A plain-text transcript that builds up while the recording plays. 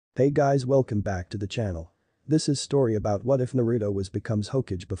Hey guys, welcome back to the channel. This is story about what if Naruto becomes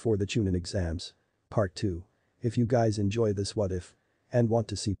Hokage before the Chunin exams. Part 2. If you guys enjoy this what if and want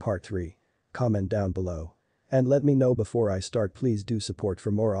to see part 3, comment down below. And let me know before I start. Please do support for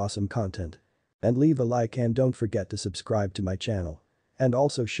more awesome content. And leave a like and don't forget to subscribe to my channel. And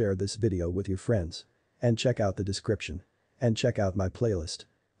also share this video with your friends. And check out the description. And check out my playlist.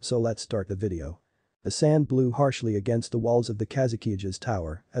 So let's start the video. The sand blew harshly against the walls of the Kazakiyage's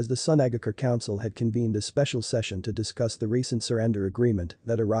tower as the Sunagakure Council had convened a special session to discuss the recent surrender agreement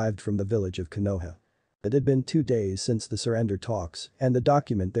that arrived from the village of Konoha. It had been 2 days since the surrender talks and the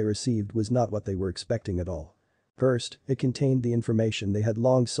document they received was not what they were expecting at all. First, it contained the information they had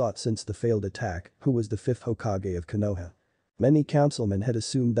long sought since the failed attack: who was the 5th Hokage of Konoha. Many councilmen had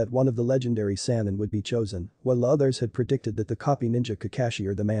assumed that one of the legendary Sannin would be chosen, while others had predicted that the copy ninja Kakashi,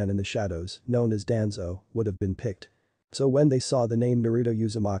 or the man in the shadows, known as Danzo, would have been picked. So when they saw the name Naruto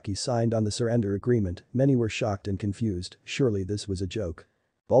Uzumaki signed on the surrender agreement, many were shocked and confused. Surely this was a joke.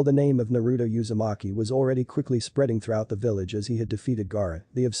 While the name of Naruto Uzumaki was already quickly spreading throughout the village as he had defeated Gaara,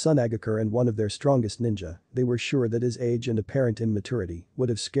 the of Sunagakure, and one of their strongest ninja, they were sure that his age and apparent immaturity would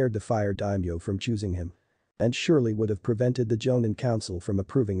have scared the fire daimyo from choosing him. And surely would have prevented the Jonin Council from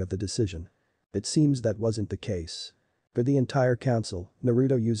approving of the decision. It seems that wasn't the case. For the entire council,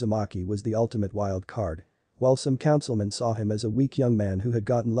 Naruto Uzumaki was the ultimate wild card. While some councilmen saw him as a weak young man who had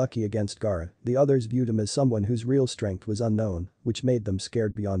gotten lucky against Gaara, the others viewed him as someone whose real strength was unknown, which made them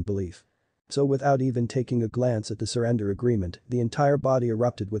scared beyond belief. So without even taking a glance at the surrender agreement, the entire body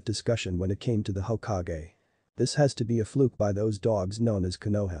erupted with discussion when it came to the Hokage. This has to be a fluke by those dogs known as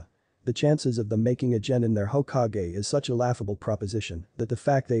Konoha. The chances of them making a genin their Hokage is such a laughable proposition that the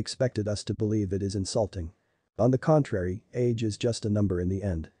fact they expected us to believe it is insulting. On the contrary, age is just a number in the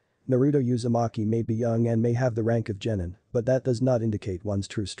end. Naruto Uzumaki may be young and may have the rank of genin, but that does not indicate one's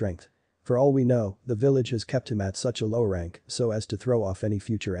true strength. For all we know, the village has kept him at such a low rank so as to throw off any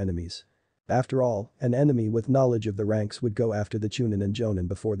future enemies. After all, an enemy with knowledge of the ranks would go after the Chunin and Jonin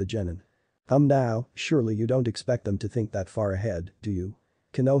before the genin. Now, surely you don't expect them to think that far ahead, do you?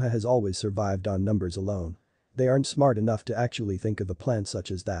 Konoha has always survived on numbers alone. They aren't smart enough to actually think of a plan such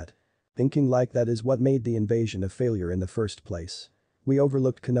as that. Thinking like that is what made the invasion a failure in the first place. We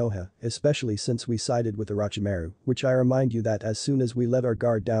overlooked Konoha, especially since we sided with Orochimaru, which I remind you that as soon as we let our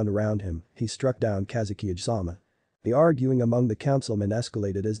guard down around him, he struck down Kazekage-sama. The arguing among the councilmen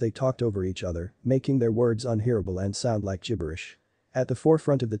escalated as they talked over each other, making their words unhearable and sound like gibberish. At the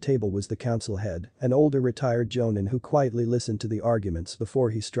forefront of the table was the council head, an older retired Jonin who quietly listened to the arguments before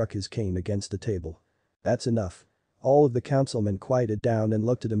he struck his cane against the table. That's enough. All of the councilmen quieted down and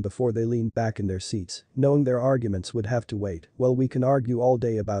looked at him before they leaned back in their seats, knowing their arguments would have to wait. Well, we can argue all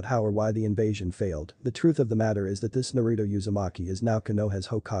day about how or why the invasion failed. The truth of the matter is that this Naruto Uzumaki is now Konoha's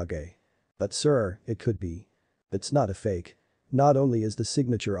Hokage. But sir, it could be. It's not a fake. Not only is the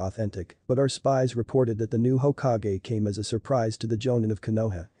signature authentic, but our spies reported that the new Hokage came as a surprise to the Jonin of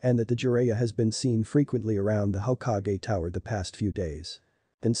Konoha and that the Jiraiya has been seen frequently around the Hokage tower the past few days.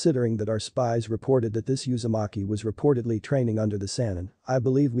 Considering that our spies reported that this Uzumaki was reportedly training under the Sannin, I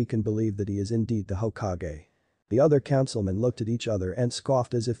believe we can believe that he is indeed the Hokage. The other councilmen looked at each other and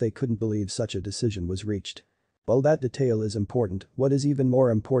scoffed as if they couldn't believe such a decision was reached. While that detail is important, what is even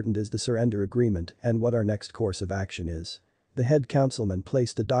more important is the surrender agreement and what our next course of action is. The head councilman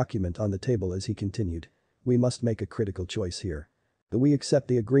placed the document on the table as he continued. We must make a critical choice here. Do we accept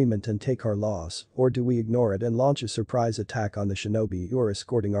the agreement and take our loss, or do we ignore it and launch a surprise attack on the shinobi who are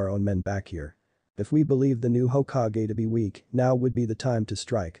escorting our own men back here? If we believe the new Hokage to be weak, now would be the time to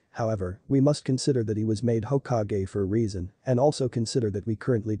strike. However, we must consider that he was made Hokage for a reason and also consider that we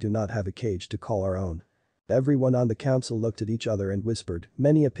currently do not have a cage to call our own. Everyone on the council looked at each other and whispered.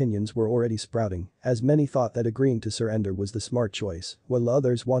 Many opinions were already sprouting, as many thought that agreeing to surrender was the smart choice, while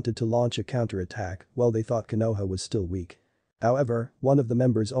others wanted to launch a counterattack while they thought Konoha was still weak. However, one of the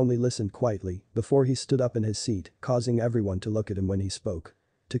members only listened quietly before he stood up in his seat, causing everyone to look at him when he spoke.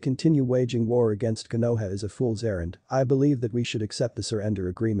 To continue waging war against Konoha is a fool's errand. I believe that we should accept the surrender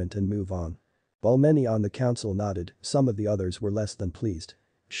agreement and move on. While many on the council nodded, some of the others were less than pleased.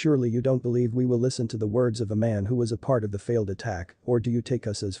 Surely you don't believe we will listen to the words of a man who was a part of the failed attack, or do you take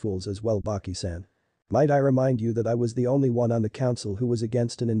us as fools as well, Baki-san? Might I remind you that I was the only one on the council who was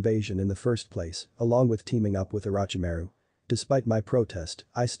against an invasion in the first place, along with teaming up with Orochimaru. Despite my protest,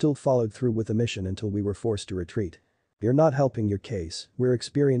 I still followed through with the mission until we were forced to retreat. You're not helping your case. We're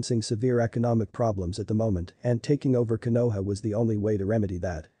experiencing severe economic problems at the moment and taking over Konoha was the only way to remedy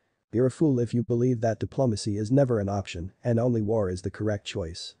that. You're a fool if you believe that diplomacy is never an option and only war is the correct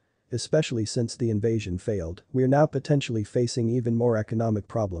choice. Especially since the invasion failed, we're now potentially facing even more economic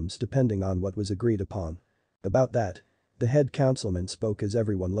problems depending on what was agreed upon. About that. The head councilman spoke as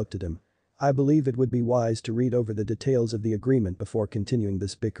everyone looked at him. I believe it would be wise to read over the details of the agreement before continuing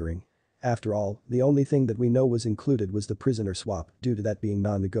this bickering. After all, the only thing that we know was included was the prisoner swap, due to that being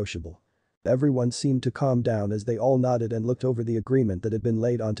non-negotiable. Everyone seemed to calm down as they all nodded and looked over the agreement that had been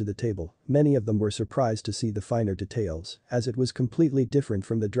laid onto the table. Many of them were surprised to see the finer details, as it was completely different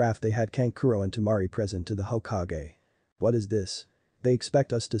from the draft they had Kankuro and Tamari present to the Hokage. What is this? They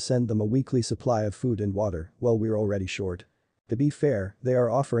expect us to send them a weekly supply of food and water, while we're already short. To be fair, they are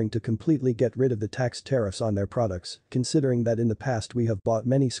offering to completely get rid of the tax tariffs on their products, considering that in the past we have bought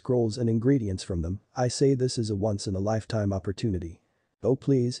many scrolls and ingredients from them. I say this is a once-in-a-lifetime opportunity. Oh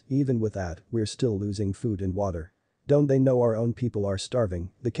please, even with that, we're still losing food and water. Don't they know our own people are starving?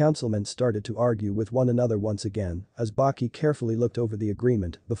 The councilmen started to argue with one another once again, as Baki carefully looked over the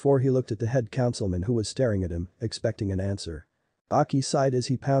agreement before he looked at the head councilman who was staring at him, expecting an answer. Baki sighed as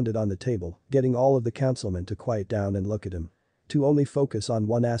he pounded on the table, getting all of the councilmen to quiet down and look at him. To only focus on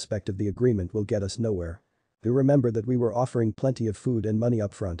one aspect of the agreement will get us nowhere. Do remember that we were offering plenty of food and money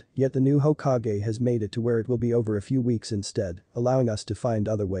upfront, yet the new Hokage has made it to where it will be over a few weeks instead, allowing us to find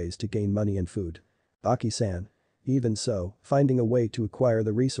other ways to gain money and food. Baki-san. Even so, finding a way to acquire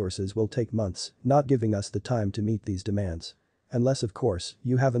the resources will take months, not giving us the time to meet these demands. Unless of course,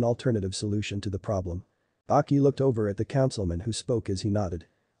 you have an alternative solution to the problem. Baki looked over at the councilman who spoke as he nodded.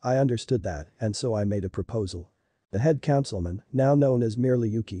 I understood that, and so I made a proposal. The head councilman, now known as merely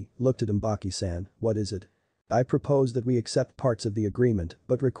Yuki, looked at him. Baki-san, what is it? I propose that we accept parts of the agreement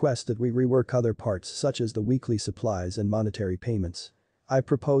but request that we rework other parts such as the weekly supplies and monetary payments. I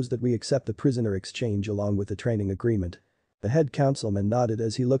propose that we accept the prisoner exchange along with the training agreement. The head councilman nodded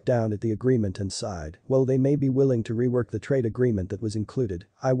as he looked down at the agreement and sighed. Well, they may be willing to rework the trade agreement that was included.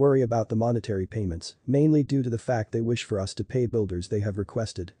 I worry about the monetary payments, mainly due to the fact they wish for us to pay builders they have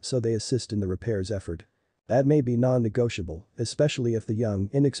requested so they assist in the repairs effort. That may be non-negotiable, especially if the young,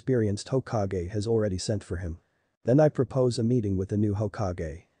 inexperienced Hokage has already sent for him. Then I propose a meeting with the new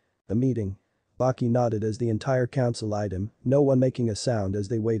Hokage. The meeting? Baki nodded as the entire council eyed him, no one making a sound as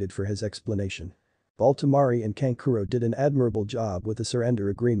they waited for his explanation. Tamari and Kankuro did an admirable job with the surrender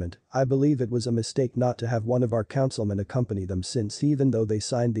agreement. I believe it was a mistake not to have one of our councilmen accompany them since even though they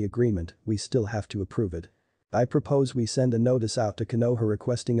signed the agreement, we still have to approve it. I propose we send a notice out to Konoha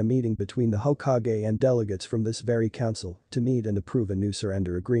requesting a meeting between the Hokage and delegates from this very council to meet and approve a new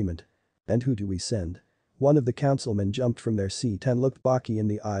surrender agreement. And who do we send? One of the councilmen jumped from their seat and looked Baki in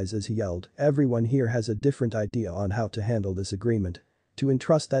the eyes as he yelled, everyone here has a different idea on how to handle this agreement. To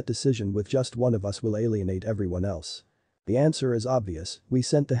entrust that decision with just one of us will alienate everyone else. The answer is obvious, we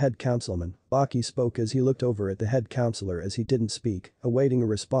sent the head councilman. Baki spoke as he looked over at the head councilor as he didn't speak, awaiting a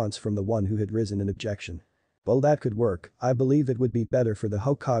response from the one who had risen in objection. Well, that could work. I believe it would be better for the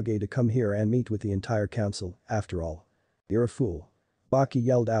Hokage to come here and meet with the entire council, after all. You're a fool. Baki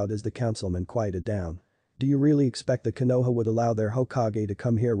yelled out as the councilman quieted down. Do you really expect the Konoha would allow their Hokage to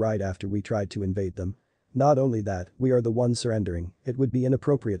come here right after we tried to invade them? Not only that, we are the ones surrendering, it would be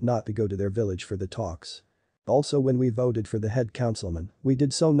inappropriate not to go to their village for the talks. Also, when we voted for the head councilman, we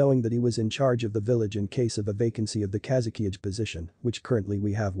did so knowing that he was in charge of the village in case of a vacancy of the Kazekage position, which currently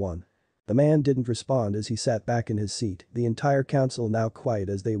we have one. The man didn't respond as he sat back in his seat, the entire council now quiet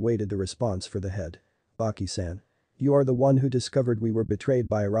as they waited the response for the head. Baki-san. You are the one who discovered we were betrayed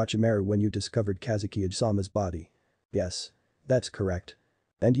by Orochimaru when you discovered Kazekage-sama's body. Yes. That's correct.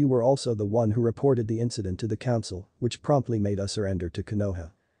 And you were also the one who reported the incident to the council, which promptly made us surrender to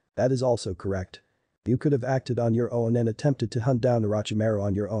Konoha. That is also correct. You could have acted on your own and attempted to hunt down Orochimaru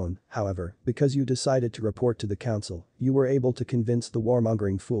on your own, however, because you decided to report to the council, you were able to convince the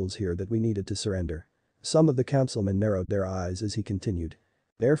warmongering fools here that we needed to surrender. Some of the councilmen narrowed their eyes as he continued.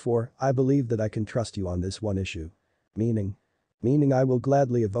 Therefore, I believe that I can trust you on this one issue. Meaning I will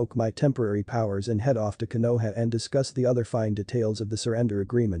gladly evoke my temporary powers and head off to Konoha and discuss the other fine details of the surrender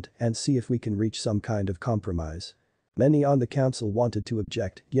agreement and see if we can reach some kind of compromise. Many on the council wanted to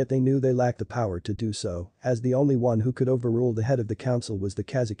object, yet they knew they lacked the power to do so, as the only one who could overrule the head of the council was the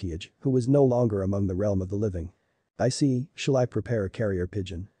Kazekage, who was no longer among the realm of the living. I see, shall I prepare a carrier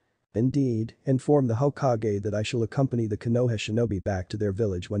pigeon? Indeed, inform the Hokage that I shall accompany the Konoha shinobi back to their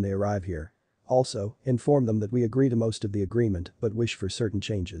village when they arrive here. Also, inform them that we agree to most of the agreement but wish for certain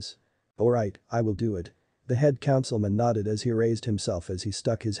changes. Alright, I will do it. The head councilman nodded as he raised himself as he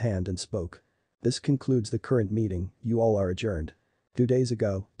stuck his hand and spoke. This concludes the current meeting, you all are adjourned. 2 days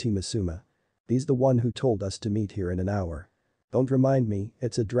ago, Team Asuma. He's the one who told us to meet here in an hour. Don't remind me,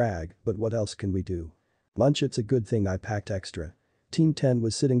 it's a drag, but what else can we do? Lunch, it's a good thing I packed extra. Team 10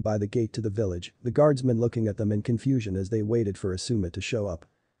 was sitting by the gate to the village, the guardsmen looking at them in confusion as they waited for Asuma to show up.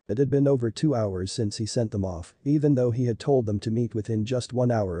 It had been over 2 hours since he sent them off, even though he had told them to meet within just 1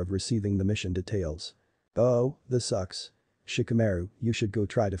 hour of receiving the mission details. Oh, this sucks. Shikamaru, you should go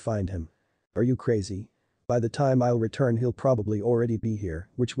try to find him. Are you crazy? By the time I'll return he'll probably already be here,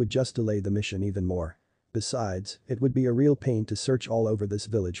 which would just delay the mission even more. Besides, it would be a real pain to search all over this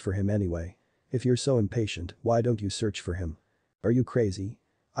village for him anyway. If you're so impatient, why don't you search for him? Are you crazy?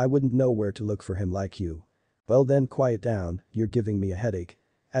 I wouldn't know where to look for him like you. Well then quiet down, you're giving me a headache.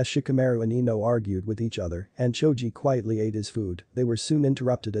 As Shikamaru and Ino argued with each other and Choji quietly ate his food, they were soon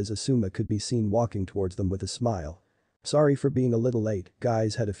interrupted as Asuma could be seen walking towards them with a smile. Sorry for being a little late,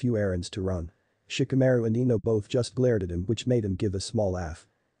 guys had a few errands to run. Shikamaru and Ino both just glared at him, which made him give a small laugh.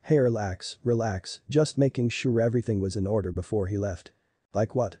 Hey, relax, just making sure everything was in order before he left.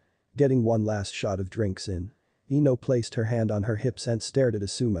 Like what? Getting one last shot of drinks in. Ino placed her hand on her hips and stared at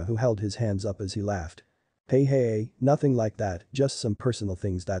Asuma, who held his hands up as he laughed. Hey, nothing like that, just some personal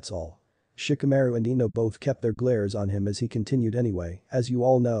things, that's all. Shikamaru and Ino both kept their glares on him as he continued. Anyway, as you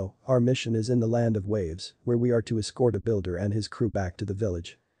all know, our mission is in the Land of Waves, where we are to escort a builder and his crew back to the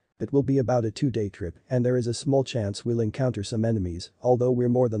village. It will be about a 2-day trip and there is a small chance we'll encounter some enemies, although we're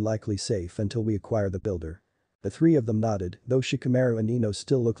more than likely safe until we acquire the builder. The three of them nodded, though Shikamaru and Ino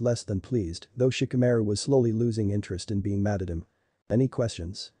still looked less than pleased, though Shikamaru was slowly losing interest in being mad at him. Any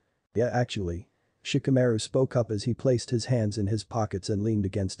questions? Yeah, actually. Shikamaru spoke up as he placed his hands in his pockets and leaned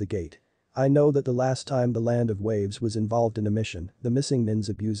against the gate. I know that the last time the Land of Waves was involved in a mission, the missing nins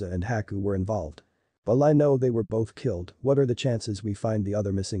Abusa and Haku were involved. While I know they were both killed, what are the chances we find the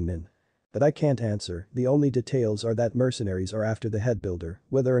other missing nin? That I can't answer, the only details are that mercenaries are after the head builder,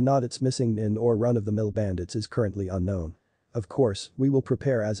 whether or not it's missing nin or run-of-the-mill bandits is currently unknown. Of course, we will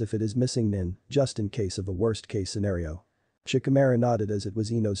prepare as if it is missing nin, just in case of a worst-case scenario. Shikamaru nodded as it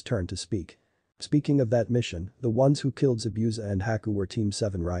was Ino's turn to speak. Speaking of that mission, the ones who killed Zabuza and Haku were Team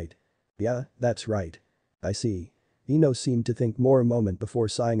 7, right? Yeah, that's right. I see. Ino seemed to think more a moment before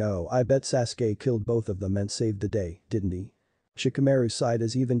sighing. Oh, I bet Sasuke killed both of them and saved the day, didn't he? Shikamaru sighed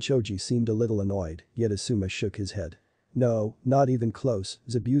as even Choji seemed a little annoyed, yet Asuma shook his head. No, not even close,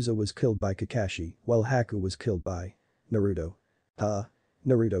 Zabuza was killed by Kakashi, while Haku was killed by Naruto. Huh?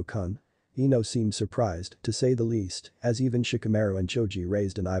 Naruto-kun? Ino seemed surprised, to say the least, as even Shikamaru and Choji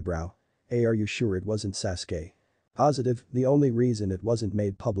raised an eyebrow. Hey, are you sure it wasn't Sasuke? Positive, the only reason it wasn't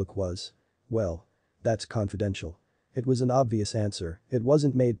made public was… well, that's confidential. It was an obvious answer, it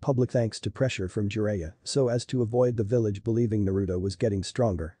wasn't made public thanks to pressure from Jiraiya so as to avoid the village believing Naruto was getting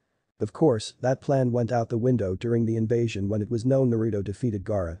stronger. Of course, that plan went out the window during the invasion when it was known Naruto defeated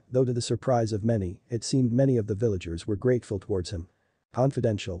Gaara, though to the surprise of many, it seemed many of the villagers were grateful towards him.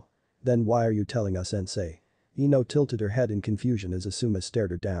 Confidential? Then why are you telling us, sensei? Ino tilted her head in confusion as Asuma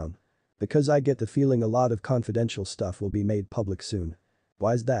stared her down. Because I get the feeling a lot of confidential stuff will be made public soon.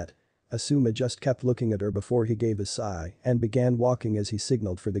 Why's that? Asuma just kept looking at her before he gave a sigh and began walking as he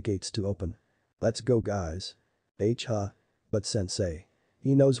signaled for the gates to open. Let's go, guys. But sensei.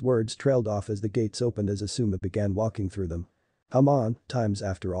 Ino's words trailed off as the gates opened as Asuma began walking through them. Come on, time's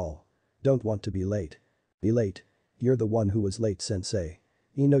after all. Don't want to be late. Be late? You're the one who was late, sensei.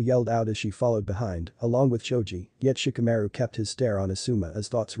 Ino yelled out as she followed behind, along with Choji, yet Shikamaru kept his stare on Asuma as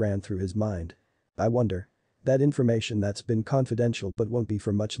thoughts ran through his mind. I wonder. That information that's been confidential but won't be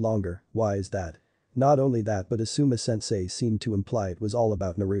for much longer, why is that? Not only that but Asuma-sensei seemed to imply it was all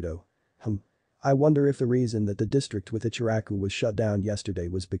about Naruto. I wonder if the reason that the district with Ichiraku was shut down yesterday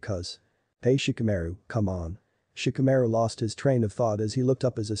was because… Hey Shikamaru, come on. Shikamaru lost his train of thought as he looked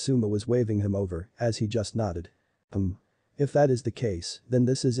up as Asuma was waving him over, as he just nodded. If that is the case, then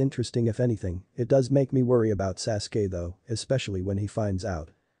this is interesting. If anything, it does make me worry about Sasuke though, especially when he finds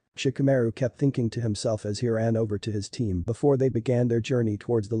out. Shikamaru kept thinking to himself as he ran over to his team before they began their journey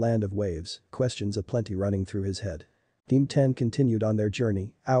towards the Land of Waves, questions aplenty running through his head. Team 10 continued on their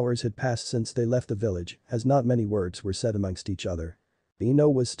journey, hours had passed since they left the village, as not many words were said amongst each other. Ino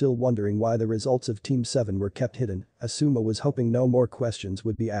was still wondering why the results of Team 7 were kept hidden, Asuma was hoping no more questions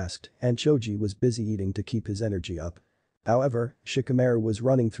would be asked, and Choji was busy eating to keep his energy up. However, Shikamaru was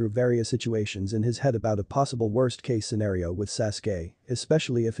running through various situations in his head about a possible worst-case scenario with Sasuke,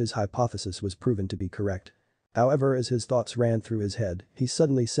 especially if his hypothesis was proven to be correct. However, as his thoughts ran through his head, he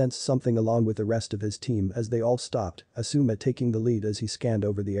suddenly sensed something along with the rest of his team as they all stopped, Asuma taking the lead as he scanned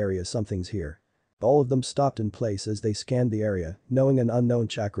over the area. Something's here. All of them stopped in place as they scanned the area, knowing an unknown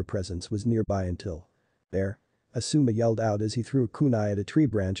chakra presence was nearby until… There. Asuma yelled out as he threw a kunai at a tree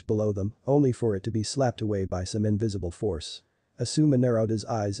branch below them, only for it to be slapped away by some invisible force. Asuma narrowed his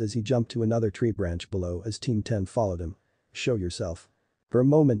eyes as he jumped to another tree branch below as Team 10 followed him. Show yourself. For a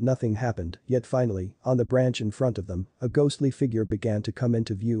moment nothing happened, yet finally, on the branch in front of them, a ghostly figure began to come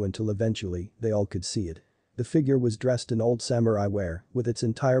into view until eventually, they all could see it. The figure was dressed in old samurai wear, with its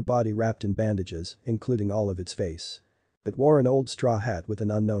entire body wrapped in bandages, including all of its face. It wore an old straw hat with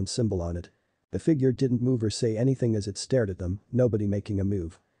an unknown symbol on it. The figure didn't move or say anything as it stared at them, nobody making a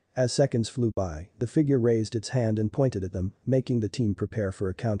move. As seconds flew by, the figure raised its hand and pointed at them, making the team prepare for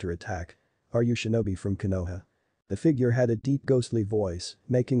a counterattack. Are you shinobi from Konoha? The figure had a deep ghostly voice,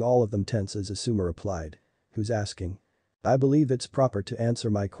 making all of them tense as Asuma replied. Who's asking? I believe it's proper to answer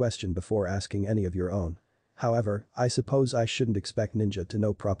my question before asking any of your own. However, I suppose I shouldn't expect ninja to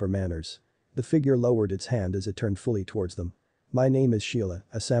know proper manners. The figure lowered its hand as it turned fully towards them. My name is Sheila,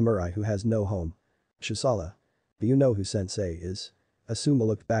 a samurai who has no home. Shisala. Do you know who sensei is? Asuma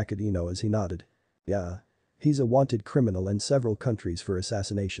looked back at Ino as he nodded. Yeah. He's a wanted criminal in several countries for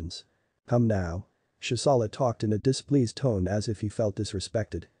assassinations. Come now. Shisala talked in a displeased tone as if he felt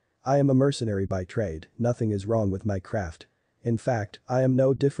disrespected. I am a mercenary by trade, nothing is wrong with my craft. In fact, I am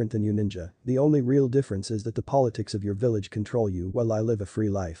no different than you ninja, the only real difference is that the politics of your village control you while I live a free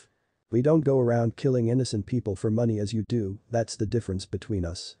life. We don't go around killing innocent people for money as you do, that's the difference between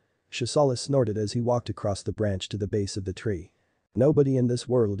us. Shisala snorted as he walked across the branch to the base of the tree. Nobody in this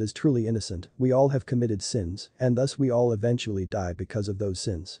world is truly innocent, we all have committed sins, and thus we all eventually die because of those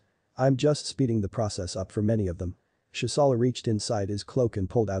sins. I'm just speeding the process up for many of them. Shisala reached inside his cloak and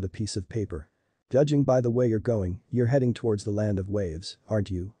pulled out a piece of paper. Judging by the way you're going, you're heading towards the land of waves, aren't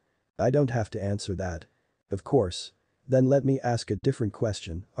you? I don't have to answer that. Of course. Then let me ask a different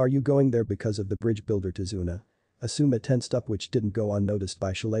question, are you going there because of the bridge builder Tazuna? Asuma tensed up which didn't go unnoticed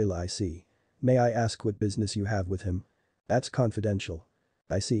by Shalala. I see. May I ask what business you have with him? That's confidential.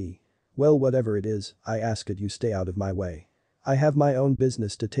 I see. Well whatever it is, I ask it you stay out of my way. I have my own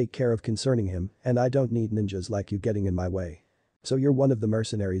business to take care of concerning him and I don't need ninjas like you getting in my way. So you're one of the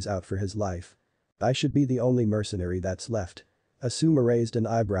mercenaries out for his life. I should be the only mercenary that's left. Asuma raised an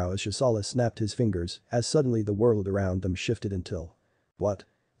eyebrow as Shisala snapped his fingers as suddenly the world around them shifted until. What?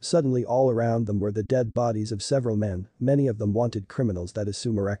 Suddenly all around them were the dead bodies of several men, many of them wanted criminals that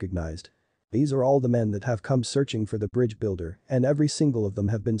Asuma recognized. These are all the men that have come searching for the bridge builder and every single of them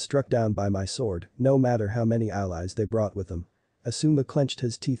have been struck down by my sword, no matter how many allies they brought with them. Asuma clenched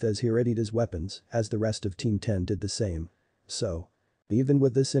his teeth as he readied his weapons, as the rest of Team 10 did the same. So. Even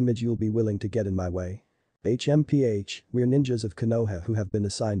with this image you'll be willing to get in my way? HMPH, we're ninjas of Konoha who have been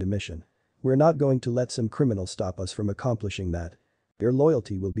assigned a mission. We're not going to let some criminal stop us from accomplishing that. Your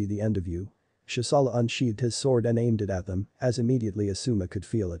loyalty will be the end of you. Shisala unsheathed his sword and aimed it at them, as immediately Asuma could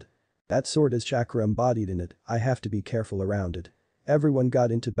feel it. That sword has chakra embodied in it, I have to be careful around it. Everyone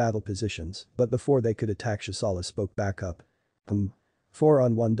got into battle positions, but before they could attack Shisala spoke back up.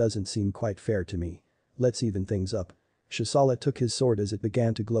 4-on-1 doesn't seem quite fair to me. Let's even things up. Shisala took his sword as it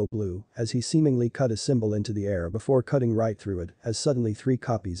began to glow blue, as he seemingly cut a symbol into the air before cutting right through it, as suddenly 3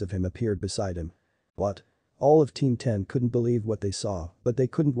 copies of him appeared beside him. What? All of Team 10 couldn't believe what they saw, but they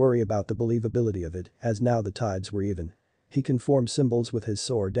couldn't worry about the believability of it, as now the tides were even. He can form symbols with his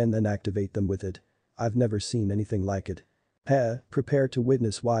sword and then activate them with it. I've never seen anything like it. Prepare to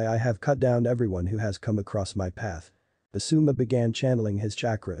witness why I have cut down everyone who has come across my path. Asuma began channeling his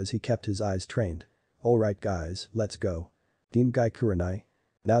chakra as he kept his eyes trained. Alright guys, let's go. Team Guy Kurenai.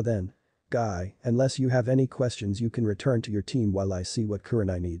 Now then. Guy, unless you have any questions you can return to your team while I see what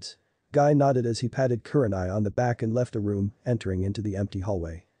Kurenai needs. Guy nodded as he patted Kurenai on the back and left the room, entering into the empty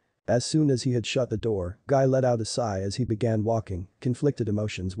hallway. As soon as he had shut the door, Guy let out a sigh as he began walking, conflicted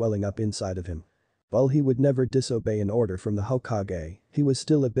emotions welling up inside of him. While he would never disobey an order from the Hokage, he was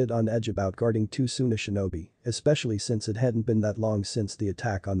still a bit on edge about guarding Tsuna shinobi, especially since it hadn't been that long since the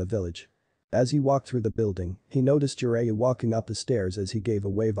attack on the village. As he walked through the building, he noticed Jiraiya walking up the stairs as he gave a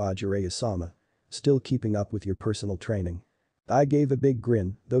wave. Jiraiya-sama. Still keeping up with your personal training. I gave a big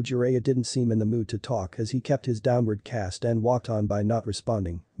grin, though Jiraiya didn't seem in the mood to talk as he kept his downward cast and walked on by not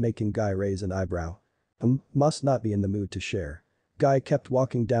responding, making Guy raise an eyebrow. Must not be in the mood to share. Guy kept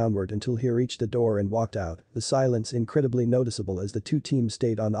walking downward until he reached the door and walked out, the silence incredibly noticeable as the two teams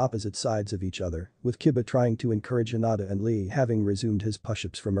stayed on opposite sides of each other, with Kiba trying to encourage Hinata and Lee having resumed his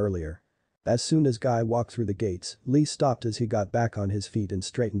push-ups from earlier. As soon as Guy walked through the gates, Lee stopped as he got back on his feet and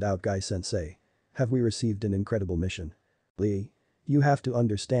straightened out. Guy-sensei. Have we received an incredible mission? Lee. You have to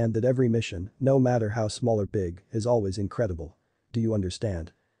understand that every mission, no matter how small or big, is always incredible. Do you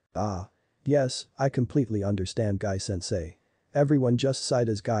understand? Ah. Yes, I completely understand. Guy-sensei. Everyone just sighed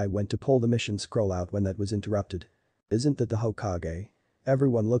as Guy went to pull the mission scroll out when that was interrupted. Isn't that the Hokage?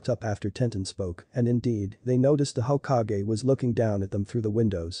 everyone looked up after Tenten spoke, and indeed, they noticed the Hokage was looking down at them through the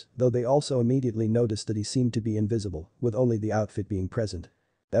windows, though they also immediately noticed that he seemed to be invisible, with only the outfit being present.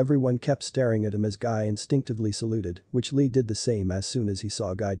 Everyone kept staring at him as Guy instinctively saluted, which Lee did the same as soon as he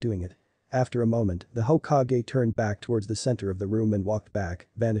saw Guy doing it. After a moment, the Hokage turned back towards the center of the room and walked back,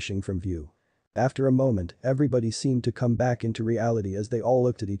 vanishing from view. After a moment, everybody seemed to come back into reality as they all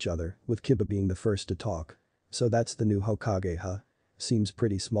looked at each other, with Kiba being the first to talk. So that's the new Hokage, huh? Seems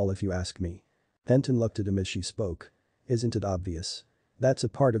pretty small if you ask me. Tenten looked at him as she spoke. Isn't it obvious? That's a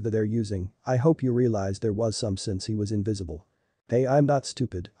part of that they're using, I hope you realize there was some since he was invisible. Hey, I'm not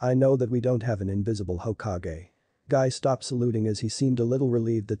stupid, I know that we don't have an invisible Hokage. Guy stopped saluting as he seemed a little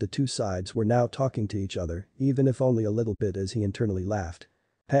relieved that the two sides were now talking to each other, even if only a little bit, as he internally laughed.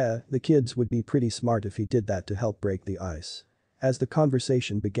 Heh, the kids would be pretty smart if he did that to help break the ice. As the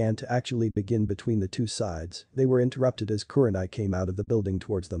conversation began to actually begin between the two sides, they were interrupted as Kurenai came out of the building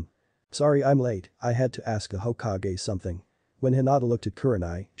towards them. Sorry I'm late, I had to ask the Hokage something. When Hinata looked at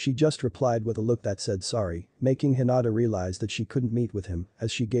Kurenai, she just replied with a look that said sorry, making Hinata realize that she couldn't meet with him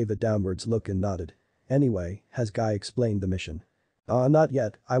as she gave a downwards look and nodded. Anyway, has Guy explained the mission? Not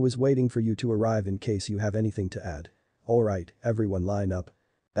yet, I was waiting for you to arrive in case you have anything to add. Alright, everyone line up.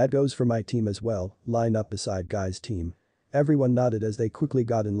 That goes for my team as well, line up beside Guy's team. Everyone nodded as they quickly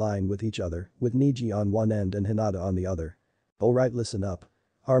got in line with each other, with Niji on one end and Hinata on the other. Alright, listen up.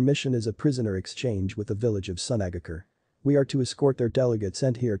 Our mission is a prisoner exchange with the village of Sunagakure. We are to escort their delegates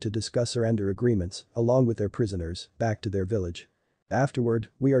sent here to discuss surrender agreements, along with their prisoners, back to their village. Afterward,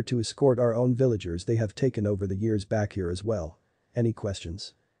 we are to escort our own villagers they have taken over the years back here as well. Any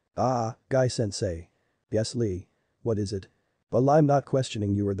questions? Guy-sensei. Yes, Lee. What is it? Well, I'm not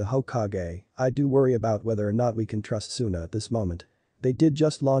questioning you or the Hokage, I do worry about whether or not we can trust Suna at this moment. They did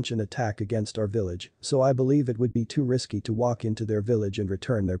just launch an attack against our village, so I believe it would be too risky to walk into their village and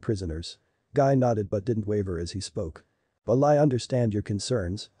return their prisoners. Guy nodded but didn't waver as he spoke. Well, I understand your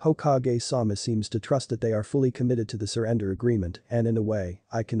concerns, Hokage-sama seems to trust that they are fully committed to the surrender agreement and in a way,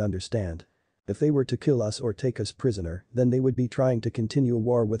 I can understand. If they were to kill us or take us prisoner, then they would be trying to continue a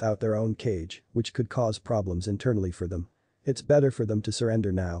war without their own cage, which could cause problems internally for them. It's better for them to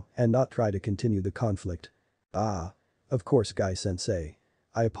surrender now and not try to continue the conflict. Of course, Guy-sensei.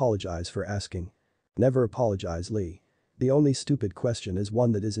 I apologize for asking. Never apologize, Lee. The only stupid question is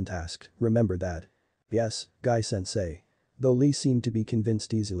one that isn't asked, remember that. Yes, Guy-sensei. Though Lee seemed to be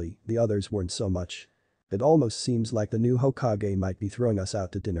convinced easily, the others weren't so much. It almost seems like the new Hokage might be throwing us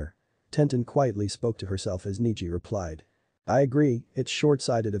out to dinner. Tenten quietly spoke to herself as Niji replied. I agree, it's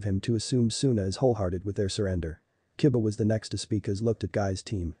short-sighted of him to assume Suna is wholehearted with their surrender. Kiba was the next to speak as looked at Guy's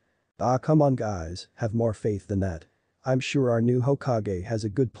team. Come on guys, have more faith than that. I'm sure our new Hokage has a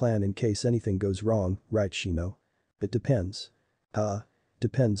good plan in case anything goes wrong, right Shino? It depends.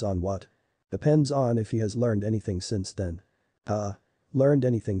 Depends on what? Depends on if he has learned anything since then. Learned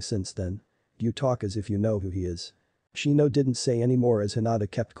anything since then? You talk as if you know who he is. Shino didn't say any more as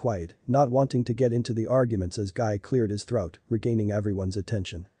Hinata kept quiet, not wanting to get into the arguments as Guy cleared his throat, regaining everyone's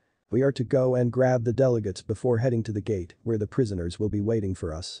attention. We are to go and grab the delegates before heading to the gate, where the prisoners will be waiting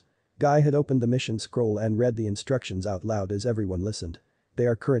for us. Guy had opened the mission scroll and read the instructions out loud as everyone listened. They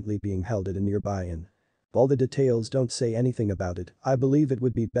are currently being held at a nearby inn. All the details don't say anything about it, I believe it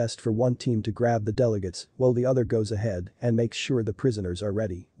would be best for one team to grab the delegates while the other goes ahead and makes sure the prisoners are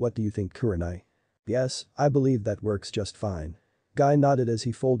ready. What do you think, Kurenai? Yes, I believe that works just fine. Guy nodded as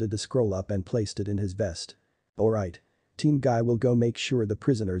he folded the scroll up and placed it in his vest. Alright. Team Guy will go make sure the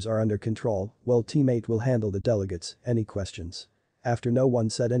prisoners are under control, while Team 8 will handle the delegates. Any questions? After no one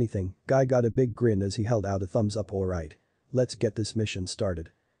said anything, Guy got a big grin as he held out a thumbs up. Alright. Let's get this mission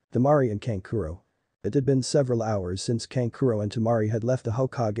started. Temari and Kankuro. It had been several hours since Kankuro and Temari had left the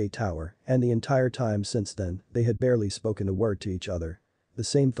Hokage tower, and the entire time since then, they had barely spoken a word to each other. The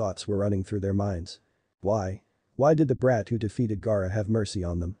same thoughts were running through their minds. Why? Why did the brat who defeated Gaara have mercy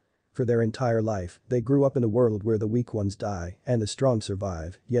on them? For their entire life, they grew up in a world where the weak ones die and the strong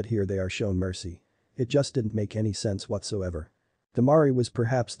survive, yet here they are shown mercy. It just didn't make any sense whatsoever. Temari was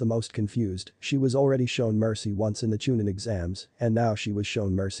perhaps the most confused, she was already shown mercy once in the Chunin exams, and now she was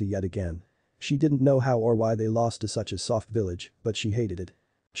shown mercy yet again. She didn't know how or why they lost to such a soft village, but she hated it.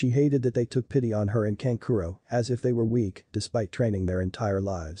 She hated that they took pity on her and Kankuro, as if they were weak, despite training their entire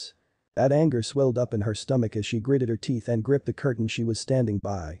lives. That anger swelled up in her stomach as she gritted her teeth and gripped the curtain she was standing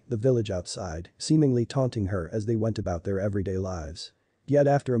by, the village outside, seemingly taunting her as they went about their everyday lives. Yet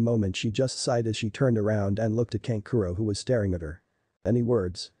after a moment she just sighed as she turned around and looked at Kankuro who was staring at her. Any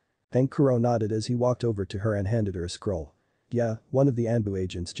words? Kankuro nodded as he walked over to her and handed her a scroll. Yeah, one of the Anbu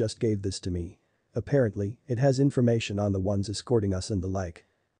agents just gave this to me. Apparently, it has information on the ones escorting us and the like.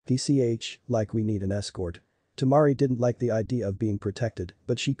 PCH, like we need an escort. Tamari didn't like the idea of being protected,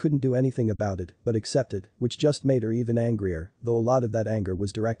 but she couldn't do anything about it but accept it, which just made her even angrier, though a lot of that anger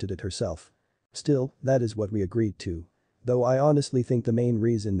was directed at herself. Still, that is what we agreed to. Though I honestly think the main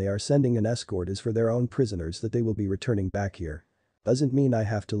reason they are sending an escort is for their own prisoners that they will be returning back here. Doesn't mean I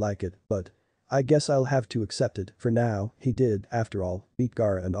have to like it, but I guess I'll have to accept it. For now, he did, after all, beat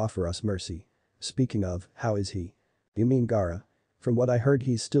Gaara and offer us mercy. Speaking of, how is he? You mean Gaara? From what I heard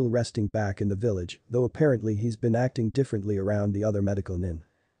he's still resting back in the village, though apparently he's been acting differently around the other medical nin.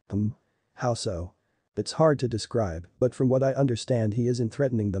 How so? It's hard to describe, but from what I understand he isn't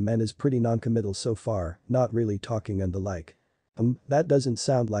threatening them and is pretty non-committal so far, not really talking and the like. That doesn't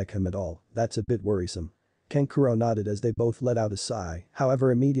sound like him at all, that's a bit worrisome. Kankuro nodded as they both let out a sigh,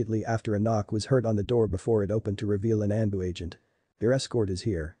 however immediately after a knock was heard on the door before it opened to reveal an Anbu agent. Your escort is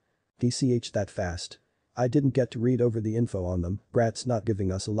here. DCH that fast. I didn't get to read over the info on them, Brat's not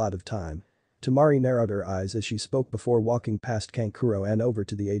giving us a lot of time. Tamari narrowed her eyes as she spoke before walking past Kankuro and over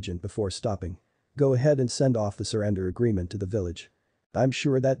to the agent before stopping. Go ahead and send off the surrender agreement to the village. I'm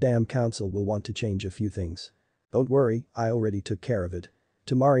sure that damn council will want to change a few things. Don't worry, I already took care of it.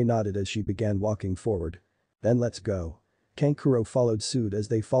 Tamari nodded as she began walking forward. Then let's go. Kankuro followed suit as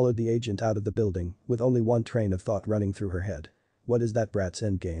they followed the agent out of the building, with only one train of thought running through her head. What is that Brat's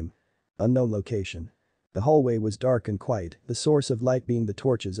endgame? Unknown location. The hallway was dark and quiet, the source of light being the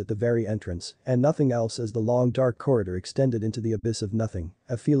torches at the very entrance, and nothing else as the long dark corridor extended into the abyss of nothing.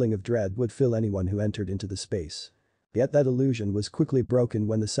 A feeling of dread would fill anyone who entered into the space. Yet that illusion was quickly broken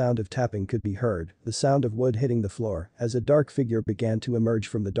when the sound of tapping could be heard, the sound of wood hitting the floor, as a dark figure began to emerge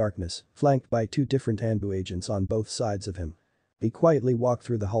from the darkness, flanked by two different Anbu agents on both sides of him. He quietly walked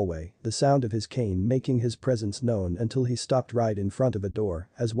through the hallway, the sound of his cane making his presence known until he stopped right in front of a door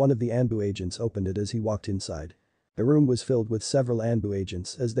as one of the Anbu agents opened it as he walked inside. The room was filled with several Anbu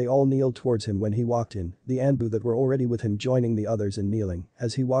agents as they all kneeled towards him when he walked in, the Anbu that were already with him joining the others in kneeling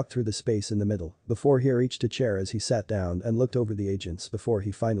as he walked through the space in the middle, before he reached a chair as he sat down and looked over the agents before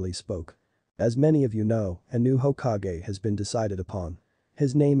he finally spoke. As many of you know, a new Hokage has been decided upon.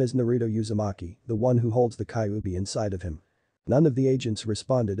 His name is Naruto Uzumaki, the one who holds the Kyuubi inside of him. None of the agents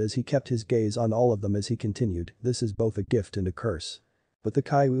responded as he kept his gaze on all of them as he continued, this is both a gift and a curse. With the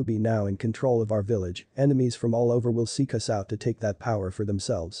Kyuubi now in control of our village, enemies from all over will seek us out to take that power for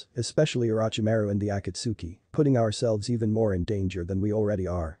themselves, especially Orochimaru and the Akatsuki, putting ourselves even more in danger than we already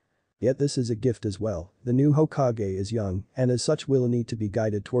are. Yet this is a gift as well, the new Hokage is young and as such will need to be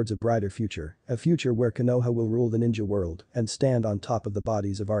guided towards a brighter future, a future where Konoha will rule the ninja world and stand on top of the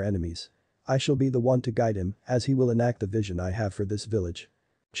bodies of our enemies. I shall be the one to guide him, as he will enact the vision I have for this village.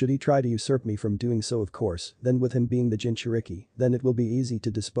 Should he try to usurp me from doing so of course, then with him being the Jinchuriki, then it will be easy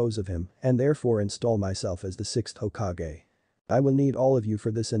to dispose of him and therefore install myself as the 6th Hokage. I will need all of you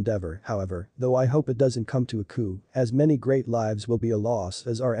for this endeavor, however, though I hope it doesn't come to a coup, as many great lives will be a loss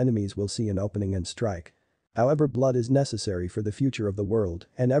as our enemies will see an opening and strike. However, blood is necessary for the future of the world,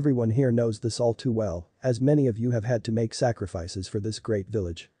 and everyone here knows this all too well, as many of you have had to make sacrifices for this great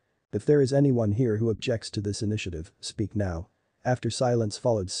village. If there is anyone here who objects to this initiative, speak now. After silence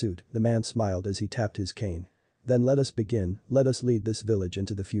followed suit, the man smiled as he tapped his cane. Then let us begin, let us lead this village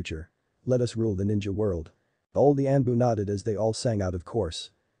into the future. Let us rule the ninja world. All the Anbu nodded as they all sang out of course.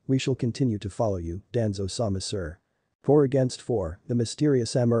 We shall continue to follow you, Danzo-sama sir. 4 against 4, the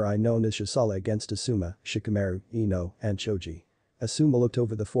mysterious samurai known as Shisala against Asuma, Shikamaru, Ino, and Choji. Asuma looked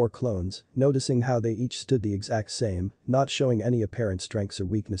over the 4 clones, noticing how they each stood the exact same, not showing any apparent strengths or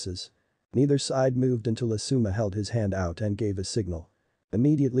weaknesses. Neither side moved until Asuma held his hand out and gave a signal.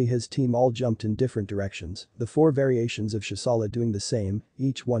 Immediately his team all jumped in different directions, the 4 variations of Shisala doing the same,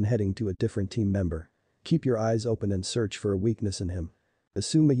 each one heading to a different team member. Keep your eyes open and search for a weakness in him.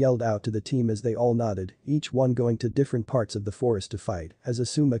 Asuma yelled out to the team as they all nodded, each one going to different parts of the forest to fight, as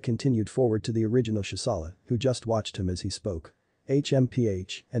Asuma continued forward to the original Shisala, who just watched him as he spoke.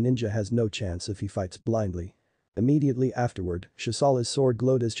 HMPH, a ninja has no chance if he fights blindly. Immediately afterward, Shisala's sword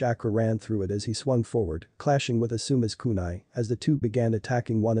glowed as chakra ran through it as he swung forward, clashing with Asuma's kunai, as the two began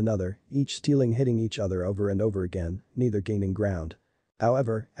attacking one another, each stealing hitting each other over and over again, neither gaining ground.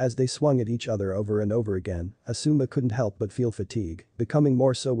 However, as they swung at each other over and over again, Asuma couldn't help but feel fatigue, becoming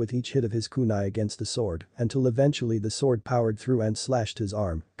more so with each hit of his kunai against the sword, until eventually the sword powered through and slashed his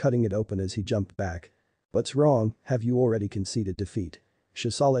arm, cutting it open as he jumped back. What's wrong, have you already conceded defeat?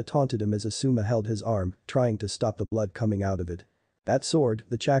 Shisala taunted him as Asuma held his arm, trying to stop the blood coming out of it. That sword,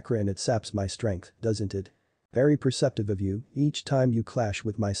 the chakra in it saps my strength, doesn't it? Very perceptive of you, each time you clash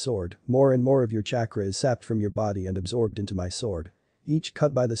with my sword, more and more of your chakra is sapped from your body and absorbed into my sword. Each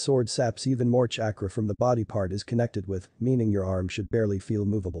cut by the sword saps even more chakra from the body part is connected with, meaning your arm should barely feel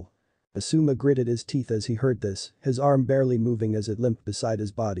movable. Asuma gritted his teeth as he heard this, his arm barely moving as it limped beside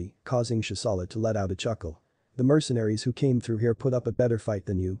his body, causing Shisala to let out a chuckle. The mercenaries who came through here put up a better fight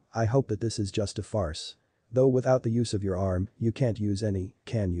than you, I hope that this is just a farce. Though without the use of your arm, you can't use any,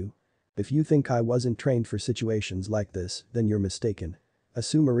 can you? If you think I wasn't trained for situations like this, then you're mistaken.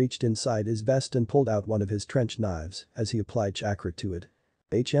 Asuma reached inside his vest and pulled out one of his trench knives as he applied chakra to it.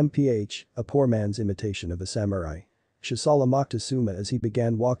 HMPH, a poor man's imitation of a samurai. Shisala mocked Asuma as he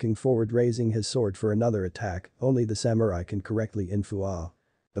began walking forward, raising his sword for another attack, only the samurai can correctly infua.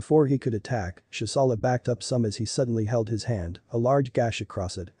 Before he could attack, Shisala backed up some as he suddenly held his hand, a large gash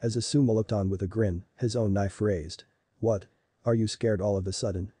across it, as Asuma looked on with a grin, his own knife raised. What? Are you scared all of a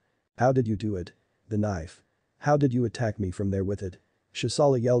sudden? How did you do it? The knife. How did you attack me from there with it?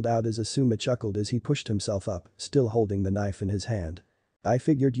 Shisala yelled out as Asuma chuckled as he pushed himself up, still holding the knife in his hand. I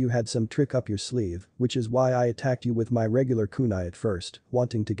figured you had some trick up your sleeve, which is why I attacked you with my regular kunai at first,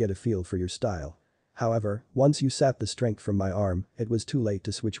 wanting to get a feel for your style. However, once you sapped the strength from my arm, it was too late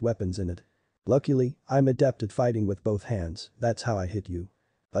to switch weapons in it. Luckily, I'm adept at fighting with both hands, that's how I hit you.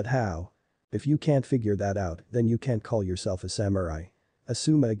 But how? If you can't figure that out, then you can't call yourself a samurai.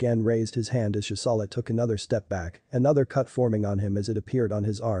 Asuma again raised his hand as Shisala took another step back, another cut forming on him as it appeared on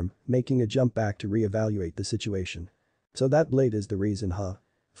his arm, making a jump back to re-evaluate the situation. So that blade is the reason, huh?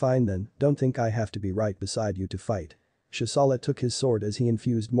 Fine then, don't think I have to be right beside you to fight. Shisala took his sword as he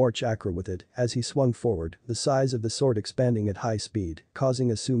infused more chakra with it, as he swung forward, the size of the sword expanding at high speed, causing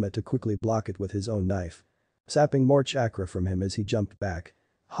Asuma to quickly block it with his own knife. Sapping more chakra from him as he jumped back.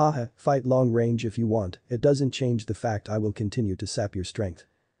 Haha, fight long range if you want, it doesn't change the fact I will continue to sap your strength.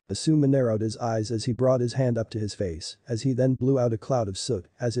 Asuma narrowed his eyes as he brought his hand up to his face, as he then blew out a cloud of soot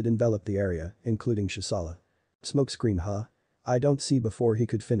as it enveloped the area, including Shisala. Smokescreen, huh? I don't see. Before he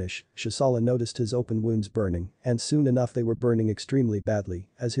could finish, Shisala noticed his open wounds burning, and soon enough they were burning extremely badly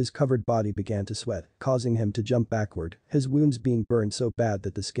as his covered body began to sweat, causing him to jump backward, his wounds being burned so bad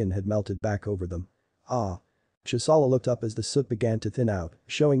that the skin had melted back over them. Ah. Shisala looked up as the soot began to thin out,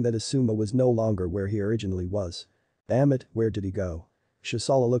 showing that Asuma was no longer where he originally was. Damn it, where did he go?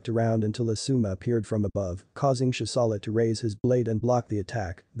 Shisala looked around until Asuma appeared from above, causing Shisala to raise his blade and block the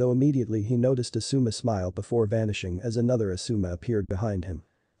attack, though immediately he noticed Asuma smile before vanishing as another Asuma appeared behind him.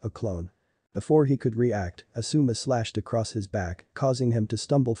 A clone. Before he could react, Asuma slashed across his back, causing him to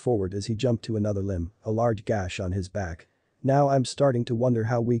stumble forward as he jumped to another limb, a large gash on his back. Now I'm starting to wonder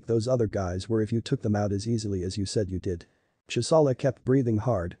how weak those other guys were if you took them out as easily as you said you did. Shisala kept breathing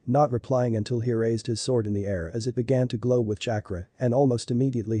hard, not replying until he raised his sword in the air as it began to glow with chakra, and almost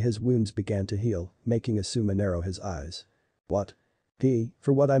immediately his wounds began to heal, making Asuma narrow his eyes. What?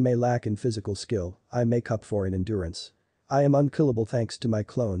 For what I may lack in physical skill, I make up for in endurance. I am unkillable thanks to my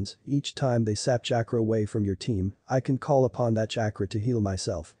clones, each time they sap chakra away from your team, I can call upon that chakra to heal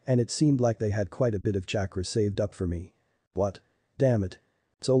myself, and it seemed like they had quite a bit of chakra saved up for me. What? Damn it.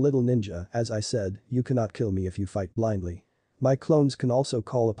 So little ninja, as I said, you cannot kill me if you fight blindly. My clones can also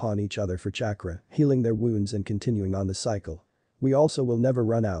call upon each other for chakra, healing their wounds and continuing on the cycle. We also will never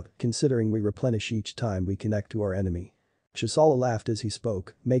run out, considering we replenish each time we connect to our enemy. Shisala laughed as he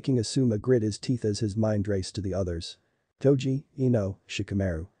spoke, making Asuma grit his teeth as his mind raced to the others. Toji, Ino,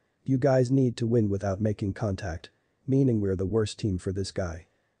 Shikamaru. You guys need to win without making contact. Meaning we're the worst team for this guy.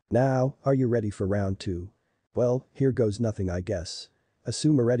 Now, are you ready for round 2? Well, here goes nothing I guess.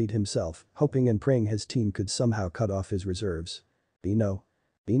 Asuma readied himself, hoping and praying his team could somehow cut off his reserves. Ino.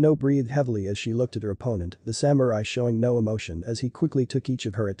 Ino breathed heavily as she looked at her opponent, the samurai showing no emotion as he quickly took each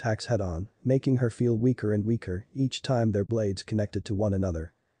of her attacks head-on, making her feel weaker and weaker each time their blades connected to one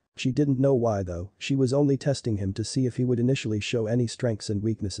another. She didn't know why though, she was only testing him to see if he would initially show any strengths and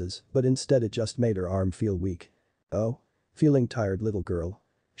weaknesses, but instead it just made her arm feel weak. Oh? Feeling tired, little girl?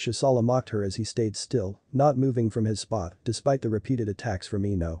 Shisala mocked her as he stayed still, not moving from his spot despite the repeated attacks from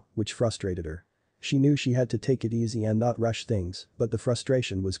Ino, which frustrated her. She knew she had to take it easy and not rush things, but the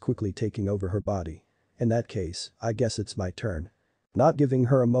frustration was quickly taking over her body. In that case, I guess it's my turn. Not giving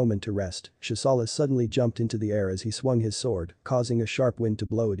her a moment to rest, Shisala suddenly jumped into the air as he swung his sword, causing a sharp wind to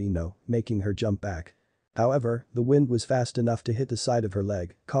blow at Ino, making her jump back. However, the wind was fast enough to hit the side of her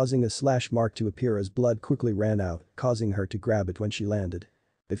leg, causing a slash mark to appear as blood quickly ran out, causing her to grab it when she landed.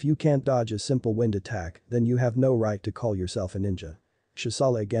 If you can't dodge a simple wind attack, then you have no right to call yourself a ninja.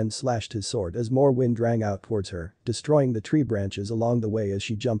 Shisala again slashed his sword as more wind rang out towards her, destroying the tree branches along the way as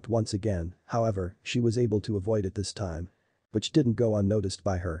she jumped once again, however, she was able to avoid it this time. Which didn't go unnoticed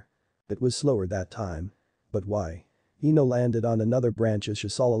by her. It was slower that time. But why? Ino landed on another branch as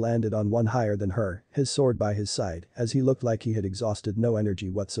Shisala landed on one higher than her, his sword by his side, as he looked like he had exhausted no energy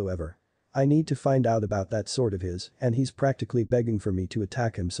whatsoever. I need to find out about that sword of his, and he's practically begging for me to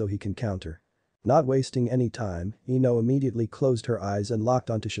attack him so he can counter. Not wasting any time, Ino immediately closed her eyes and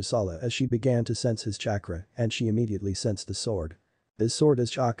locked onto Shisala as she began to sense his chakra, and she immediately sensed the sword. His sword has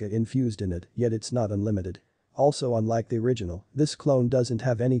chakra infused in it, yet it's not unlimited. Also, unlike the original, this clone doesn't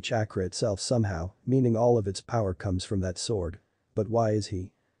have any chakra itself somehow, meaning all of its power comes from that sword. But why is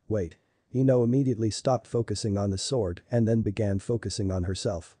he? Wait. Ino immediately stopped focusing on the sword and then began focusing on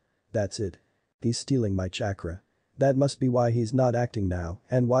herself. That's it. He's stealing my chakra. That must be why he's not acting now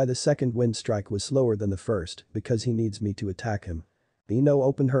and why the second wind strike was slower than the first, because he needs me to attack him. Ino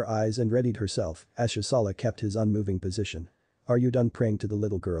opened her eyes and readied herself as Shisala kept his unmoving position. Are you done praying to the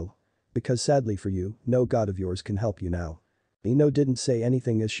little girl? Because sadly for you, no god of yours can help you now. Ino didn't say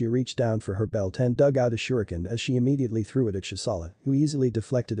anything as she reached down for her belt and dug out a shuriken as she immediately threw it at Shisala, who easily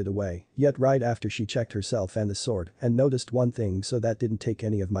deflected it away, yet right after she checked herself and the sword and noticed one thing, so that didn't take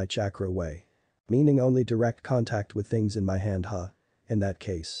any of my chakra away. Meaning only direct contact with things in my hand, huh? In that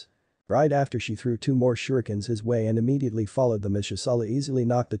case. Right after she threw two more shurikens his way and immediately followed them as Shisala easily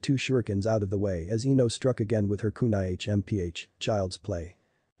knocked the two shurikens out of the way as Ino struck again with her kunai HMPH, child's play.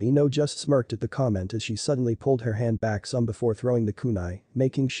 Ino just smirked at the comment as she suddenly pulled her hand back some before throwing the kunai,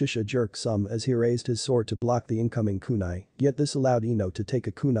 making Shisha jerk some as he raised his sword to block the incoming kunai, yet this allowed Ino to take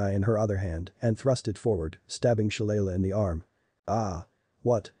a kunai in her other hand and thrust it forward, stabbing Shalala in the arm. Ah.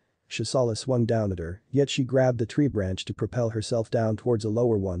 What? Shisala swung down at her, yet she grabbed the tree branch to propel herself down towards a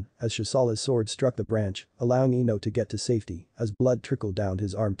lower one as Shisala's sword struck the branch, allowing Ino to get to safety as blood trickled down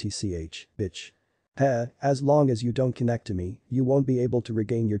his arm. TCH, bitch. As long as you don't connect to me, you won't be able to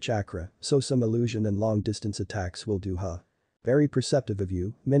regain your chakra, so some illusion and long distance attacks will do, huh? Very perceptive of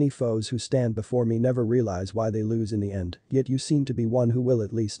you, many foes who stand before me never realize why they lose in the end, yet you seem to be one who will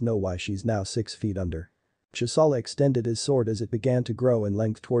at least know why she's now 6 feet under. Shisala extended his sword as it began to grow in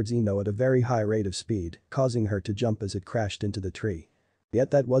length towards Ino at a very high rate of speed, causing her to jump as it crashed into the tree.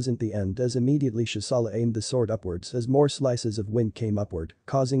 Yet that wasn't the end as immediately Shisala aimed the sword upwards as more slices of wind came upward,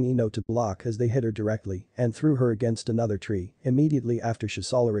 causing Ino to block as they hit her directly and threw her against another tree. Immediately after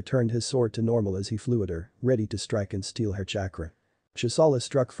Shisala returned his sword to normal as he flew at her, ready to strike and steal her chakra. Shisala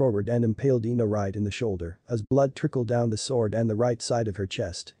struck forward and impaled Ino right in the shoulder as blood trickled down the sword and the right side of her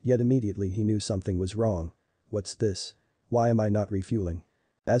chest, yet immediately he knew something was wrong. What's this? Why am I not refueling?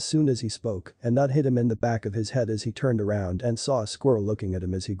 As soon as he spoke, a nut hit him in the back of his head as he turned around and saw a squirrel looking at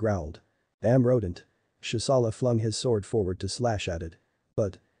him as he growled. Damn rodent. Shisala flung his sword forward to slash at it.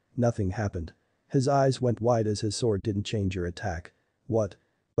 But nothing happened. His eyes went wide as his sword didn't change your attack. What?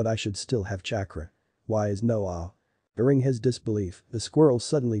 But I should still have chakra. Why is no ah? During his disbelief, the squirrel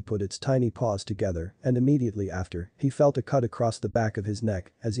suddenly put its tiny paws together and immediately after, he felt a cut across the back of his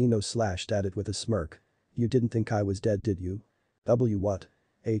neck as Ino slashed at it with a smirk. You didn't think I was dead, did you? What?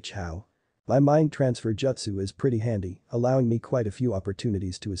 How? My mind transfer jutsu is pretty handy, allowing me quite a few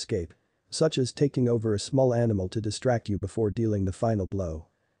opportunities to escape. Such as taking over a small animal to distract you before dealing the final blow.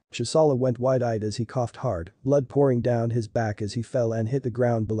 Shisala went wide-eyed as he coughed hard, blood pouring down his back as he fell and hit the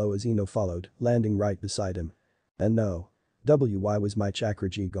ground below as Ino followed, landing right beside him. And no. Why was my chakra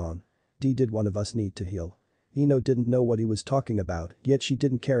G gone? Did one of us need to heal? Ino didn't know what he was talking about, yet she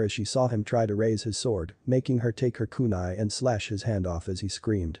didn't care as she saw him try to raise his sword, making her take her kunai and slash his hand off as he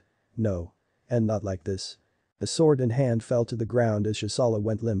screamed. No. And not like this. The sword in hand fell to the ground as Shisala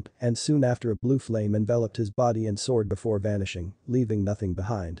went limp and soon after a blue flame enveloped his body and sword before vanishing, leaving nothing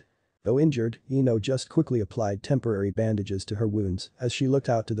behind. Though injured, Ino just quickly applied temporary bandages to her wounds as she looked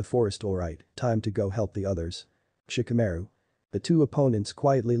out to the forest. Alright, time to go help the others. Shikamaru. The two opponents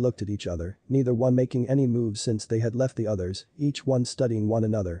quietly looked at each other, neither one making any moves since they had left the others, each one studying one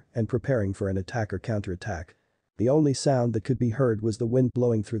another and preparing for an attack or counterattack. The only sound that could be heard was the wind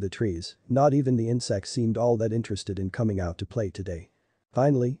blowing through the trees, not even the insects seemed all that interested in coming out to play today.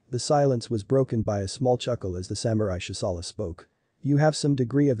 Finally, the silence was broken by a small chuckle as the samurai Shisala spoke. You have some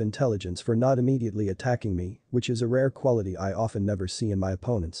degree of intelligence for not immediately attacking me, which is a rare quality I often never see in my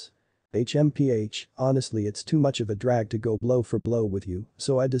opponents. HMPH, honestly it's too much of a drag to go blow for blow with you,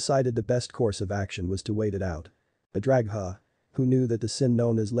 so I decided the best course of action was to wait it out. A drag, huh? Who knew that the sin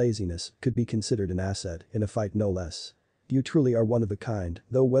known as laziness could be considered an asset in a fight, no less. You truly are one of a kind,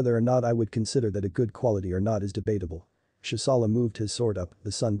 though whether or not I would consider that a good quality or not is debatable. Shisala moved his sword up,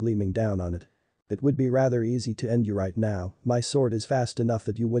 the sun gleaming down on it. It would be rather easy to end you right now, my sword is fast enough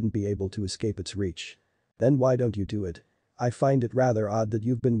that you wouldn't be able to escape its reach. Then why don't you do it? I find it rather odd that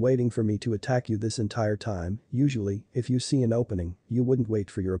you've been waiting for me to attack you this entire time. Usually, if you see an opening, you wouldn't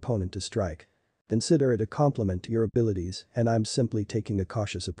wait for your opponent to strike. Consider it a compliment to your abilities and I'm simply taking a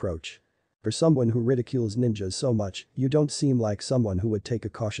cautious approach. For someone who ridicules ninjas so much, you don't seem like someone who would take a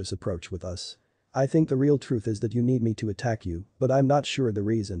cautious approach with us. I think the real truth is that you need me to attack you, but I'm not sure the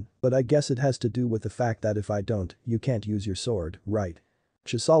reason, but I guess it has to do with the fact that if I don't, you can't use your sword, right?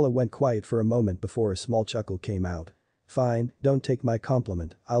 Shisala went quiet for a moment before a small chuckle came out. Fine, don't take my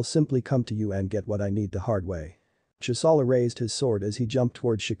compliment, I'll simply come to you and get what I need the hard way. Shisala raised his sword as he jumped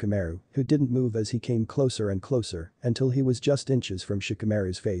towards Shikamaru, who didn't move as he came closer and closer until he was just inches from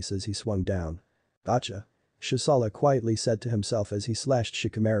Shikamaru's face as he swung down. Gotcha. Shisala quietly said to himself as he slashed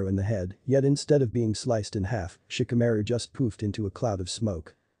Shikamaru in the head, yet instead of being sliced in half, Shikamaru just poofed into a cloud of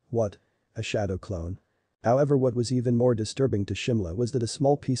smoke. What? A shadow clone. However, what was even more disturbing to Shimla was that a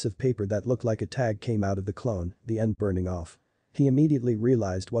small piece of paper that looked like a tag came out of the clone, the end burning off. He immediately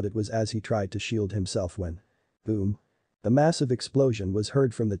realized what it was as he tried to shield himself when. Boom. The massive explosion was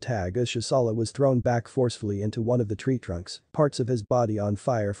heard from the tag as Shisala was thrown back forcefully into one of the tree trunks, parts of his body on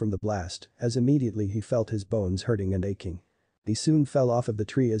fire from the blast, as immediately he felt his bones hurting and aching. He soon fell off of the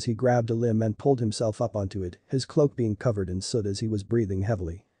tree as he grabbed a limb and pulled himself up onto it, his cloak being covered in soot as he was breathing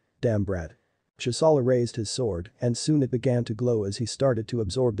heavily. Damn brat. Shisala raised his sword, and soon it began to glow as he started to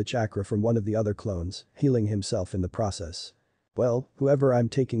absorb the chakra from one of the other clones, healing himself in the process. Well, whoever I'm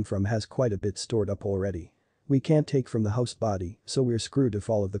taking from has quite a bit stored up already. We can't take from the host body, so we're screwed if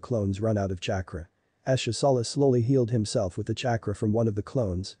all of the clones run out of chakra. As Shisala slowly healed himself with the chakra from one of the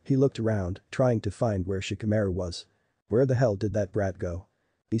clones, he looked around, trying to find where Shikamaru was. Where the hell did that brat go?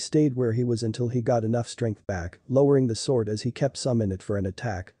 He stayed where he was until he got enough strength back, lowering the sword as he kept some in it for an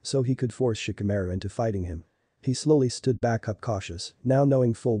attack so he could force Shikamaru into fighting him. He slowly stood back up cautious, now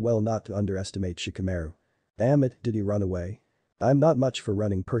knowing full well not to underestimate Shikamaru. Damn it, did he run away? I'm not much for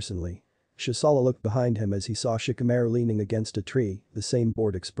running personally. Shisala looked behind him as he saw Shikamaru leaning against a tree, the same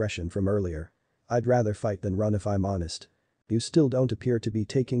bored expression from earlier. I'd rather fight than run if I'm honest. You still don't appear to be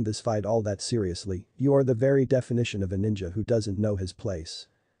taking this fight all that seriously, you are the very definition of a ninja who doesn't know his place.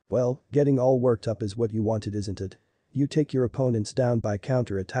 Well, getting all worked up is what you wanted, isn't it? You take your opponents down by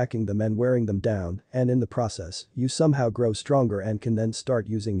counter-attacking them and wearing them down, and in the process, you somehow grow stronger and can then start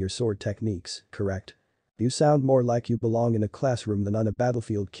using your sword techniques, correct? You sound more like you belong in a classroom than on a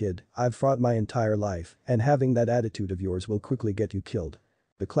battlefield, kid. I've fought my entire life, and having that attitude of yours will quickly get you killed.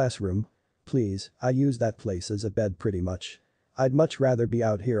 The classroom? Please, I use that place as a bed pretty much. I'd much rather be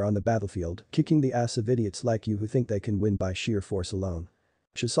out here on the battlefield, kicking the ass of idiots like you who think they can win by sheer force alone.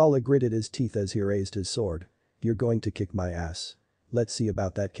 Shisala gritted his teeth as he raised his sword. You're going to kick my ass. Let's see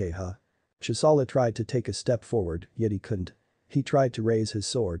about that, huh? Shisala tried to take a step forward, yet he couldn't. He tried to raise his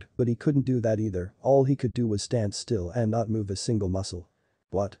sword, but he couldn't do that either, all he could do was stand still and not move a single muscle.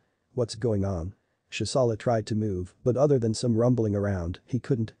 What? What's going on? Shisala tried to move, but other than some rumbling around, he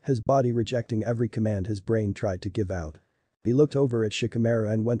couldn't, his body rejecting every command his brain tried to give out. He looked over at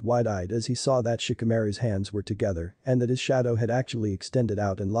Shikamaru and went wide-eyed as he saw that Shikamaru's hands were together and that his shadow had actually extended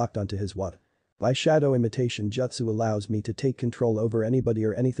out and locked onto his what? My shadow imitation jutsu allows me to take control over anybody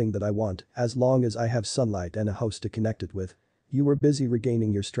or anything that I want as long as I have sunlight and a host to connect it with. You were busy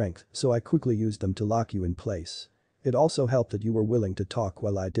regaining your strength, so I quickly used them to lock you in place. It also helped that you were willing to talk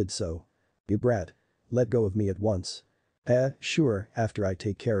while I did so. You brat. Let go of me at once. Sure, after I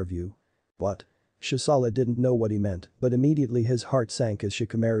take care of you. What? Shisala didn't know what he meant, but immediately his heart sank as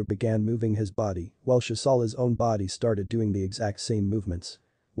Shikamaru began moving his body, while Shisala's own body started doing the exact same movements.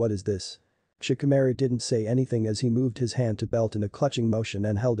 What is this? Shikamaru didn't say anything as he moved his hand to belt in a clutching motion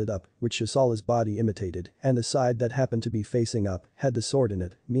and held it up, which Shisala's body imitated, and the side that happened to be facing up had the sword in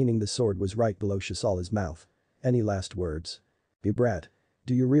it, meaning the sword was right below Shisala's mouth. Any last words? You brat.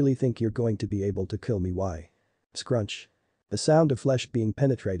 Do you really think you're going to be able to kill me? Why? Scrunch. The sound of flesh being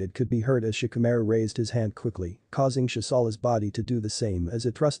penetrated could be heard as Shikamaru raised his hand quickly, causing Shisala's body to do the same as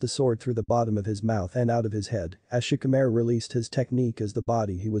it thrust the sword through the bottom of his mouth and out of his head as Shikamaru released his technique as the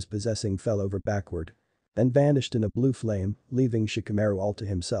body he was possessing fell over backward. Then vanished in a blue flame, leaving Shikamaru all to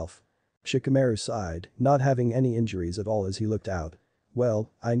himself. Shikamaru sighed, not having any injuries at all as he looked out.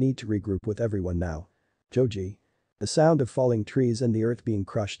 Well, I need to regroup with everyone now. Joji. The sound of falling trees and the earth being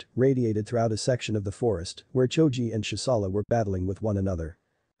crushed radiated throughout a section of the forest where Choji and Shisala were battling with one another.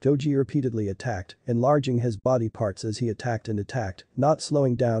 Choji repeatedly attacked, enlarging his body parts as he attacked and attacked, not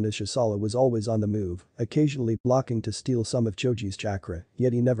slowing down as Shisala was always on the move, occasionally blocking to steal some of Choji's chakra,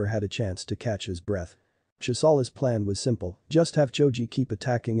 yet he never had a chance to catch his breath. Shisala's plan was simple, just have Choji keep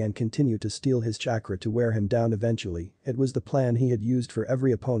attacking and continue to steal his chakra to wear him down eventually. It was the plan he had used for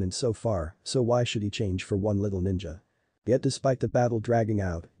every opponent so far, so why should he change for one little ninja? Yet despite the battle dragging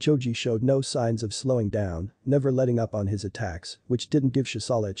out, Choji showed no signs of slowing down, never letting up on his attacks, which didn't give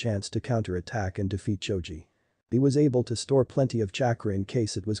Shisala a chance to counter-attack and defeat Choji. He was able to store plenty of chakra in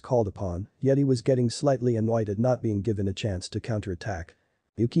case it was called upon, yet he was getting slightly annoyed at not being given a chance to counterattack.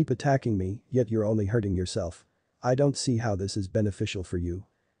 You keep attacking me, yet you're only hurting yourself. I don't see how this is beneficial for you.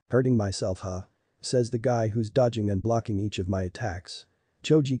 Hurting myself, huh? Says the guy who's dodging and blocking each of my attacks.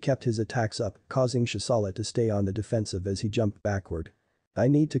 Choji kept his attacks up, causing Shisala to stay on the defensive as he jumped backward. I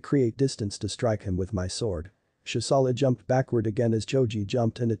need to create distance to strike him with my sword. Shisala jumped backward again as Choji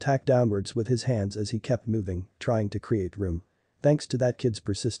jumped and attacked downwards with his hands as he kept moving, trying to create room. Thanks to that kid's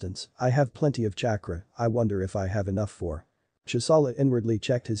persistence, I have plenty of chakra, I wonder if I have enough for. Shisala inwardly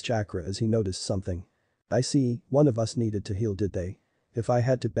checked his chakra as he noticed something. I see, one of us needed to heal, did they? If I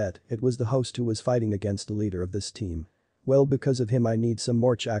had to bet, it was the host who was fighting against the leader of this team. Well, because of him I need some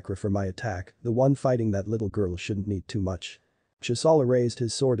more chakra for my attack, the one fighting that little girl shouldn't need too much. Shisala raised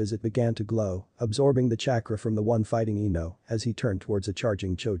his sword as it began to glow, absorbing the chakra from the one fighting Ino as he turned towards a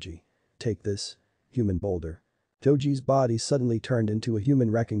charging Choji. Take this. Human boulder. Choji's body suddenly turned into a human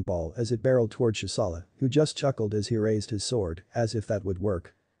wrecking ball as it barreled towards Shisala, who just chuckled as he raised his sword, as if that would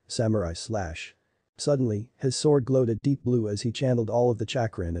work. Samurai slash. Suddenly, his sword glowed a deep blue as he channeled all of the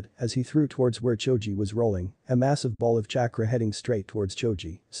chakra in it as he threw towards where Choji was rolling, a massive ball of chakra heading straight towards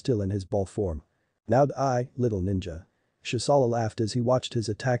Choji, still in his ball form. Now die, little ninja. Shisala laughed as he watched his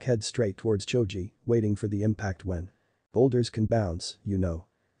attack head straight towards Choji, waiting for the impact when. Boulders can bounce, you know.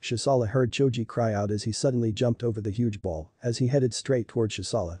 Shisala heard Choji cry out as he suddenly jumped over the huge ball as he headed straight towards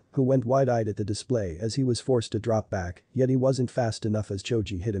Shisala, who went wide-eyed at the display as he was forced to drop back, yet he wasn't fast enough as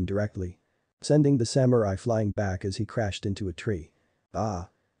Choji hit him directly, sending the samurai flying back as he crashed into a tree. Ah.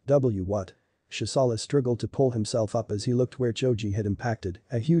 What? Shisala struggled to pull himself up as he looked where Choji had impacted,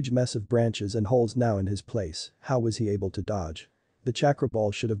 a huge mess of branches and holes now in his place. How was he able to dodge? The chakra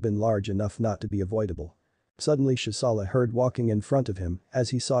ball should have been large enough not to be avoidable. Suddenly Shisala heard walking in front of him as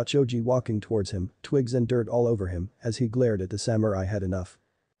he saw Choji walking towards him, twigs and dirt all over him as he glared at the samurai. Had enough.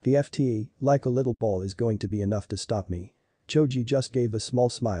 The FTE, like a little ball, is going to be enough to stop me. Choji just gave a small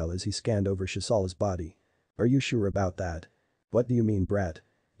smile as he scanned over Shisala's body. Are you sure about that? What do you mean, brat?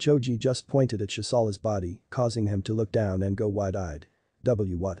 Choji just pointed at Shisala's body, causing him to look down and go wide-eyed.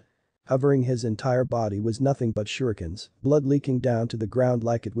 What? Hovering his entire body was nothing but shurikens, blood leaking down to the ground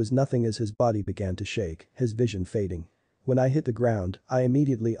like it was nothing as his body began to shake, his vision fading. When I hit the ground, I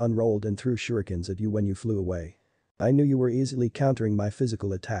immediately unrolled and threw shurikens at you when you flew away. I knew you were easily countering my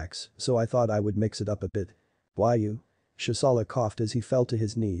physical attacks, so I thought I would mix it up a bit. Why you? Shisala coughed as he fell to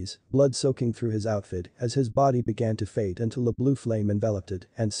his knees, blood soaking through his outfit as his body began to fade until a blue flame enveloped it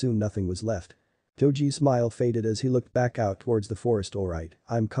and soon nothing was left. Choji's smile faded as he looked back out towards the forest. Alright,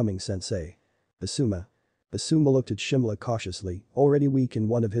 I'm coming, sensei. Asuma. Asuma looked at Shimla cautiously, already weak in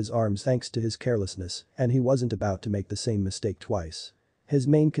one of his arms thanks to his carelessness, and he wasn't about to make the same mistake twice. His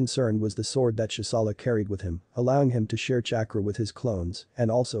main concern was the sword that Shisala carried with him, allowing him to share chakra with his clones and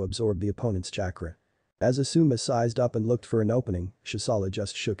also absorb the opponent's chakra. As Asuma sized up and looked for an opening, Shisala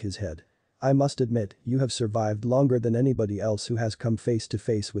just shook his head. I must admit, you have survived longer than anybody else who has come face to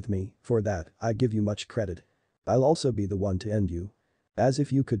face with me, for that, I give you much credit. I'll also be the one to end you. As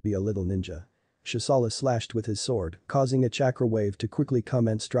if you could be a little ninja. Shisala slashed with his sword, causing a chakra wave to quickly come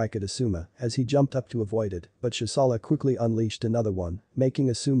and strike at Asuma as he jumped up to avoid it, but Shisala quickly unleashed another one, making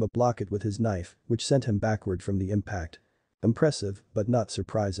Asuma block it with his knife, which sent him backward from the impact. Impressive, but not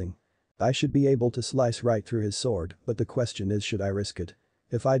surprising. I should be able to slice right through his sword, but the question is, should I risk it?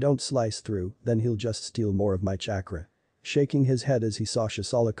 If I don't slice through, then he'll just steal more of my chakra. Shaking his head as he saw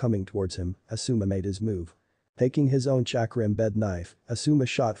Shisala coming towards him, Asuma made his move. Taking his own chakra embed knife, Asuma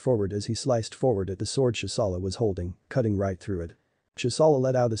shot forward as he sliced forward at the sword Shisala was holding, cutting right through it. Shisala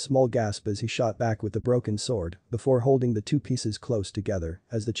let out a small gasp as he shot back with the broken sword before holding the two pieces close together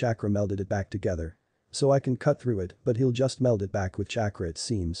as the chakra melded it back together. So I can cut through it, but he'll just meld it back with chakra, it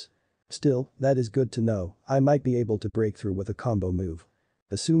seems. Still, that is good to know. I might be able to break through with a combo move.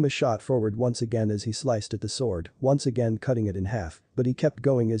 Asuma shot forward once again as he sliced at the sword, once again cutting it in half, but he kept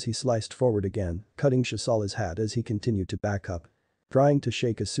going as he sliced forward again, cutting Shisala's hat as he continued to back up. Trying to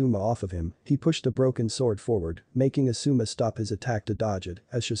shake Asuma off of him, he pushed the broken sword forward, making Asuma stop his attack to dodge it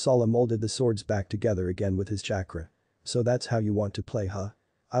as Shisala molded the swords back together again with his chakra. So that's how you want to play, huh?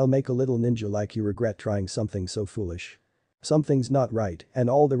 I'll make a little ninja like you regret trying something so foolish. Something's not right, and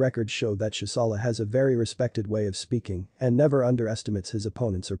all the records show that Shisala has a very respected way of speaking and never underestimates his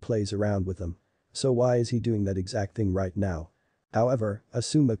opponents or plays around with them. So why is he doing that exact thing right now? However,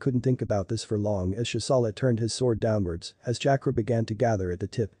 Asuma couldn't think about this for long as Shisala turned his sword downwards as chakra began to gather at the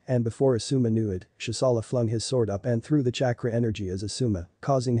tip, and before Asuma knew it, Shisala flung his sword up and threw the chakra energy as Asuma,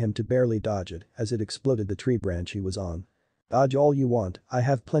 causing him to barely dodge it as it exploded the tree branch he was on. Dodge all you want, I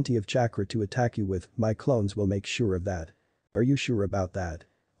have plenty of chakra to attack you with, my clones will make sure of that. Are you sure about that?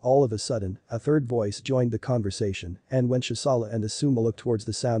 All of a sudden, a third voice joined the conversation, and when Shisala and Asuma looked towards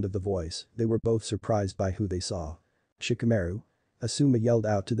the sound of the voice, they were both surprised by who they saw. Shikamaru? Asuma yelled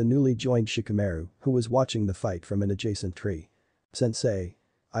out to the newly joined Shikamaru, who was watching the fight from an adjacent tree. Sensei.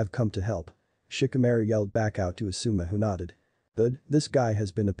 I've come to help. Shikamaru yelled back out to Asuma, who nodded. Good, this guy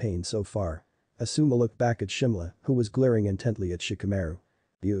has been a pain so far. Asuma looked back at Shimla, who was glaring intently at Shikamaru.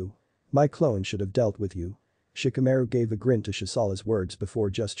 You. My clone should have dealt with you. Shikamaru gave a grin to Shisala's words before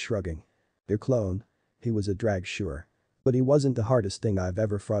just shrugging. Your clone? He was a drag, sure. But he wasn't the hardest thing I've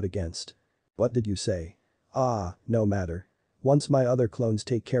ever fought against. What did you say? Ah, no matter. Once my other clones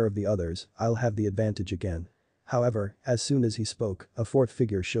take care of the others, I'll have the advantage again. However, as soon as he spoke, a fourth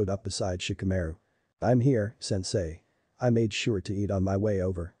figure showed up beside Shikamaru. I'm here, sensei. I made sure to eat on my way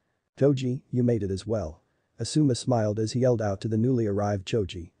over. Choji, you made it as well. Asuma smiled as he yelled out to the newly arrived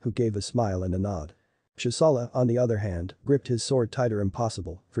Choji, who gave a smile and a nod. Shisala, on the other hand, gripped his sword tighter.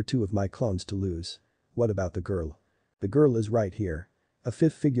 Impossible for two of my clones to lose. What about the girl? The girl is right here. A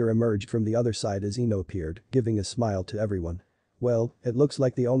fifth figure emerged from the other side as Ino appeared, giving a smile to everyone. Well, it looks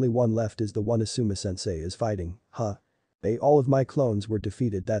like the only one left is the one Asuma-sensei is fighting, huh? All of my clones were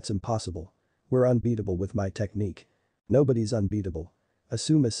defeated, that's impossible. We're unbeatable with my technique. Nobody's unbeatable.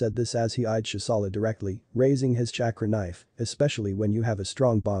 Asuma said this as he eyed Shisala directly, raising his chakra knife, especially when you have a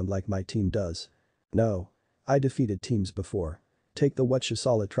strong bond like my team does. No. I defeated teams before. Take the what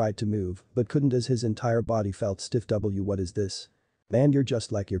Shisala tried to move, but couldn't as his entire body felt stiff. What is this? Man, you're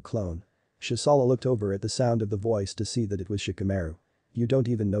just like your clone. Shisala looked over at the sound of the voice to see that it was Shikamaru. You don't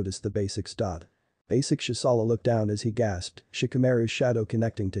even notice the basics. Basic. Shisala looked down as he gasped, Shikamaru's shadow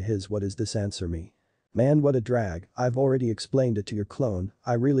connecting to his. What is this? Answer me. Man, what a drag, I've already explained it to your clone,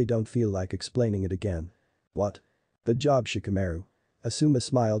 I really don't feel like explaining it again. What? Good job, Shikamaru. Asuma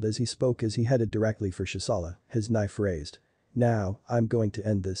smiled as he spoke as he headed directly for Shisala, his knife raised. Now, I'm going to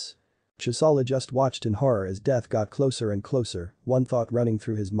end this. Shisala just watched in horror as death got closer and closer, one thought running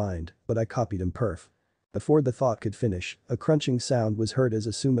through his mind, but I copied him perf. Before the thought could finish, a crunching sound was heard as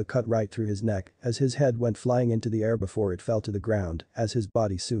Asuma cut right through his neck as his head went flying into the air before it fell to the ground, as his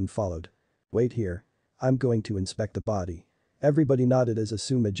body soon followed. Wait here. I'm going to inspect the body. Everybody nodded as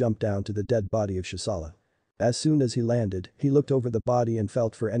Asuma jumped down to the dead body of Shisala. As soon as he landed, he looked over the body and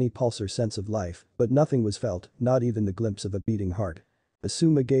felt for any pulse or sense of life, but nothing was felt, not even the glimpse of a beating heart.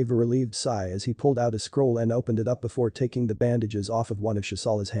 Asuma gave a relieved sigh as he pulled out a scroll and opened it up before taking the bandages off of one of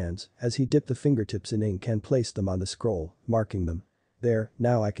Shisala's hands as he dipped the fingertips in ink and placed them on the scroll, marking them. There,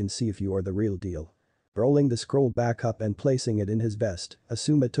 now I can see if you are the real deal. Rolling the scroll back up and placing it in his vest,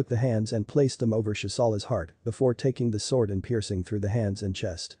 Asuma took the hands and placed them over Shisala's heart before taking the sword and piercing through the hands and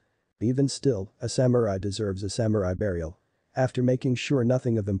chest. Even still, a samurai deserves a samurai burial. After making sure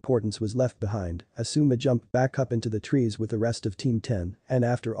nothing of importance was left behind, Asuma jumped back up into the trees with the rest of Team 10, and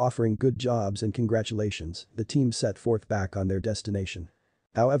after offering good jobs and congratulations, the team set forth back on their destination.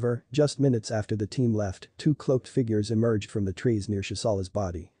 However, just minutes after the team left, two cloaked figures emerged from the trees near Shisala's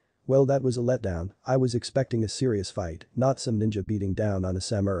body. Well, that was a letdown, I was expecting a serious fight, not some ninja beating down on a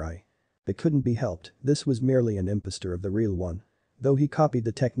samurai. It couldn't be helped, this was merely an impostor of the real one. Though he copied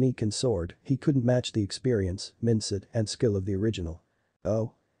the technique and sword, he couldn't match the experience, mindset, and skill of the original.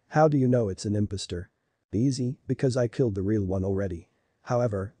 Oh? How do you know it's an impostor? Easy, because I killed the real one already.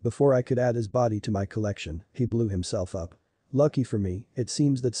 However, before I could add his body to my collection, he blew himself up. Lucky for me, it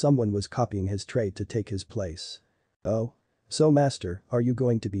seems that someone was copying his trait to take his place. Oh? So master, are you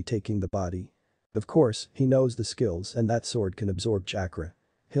going to be taking the body? Of course, he knows the skills and that sword can absorb chakra.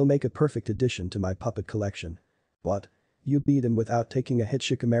 He'll make a perfect addition to my puppet collection. What? You beat him without taking a hit?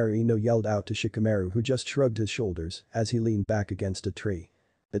 Shikamaru Ino yelled out to Shikamaru, who just shrugged his shoulders as he leaned back against a tree.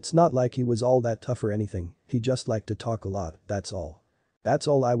 It's not like he was all that tough or anything, he just liked to talk a lot, that's all. That's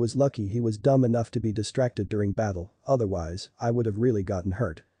all. I was lucky he was dumb enough to be distracted during battle, otherwise, I would have really gotten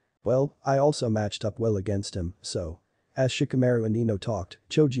hurt. Well, I also matched up well against him, so. As Shikamaru and Ino talked,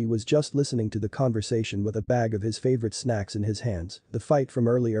 Choji was just listening to the conversation with a bag of his favorite snacks in his hands, the fight from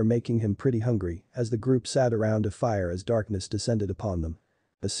earlier making him pretty hungry as the group sat around a fire as darkness descended upon them.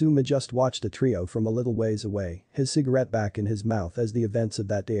 Asuma just watched the trio from a little ways away, his cigarette back in his mouth as the events of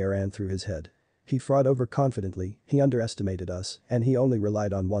that day ran through his head. He fought overconfidently, he underestimated us, and he only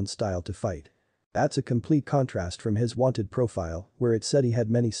relied on one style to fight. That's a complete contrast from his wanted profile, where it said he had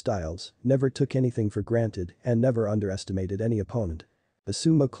many styles, never took anything for granted, and never underestimated any opponent.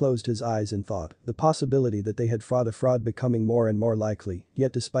 Asuma closed his eyes in thought, the possibility that they had fought a fraud becoming more and more likely,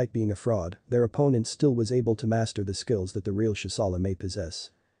 yet despite being a fraud, their opponent still was able to master the skills that the real Shisala may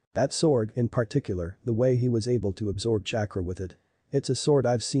possess. That sword, in particular, the way he was able to absorb chakra with it. It's a sword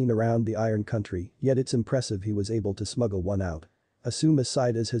I've seen around the Iron Country, yet it's impressive he was able to smuggle one out. Asuma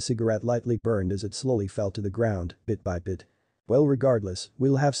sighed as his cigarette lightly burned as it slowly fell to the ground, bit by bit. Well, regardless,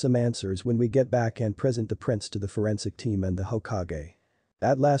 we'll have some answers when we get back and present the prince to the forensic team and the Hokage.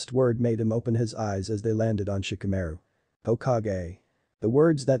 That last word made him open his eyes as they landed on Shikamaru. Hokage. The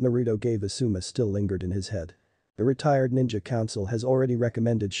words that Naruto gave Asuma still lingered in his head. The retired ninja council has already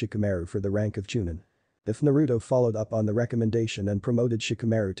recommended Shikamaru for the rank of Chunin. If Naruto followed up on the recommendation and promoted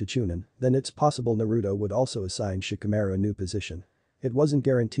Shikamaru to Chunin, then it's possible Naruto would also assign Shikamaru a new position. It wasn't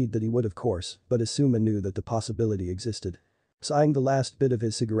guaranteed that he would, of course, but Asuma knew that the possibility existed. Sighing, the last bit of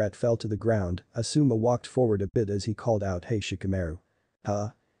his cigarette fell to the ground. Asuma walked forward a bit as he called out, "Hey Shikamaru."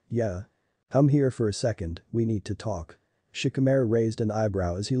 Huh? Yeah. Come here for a second, we need to talk. Shikamaru raised an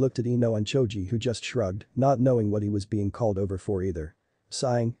eyebrow as he looked at Ino and Choji, who just shrugged, not knowing what he was being called over for either.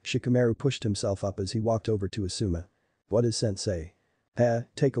 Sighing, Shikamaru pushed himself up as he walked over to Asuma. "What is sensei?"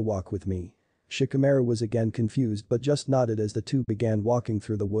 Take a walk with me." Shikamaru was again confused but just nodded as the two began walking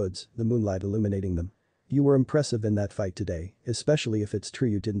through the woods, the moonlight illuminating them. "You were impressive in that fight today, especially if it's true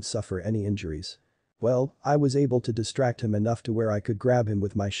you didn't suffer any injuries." "Well, I was able to distract him enough to where I could grab him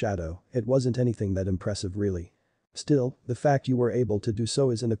with my shadow, it wasn't anything that impressive really. Still, the fact you were able to do so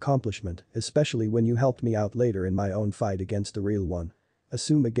is an accomplishment, especially when you helped me out later in my own fight against the real one."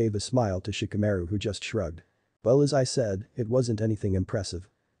 Asuma gave a smile to Shikamaru, who just shrugged. "Well, as I said, it wasn't anything impressive.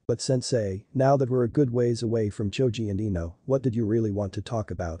 But sensei, now that we're a good ways away from Choji and Ino, what did you really want to talk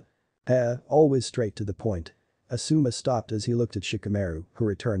about?" Always straight to the point." Asuma stopped as he looked at Shikamaru, who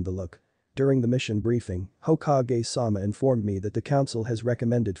returned the look. "During the mission briefing, Hokage-sama informed me that the council has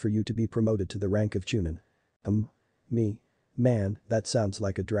recommended for you to be promoted to the rank of Chunin." Me? Man, that sounds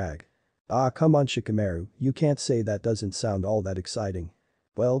like a drag." "Ah, come on Shikamaru, you can't say that doesn't sound all that exciting."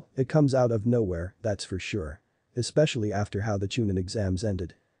 "Well, it comes out of nowhere, that's for sure. Especially after how the Chunin exams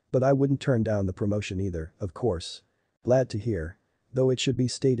ended. But I wouldn't turn down the promotion either, of course." "Glad to hear. Though it should be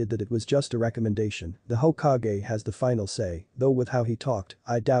stated that it was just a recommendation, the Hokage has the final say, though with how he talked,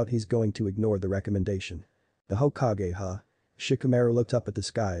 I doubt he's going to ignore the recommendation." "The Hokage, huh?" Shikamaru looked up at the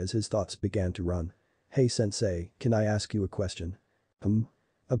sky as his thoughts began to run. "Hey sensei, can I ask you a question?"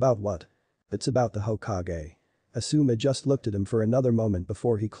 About what?" "It's about the Hokage." Asuma just looked at him for another moment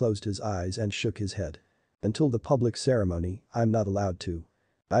before he closed his eyes and shook his head. "Until the public ceremony, I'm not allowed to.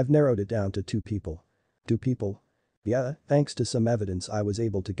 I've narrowed it down to 2 people. 2 people? Yeah, thanks to some evidence I was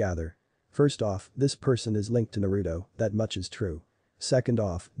able to gather. First off, this person is linked to Naruto, that much is true. Second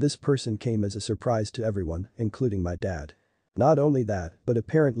off, this person came as a surprise to everyone, including my dad. Not only that, but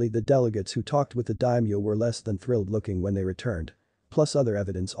apparently the delegates who talked with the daimyo were less than thrilled looking when they returned. Plus other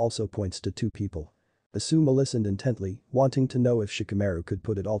evidence also points to 2 people." Asuma listened intently, wanting to know if Shikamaru could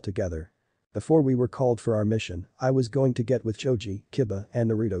put it all together. "Before we were called for our mission, I was going to get with Choji, Kiba, and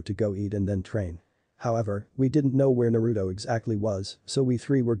Naruto to go eat and then train. However, we didn't know where Naruto exactly was, so we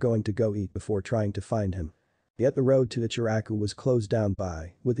 3 were going to go eat before trying to find him. Yet the road to Ichiraku was closed down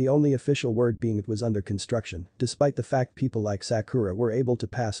with the only official word being it was under construction, despite the fact people like Sakura were able to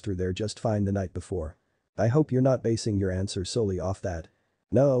pass through there just fine the night before. I hope you're not basing your answer solely off that."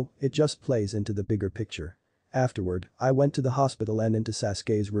 "No, it just plays into the bigger picture. Afterward, I went to the hospital and into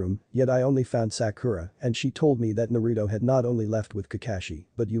Sasuke's room, yet I only found Sakura and she told me that Naruto had not only left with Kakashi,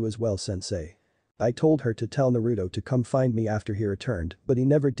 but you as well sensei. I told her to tell Naruto to come find me after he returned, but he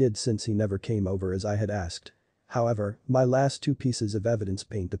never did since he never came over as I had asked. However, my last 2 pieces of evidence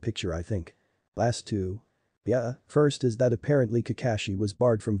paint the picture I think." "Last 2? Yeah, first is that apparently Kakashi was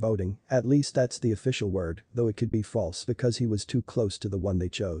barred from voting, at least that's the official word, though it could be false because he was too close to the one they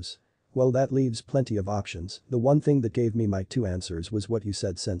chose. Well, that leaves plenty of options, the one thing that gave me my 2 answers was what you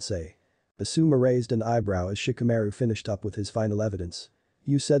said sensei." Asuma raised an eyebrow as Shikamaru finished up with his final evidence.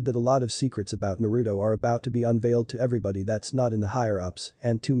 "You said that a lot of secrets about Naruto are about to be unveiled to everybody that's not in the higher-ups,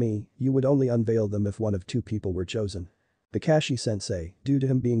 and to me, you would only unveil them if one of 2 people were chosen. Kakashi-sensei, due to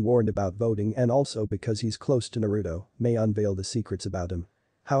him being warned about voting and also because he's close to Naruto, may unveil the secrets about him.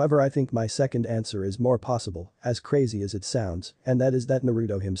 However, I think my second answer is more possible, as crazy as it sounds, and that is that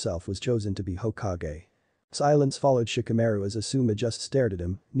Naruto himself was chosen to be Hokage." Silence followed Shikamaru as Asuma just stared at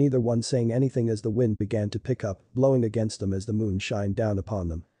him, neither one saying anything as the wind began to pick up, blowing against them as the moon shined down upon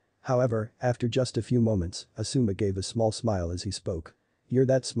them. However, after just a few moments, Asuma gave a small smile as he spoke. You're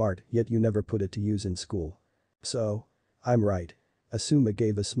that smart, yet you never put it to use in school. So? I'm right. Asuma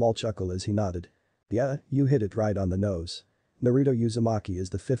gave a small chuckle as he nodded. Yeah, you hit it right on the nose. Naruto Uzumaki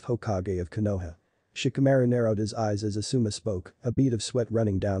is the 5th Hokage of Konoha. Shikamaru narrowed his eyes as Asuma spoke, a bead of sweat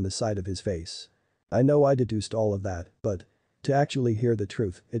running down the side of his face. I know I deduced all of that, but to actually hear the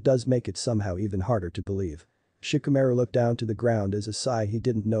truth, it does make it somehow even harder to believe. Shikamaru looked down to the ground as a sigh he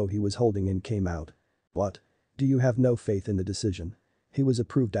didn't know he was holding in came out. What? Do you have no faith in the decision? He was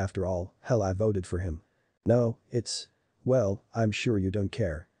approved after all, hell I voted for him. No, it's… well, I'm sure you don't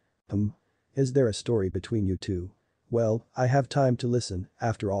care. Is there a story between you two? Well, I have time to listen,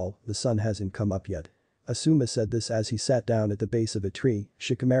 after all, the sun hasn't come up yet. Asuma said this as he sat down at the base of a tree,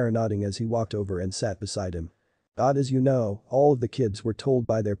 Shikamaru nodding as he walked over and sat beside him. Odd as you know, all of the kids were told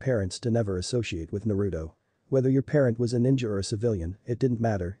by their parents to never associate with Naruto. Whether your parent was a ninja or a civilian, it didn't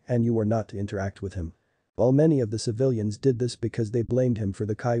matter, and you were not to interact with him. While many of the civilians did this because they blamed him for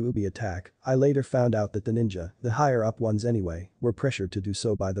the Kyuubi attack, I later found out that the ninja, the higher up ones anyway, were pressured to do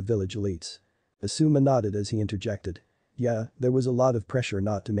so by the village elites. Asuma nodded as he interjected. Yeah, there was a lot of pressure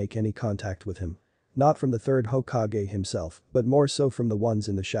not to make any contact with him. Not from the 3rd Hokage himself, but more so from the ones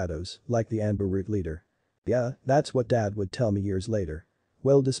in the shadows, like the Amber Root leader. Yeah, that's what Dad would tell me years later.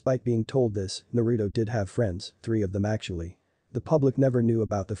 Well, despite being told this, Naruto did have friends, 3 of them actually. The public never knew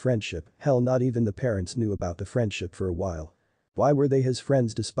about the friendship, hell not even the parents knew about the friendship for a while. Why were they his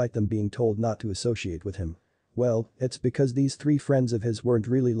friends despite them being told not to associate with him? Well, it's because these 3 friends of his weren't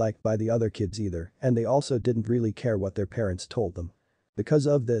really liked by the other kids either, and they also didn't really care what their parents told them. Because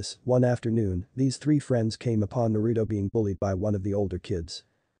of this, one afternoon, these 3 friends came upon Naruto being bullied by one of the older kids.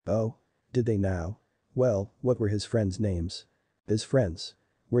 Oh? Did they now? Well, what were his friends' names? His friends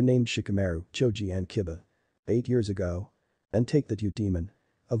were named Shikamaru, Choji and Kiba. 8 years ago. And take that, you demon.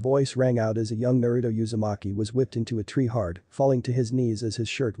 A voice rang out as a young Naruto Uzumaki was whipped into a tree hard, falling to his knees as his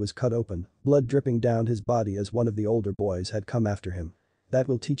shirt was cut open, blood dripping down his body as one of the older boys had come after him. That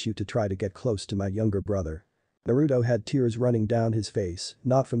will teach you to try to get close to my younger brother. Naruto had tears running down his face,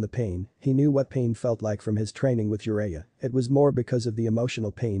 not from the pain, he knew what pain felt like from his training with Jiraiya, it was more because of the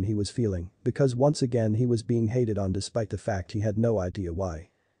emotional pain he was feeling, because once again he was being hated on despite the fact he had no idea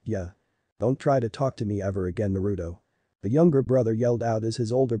why. Yeah. Don't try to talk to me ever again, Naruto. The younger brother yelled out as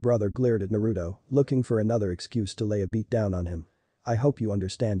his older brother glared at Naruto, looking for another excuse to lay a beat down on him. I hope you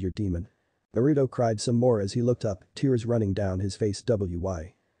understand your demon. Naruto cried some more as he looked up, tears running down his face.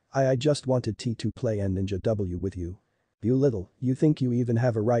 I just wanted to play and Ninja W with you. You think you even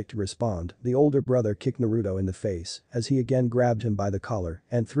have a right to respond, the older brother kicked Naruto in the face as he again grabbed him by the collar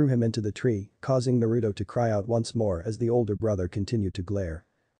and threw him into the tree, causing Naruto to cry out once more as the older brother continued to glare.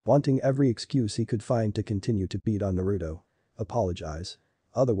 Wanting every excuse he could find to continue to beat on Naruto. Apologize.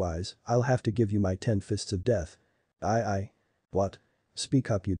 Otherwise, I'll have to give you my 10 fists of death. What? Speak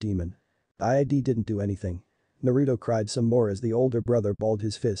up, you demon. I didn't do anything. Naruto cried some more as the older brother balled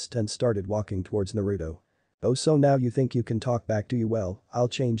his fist and started walking towards Naruto. Oh, so now you think you can talk back, do you? Well, I'll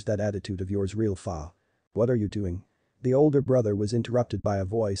change that attitude of yours real fa. What are you doing? The older brother was interrupted by a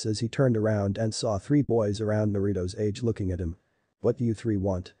voice as he turned around and saw 3 boys around Naruto's age looking at him. What do you 3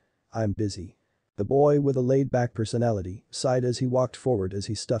 want? I'm busy. The boy with a laid-back personality sighed as he walked forward as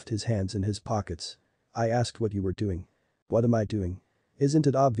he stuffed his hands in his pockets. I asked what you were doing. What am I doing? Isn't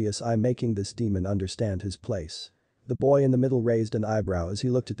it obvious I'm making this demon understand his place? The boy in the middle raised an eyebrow as he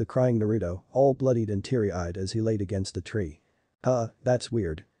looked at the crying Naruto, all bloodied and teary-eyed as he laid against the tree. That's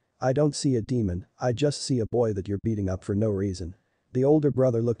weird. I don't see a demon, I just see a boy that you're beating up for no reason. The older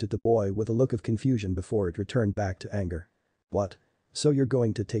brother looked at the boy with a look of confusion before it returned back to anger. What? So you're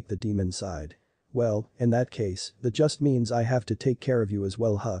going to take the demon side? Well, in that case, that just means I have to take care of you as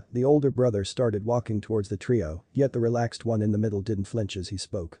well, The older brother started walking towards the trio, yet the relaxed one in the middle didn't flinch as he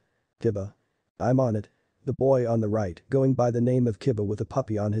spoke. Kiba. I'm on it. The boy on the right, going by the name of Kiba with a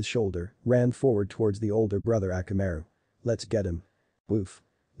puppy on his shoulder, ran forward towards the older brother Akamaru. Let's get him. Woof.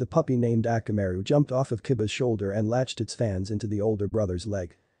 The puppy named Akamaru jumped off of Kiba's shoulder and latched its fangs into the older brother's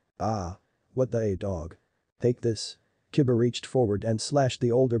leg. Ah. What the dog. Take this. Kiba reached forward and slashed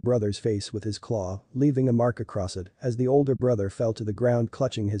the older brother's face with his claw, leaving a mark across it as the older brother fell to the ground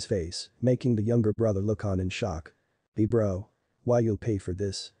clutching his face, making the younger brother look on in shock. Hey bro. Why you'll pay for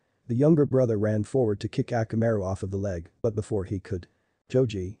this. The younger brother ran forward to kick Akamaru off of the leg, but before he could.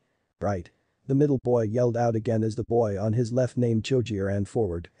 Choji. Right. The middle boy yelled out again as the boy on his left named Choji ran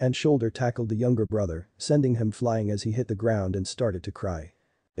forward and shoulder tackled the younger brother, sending him flying as he hit the ground and started to cry.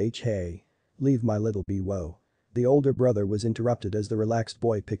 Hey. Leave my little b whoa. The older brother was interrupted as the relaxed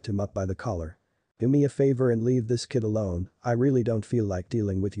boy picked him up by the collar. Do me a favor and leave this kid alone, I really don't feel like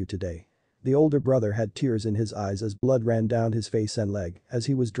dealing with you today. The older brother had tears in his eyes as blood ran down his face and leg as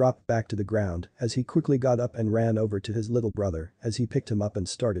he was dropped back to the ground as he quickly got up and ran over to his little brother as he picked him up and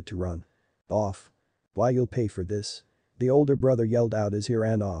started to run. Off. Why, you'll pay for this. The older brother yelled out as he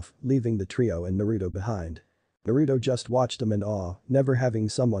ran off, leaving the trio and Naruto behind. Naruto just watched him in awe, never having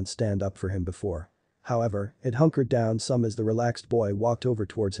someone stand up for him before. However, it hunkered down some as the relaxed boy walked over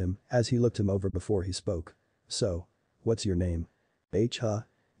towards him as he looked him over before he spoke. So. What's your name? Huh?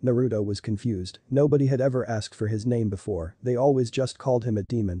 Naruto was confused, nobody had ever asked for his name before, they always just called him a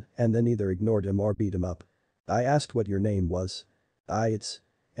demon and then either ignored him or beat him up. I asked what your name was. It's.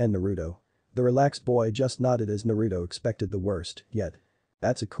 And Naruto. The relaxed boy just nodded as Naruto expected the worst, yet.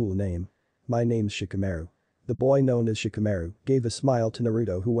 That's a cool name. My name's Shikamaru. The boy known as Shikamaru gave a smile to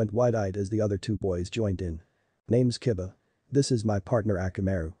Naruto who went wide-eyed as the other two boys joined in. Name's Kiba. This is my partner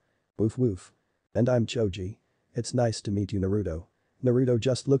Akamaru. Woof woof. And I'm Choji. It's nice to meet you Naruto. Naruto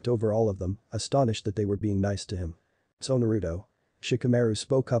just looked over all of them, astonished that they were being nice to him. So Naruto. Shikamaru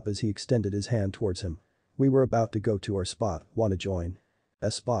spoke up as he extended his hand towards him. We were about to go to our spot, wanna join? A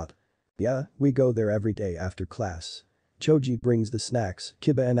spot? Yeah, we go there every day after class. Choji brings the snacks,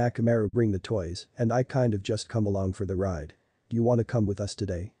 Kiba and Akamaru bring the toys, and I kind of just come along for the ride. You wanna come with us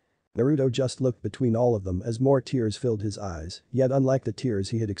today? Naruto just looked between all of them as more tears filled his eyes, yet unlike the tears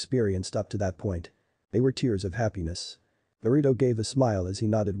he had experienced up to that point. They were tears of happiness. Naruto gave a smile as he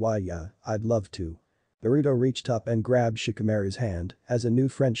nodded. Why yeah, I'd love to. Naruto reached up and grabbed Shikamaru's hand as a new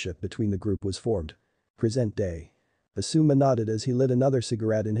friendship between the group was formed. Present day. Asuma nodded as he lit another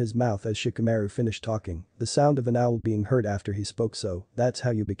cigarette in his mouth as Shikamaru finished talking, the sound of an owl being heard after he spoke. So, that's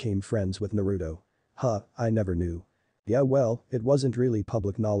how you became friends with Naruto. Huh, I never knew. Yeah well, it wasn't really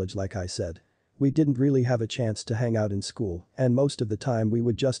public knowledge like I said. We didn't really have a chance to hang out in school and most of the time we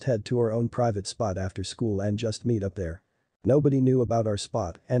would just head to our own private spot after school and just meet up there. Nobody knew about our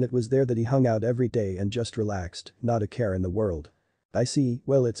spot and it was there that he hung out every day and just relaxed, not a care in the world. I see,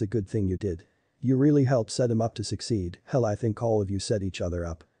 well it's a good thing you did. You really helped set him up to succeed, hell I think all of you set each other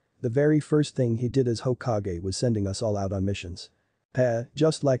up. The very first thing he did as Hokage was sending us all out on missions.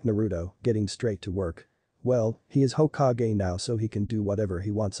 Just like Naruto, getting straight to work. Well, he is Hokage now so he can do whatever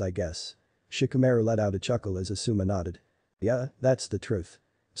he wants I guess. Shikamaru let out a chuckle as Asuma nodded. Yeah, that's the truth.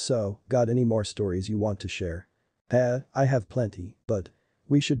 So, got any more stories you want to share? I have plenty, but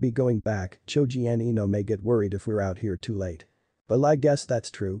we should be going back, Choji and Ino may get worried if we're out here too late. Well I guess that's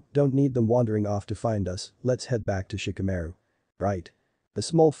true, don't need them wandering off to find us, let's head back to Shikamaru. Right. A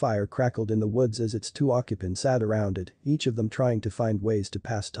small fire crackled in the woods as its two occupants sat around it, each of them trying to find ways to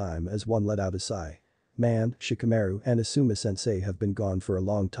pass time as one let out a sigh. Man, Shikamaru and Asuma-sensei have been gone for a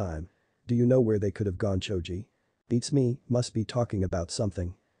long time. Do you know where they could have gone Choji? Beats me, must be talking about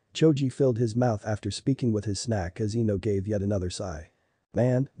something. Choji filled his mouth after speaking with his snack as Ino gave yet another sigh.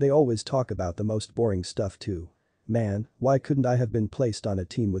 Man, they always talk about the most boring stuff too. Man, why couldn't I have been placed on a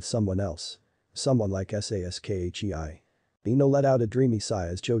team with someone else? Someone like Sasuke. Ino let out a dreamy sigh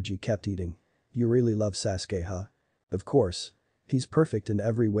as Choji kept eating. You really love Sasuke huh? Of course. He's perfect in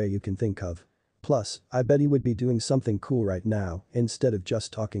every way you can think of. Plus, I bet he would be doing something cool right now instead of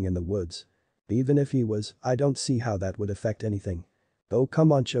just talking in the woods. Even if he was, I don't see how that would affect anything. Oh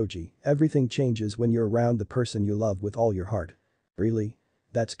come on Choji, everything changes when you're around the person you love with all your heart. Really?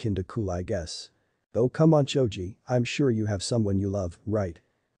 That's kinda cool I guess. Oh come on Choji, I'm sure you have someone you love, right?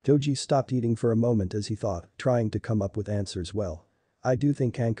 Choji stopped eating for a moment as he thought, trying to come up with answers. Well. I do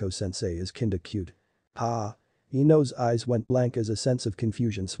think Anko-sensei is kinda cute. Ha. Ino's eyes went blank as a sense of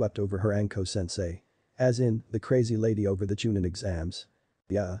confusion swept over her. Anko-sensei. As in, the crazy lady over the Chunin exams.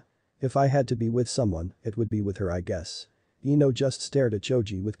 Yeah. If I had to be with someone, it would be with her I guess. Ino just stared at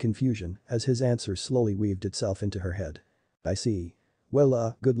Choji with confusion as his answer slowly weaved itself into her head. I see.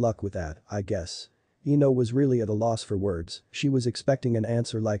 Well good luck with that, I guess. Ino was really at a loss for words, she was expecting an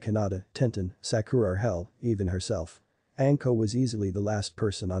answer like Hinata, Tenten, Sakura or hell, even herself. Anko was easily the last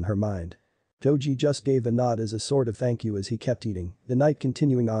person on her mind. Choji just gave a nod as a sort of thank you as he kept eating, the night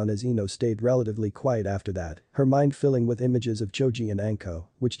continuing on as Ino stayed relatively quiet after that, her mind filling with images of Choji and Anko,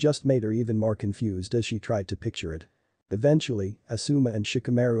 which just made her even more confused as she tried to picture it. Eventually, Asuma and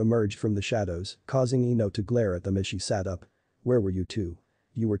Shikamaru emerged from the shadows, causing Ino to glare at them as she sat up. Where were you two?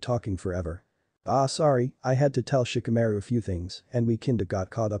 You were talking forever. Sorry, I had to tell Shikamaru a few things and we kinda got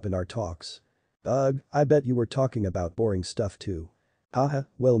caught up in our talks. Ugh, I bet you were talking about boring stuff too. Haha,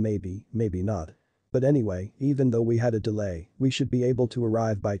 well maybe, maybe not. But anyway, even though we had a delay, we should be able to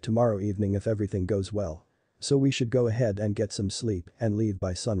arrive by tomorrow evening if everything goes well. So we should go ahead and get some sleep and leave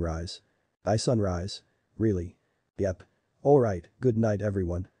by sunrise. By sunrise? Really? Yep. Alright, good night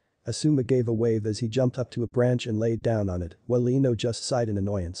everyone. Asuma gave a wave as he jumped up to a branch and laid down on it, while Ino just sighed in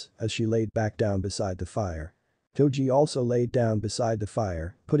annoyance as she laid back down beside the fire. Toji also laid down beside the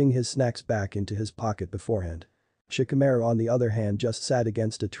fire, putting his snacks back into his pocket beforehand. Shikamaru on the other hand just sat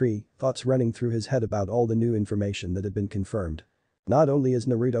against a tree, thoughts running through his head about all the new information that had been confirmed. Not only is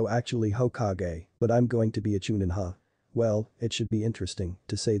Naruto actually Hokage, but I'm going to be a Chunin, huh? Well, it should be interesting,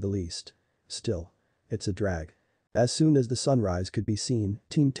 to say the least. Still. It's a drag. As soon as the sunrise could be seen,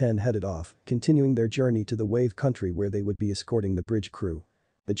 Team 10 headed off, continuing their journey to the wave country where they would be escorting the bridge crew.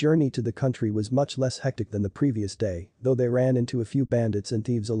 The journey to the country was much less hectic than the previous day, though they ran into a few bandits and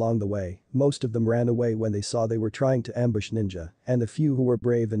thieves along the way. Most of them ran away when they saw they were trying to ambush ninja, and the few who were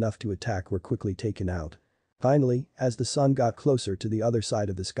brave enough to attack were quickly taken out. Finally, as the sun got closer to the other side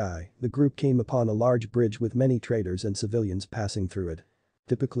of the sky, the group came upon a large bridge with many traders and civilians passing through it.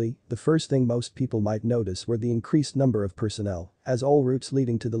 Typically, the first thing most people might notice were the increased number of personnel, as all routes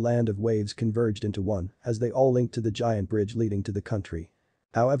leading to the land of waves converged into one, as they all linked to the giant bridge leading to the country.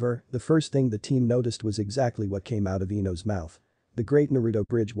 However, the first thing the team noticed was exactly what came out of Ino's mouth. The Great Naruto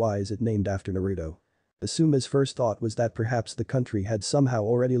Bridge. Why is it named after Naruto? Asuma's first thought was that perhaps the country had somehow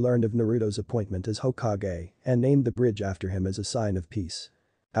already learned of Naruto's appointment as Hokage and named the bridge after him as a sign of peace.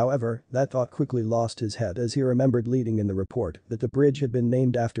 However, that thought quickly lost his head as he remembered reading in the report that the bridge had been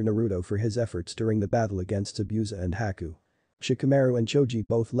named after Naruto for his efforts during the battle against Zabuza and Haku. Shikamaru and Choji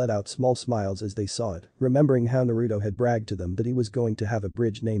both let out small smiles as they saw it, remembering how Naruto had bragged to them that he was going to have a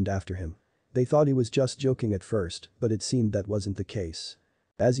bridge named after him. They thought he was just joking at first, but it seemed that wasn't the case.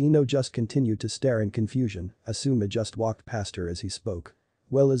 As Ino just continued to stare in confusion, Asuma just walked past her as he spoke.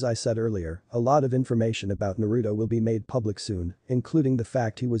 Well, as I said earlier, a lot of information about Naruto will be made public soon, including the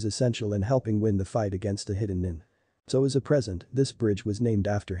fact he was essential in helping win the fight against the hidden nin. So as a present, this bridge was named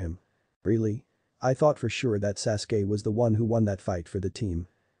after him. Really? I thought for sure that Sasuke was the one who won that fight for the team.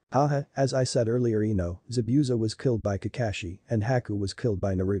 Haha, as I said earlier, Zabuza was killed by Kakashi and Haku was killed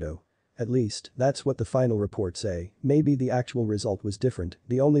by Naruto. At least, that's what the final reports say. Maybe the actual result was different.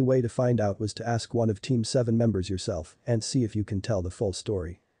 The only way to find out was to ask one of Team 7 members yourself and see if you can tell the full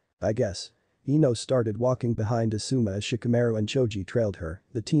story. I guess. Ino started walking behind Asuma as Shikamaru and Choji trailed her,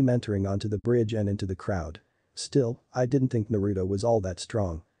 the team entering onto the bridge and into the crowd. Still, I didn't think Naruto was all that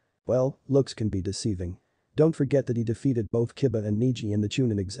strong. Well, looks can be deceiving. Don't forget that he defeated both Kiba and Neji in the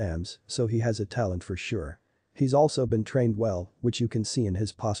Chunin exams, so he has a talent for sure. He's also been trained well, which you can see in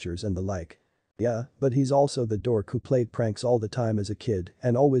his postures and the like. Yeah, but he's also the dork who played pranks all the time as a kid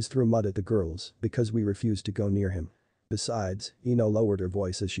and always threw mud at the girls because we refused to go near him. Besides, Ino lowered her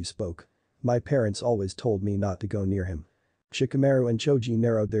voice as she spoke. My parents always told me not to go near him. Shikamaru and Choji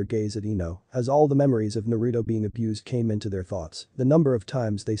narrowed their gaze at Ino as all the memories of Naruto being abused came into their thoughts, the number of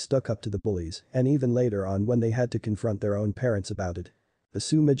times they stuck up to the bullies, and even later on when they had to confront their own parents about it.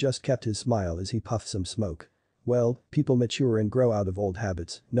 Asuma just kept his smile as he puffed some smoke. Well, people mature and grow out of old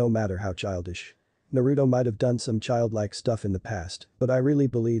habits, no matter how childish. Naruto might have done some childlike stuff in the past, but I really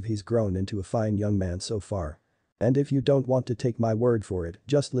believe he's grown into a fine young man so far. And if you don't want to take my word for it,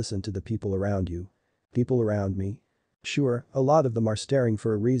 just listen to the people around you. People around me? Sure, a lot of them are staring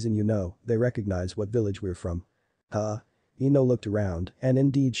for a reason, they recognize what village we're from. Huh? Ino looked around, and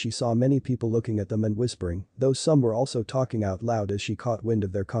indeed she saw many people looking at them and whispering, though some were also talking out loud as she caught wind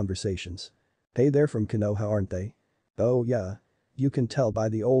of their conversations. Hey, they're from Konoha, aren't they? Oh yeah. You can tell by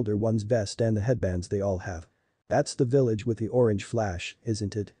the older one's vest and the headbands they all have. That's the village with the orange flash,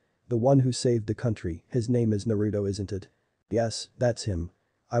 isn't it? The one who saved the country, his name is Naruto, isn't it? Yes, that's him.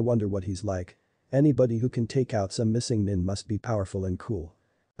 I wonder what he's like. Anybody who can take out some missing nin must be powerful and cool.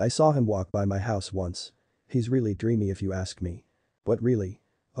 I saw him walk by my house once. He's really dreamy if you ask me. What, really?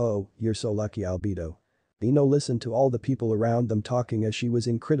 Oh, you're so lucky, Albedo. Ino listened to all the people around them talking as she was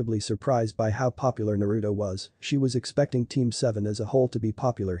incredibly surprised by how popular Naruto was. She was expecting Team 7 as a whole to be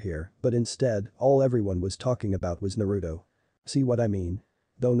popular here, but instead, all everyone was talking about was Naruto. See what I mean?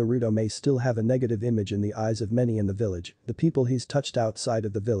 Though Naruto may still have a negative image in the eyes of many in the village, the people he's touched outside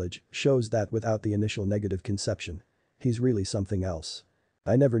of the village shows that without the initial negative conception. He's really something else.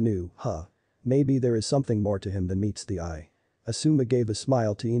 I never knew, huh? Maybe there is something more to him than meets the eye. Asuma gave a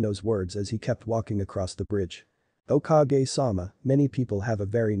smile to Ino's words as he kept walking across the bridge. Hokage-sama, many people have a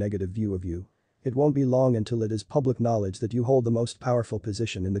very negative view of you. It won't be long until it is public knowledge that you hold the most powerful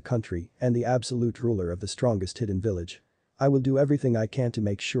position in the country and the absolute ruler of the strongest hidden village. I will do everything I can to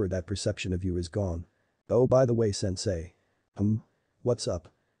make sure that perception of you is gone. Oh, by the way, sensei. What's up?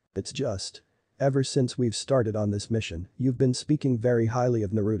 It's just. Ever since we've started on this mission, you've been speaking very highly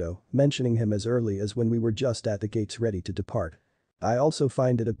of Naruto, mentioning him as early as when we were just at the gates ready to depart. I also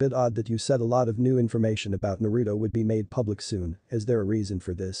find it a bit odd that you said a lot of new information about Naruto would be made public soon, is there a reason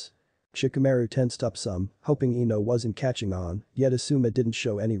for this? Shikamaru tensed up some, hoping Ino wasn't catching on, yet Asuma didn't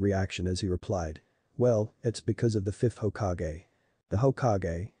show any reaction as he replied. Well, it's because of the fifth Hokage. The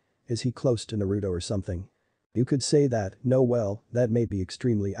Hokage? Is he close to Naruto or something? You could say that, no well, that may be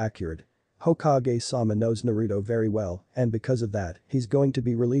extremely accurate. Hokage-sama knows Naruto very well, and because of that, he's going to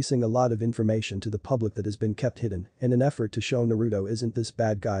be releasing a lot of information to the public that has been kept hidden in an effort to show Naruto isn't this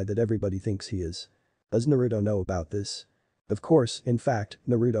bad guy that everybody thinks he is. Does Naruto know about this? Of course, in fact,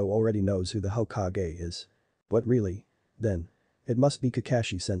 Naruto already knows who the Hokage is. What really? Then. It must be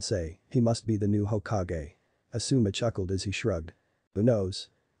Kakashi-sensei, he must be the new Hokage. Asuma chuckled as he shrugged. Who knows?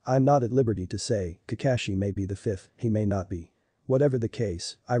 I'm not at liberty to say, Kakashi may be the fifth, he may not be. Whatever the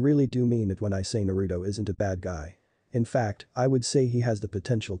case, I really do mean it when I say Naruto isn't a bad guy. In fact, I would say he has the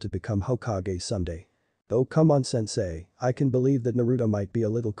potential to become Hokage someday. Though come on sensei, I can believe that Naruto might be a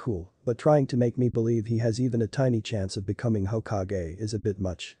little cool, but trying to make me believe he has even a tiny chance of becoming Hokage is a bit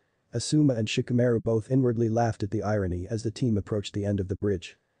much. Asuma and Shikamaru both inwardly laughed at the irony as the team approached the end of the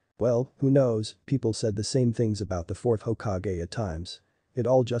bridge. Well, who knows, people said the same things about the fourth Hokage at times. It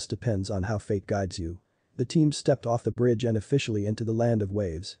all just depends on how fate guides you. The team stepped off the bridge and officially into the land of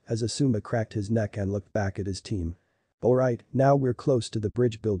waves as Asuma cracked his neck and looked back at his team. Alright, now we're close to the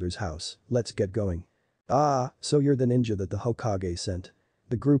bridge builder's house, let's get going. Ah, so you're the ninja that the Hokage sent.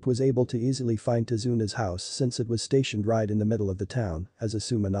 The group was able to easily find Tezuna's house since it was stationed right in the middle of the town, as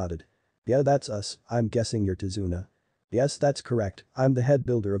Asuma nodded. Yeah, that's us, I'm guessing you're Tezuna. Yes, that's correct, I'm the head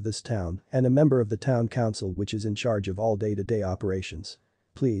builder of this town and a member of the town council which is in charge of all day-to-day operations.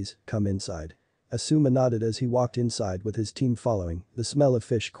 Please, come inside. Asuma nodded as he walked inside with his team following, the smell of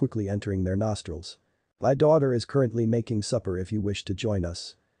fish quickly entering their nostrils. My daughter is currently making supper if you wish to join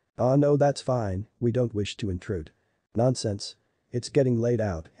us. Oh no, that's fine, we don't wish to intrude. Nonsense. It's getting late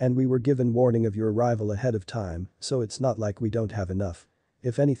out and we were given warning of your arrival ahead of time, so it's not like we don't have enough.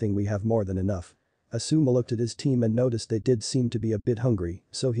 If anything, we have more than enough. Asuma looked at his team and noticed they did seem to be a bit hungry,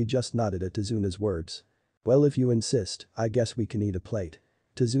 so he just nodded at Tezuna's words. Well, if you insist, I guess we can eat a plate.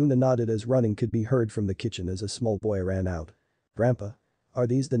 Tezuna nodded as running could be heard from the kitchen as a small boy ran out. Grandpa? Are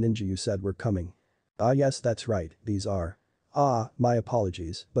these the ninja you said were coming? Ah yes, that's right, these are. Ah, my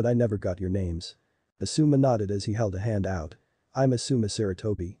apologies, but I never got your names. Asuma nodded as he held a hand out. I'm Asuma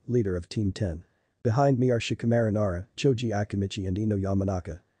Saratobi, leader of Team 10. Behind me are Shikamaru Nara, Choji Akimichi and Ino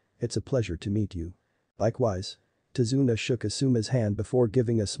Yamanaka. It's a pleasure to meet you. Likewise. Tezuna shook Asuma's hand before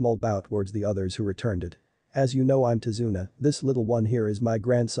giving a small bow towards the others who returned it. As you know, I'm Tezuna, this little one here is my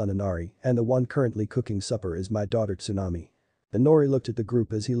grandson Inari, and the one currently cooking supper is my daughter Tsunami. Inori looked at the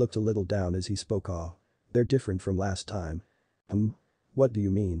group as he looked a little down as he spoke. Oh. They're different from last time. What do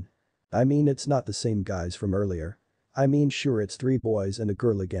you mean? I mean it's not the same guys from earlier. I mean sure it's 3 boys and a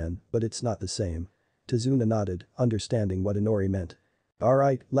girl again, but it's not the same. Tezuna nodded, understanding what Inori meant.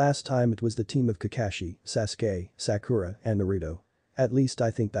 Alright, last time it was the team of Kakashi, Sasuke, Sakura, and Naruto. At least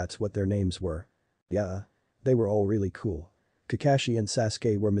I think that's what their names were. Yeah. They were all really cool. Kakashi and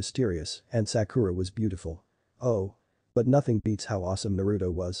Sasuke were mysterious, and Sakura was beautiful. Oh. But nothing beats how awesome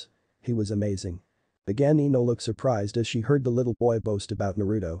Naruto was. He was amazing. Again, Ino looked surprised as she heard the little boy boast about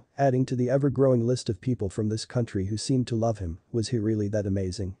Naruto, adding to the ever-growing list of people from this country who seemed to love him. Was he really that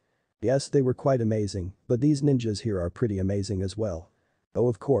amazing? Yes, they were quite amazing, but these ninjas here are pretty amazing as well. Oh,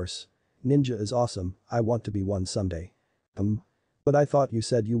 of course. Ninja is awesome, I want to be one someday. But I thought you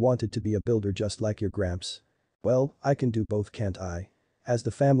said you wanted to be a builder just like your gramps. Well, I can do both, can't I? As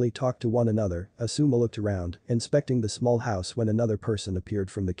the family talked to one another, Asuma looked around, inspecting the small house when another person appeared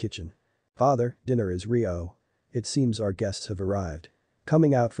from the kitchen. Father, dinner is Rio. It seems our guests have arrived.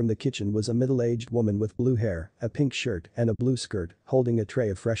 Coming out from the kitchen was a middle-aged woman with blue hair, a pink shirt, and a blue skirt, holding a tray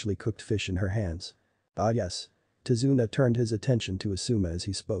of freshly cooked fish in her hands. Ah yes. Tezuna turned his attention to Asuma as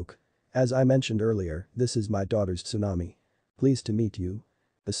he spoke. As I mentioned earlier, this is my daughter's Tsunami. Pleased to meet you.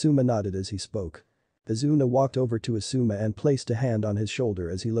 Asuma nodded as he spoke. Tezuna walked over to Asuma and placed a hand on his shoulder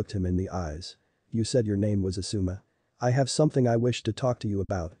as he looked him in the eyes. You said your name was Asuma. I have something I wish to talk to you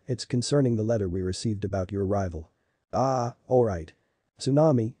about, it's concerning the letter we received about your arrival. Ah, alright.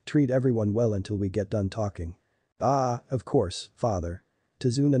 Tsunami, treat everyone well until we get done talking. Ah, of course, father.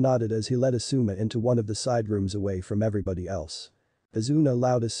 Tezuna nodded as he led Asuma into one of the side rooms away from everybody else. Tezuna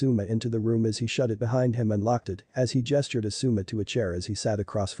allowed Asuma into the room as he shut it behind him and locked it as he gestured Asuma to a chair as he sat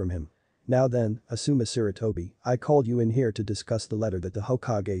across from him. Now then, Asuma Saratobi, I called you in here to discuss the letter that the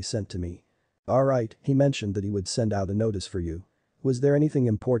Hokage sent to me. Alright, he mentioned that he would send out a notice for you. Was there anything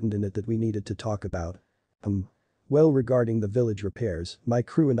important in it that we needed to talk about? Well, regarding the village repairs, my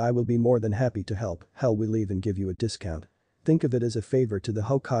crew and I will be more than happy to help, hell we leave and give you a discount. Think of it as a favor to the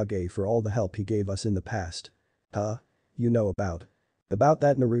Hokage for all the help he gave us in the past. Huh? You know about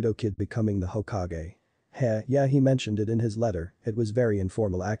that Naruto kid becoming the Hokage. Heh, yeah, he mentioned it in his letter, it was very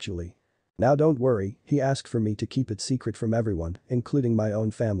informal actually. Now don't worry, he asked for me to keep it secret from everyone, including my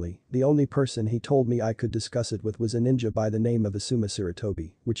own family. The only person he told me I could discuss it with was a ninja by the name of Asuma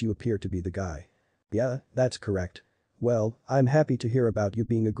Sarutobi, which you appear to be the guy. Yeah, that's correct. Well, I'm happy to hear about you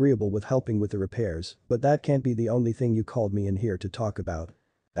being agreeable with helping with the repairs, but that can't be the only thing you called me in here to talk about.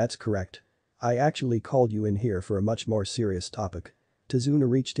 That's correct. I actually called you in here for a much more serious topic. Tazuna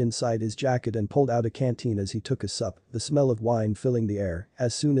reached inside his jacket and pulled out a canteen as he took a sup, the smell of wine filling the air.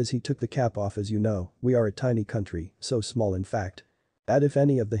 As soon as he took the cap off, as you know, we are a tiny country, so small in fact that if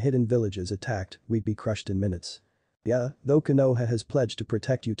any of the hidden villages attacked, we'd be crushed in minutes. Yeah, though Konoha has pledged to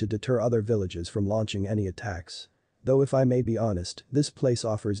protect you to deter other villages from launching any attacks. Though if I may be honest, this place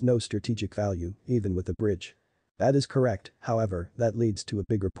offers no strategic value, even with a bridge. That is correct, however, that leads to a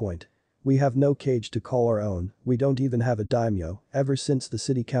bigger point. We have no cage to call our own, we don't even have a daimyo. Ever since the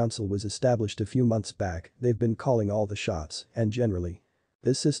city council was established a few months back, they've been calling all the shots, and generally,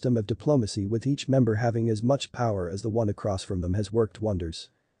 this system of diplomacy with each member having as much power as the one across from them has worked wonders.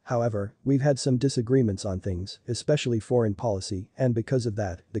 However, we've had some disagreements on things, especially foreign policy, and because of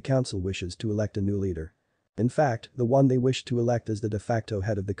that, the council wishes to elect a new leader. In fact, the one they wish to elect as the de facto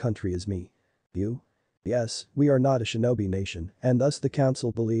head of the country is me. You? Yes, we are not a shinobi nation, and thus the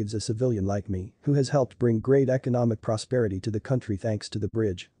council believes a civilian like me, who has helped bring great economic prosperity to the country thanks to the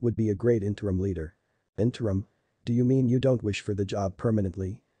bridge, would be a great interim leader. Interim? Do you mean you don't wish for the job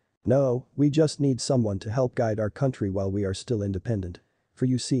permanently? No, we just need someone to help guide our country while we are still independent. For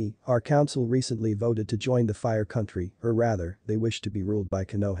you see, our council recently voted to join the Fire Country, or rather, they wish to be ruled by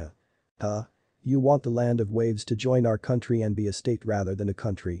Konoha. Huh? You want the Land of Waves to join our country and be a state rather than a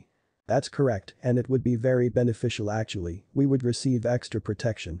country? That's correct, and it would be very beneficial actually, we would receive extra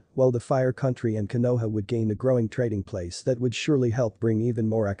protection, while the Fire Country and Konoha would gain a growing trading place that would surely help bring even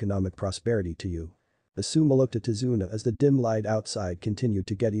more economic prosperity to you. Asuma looked at Tazuna as the dim light outside continued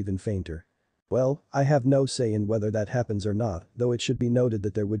to get even fainter. Well, I have no say in whether that happens or not, though it should be noted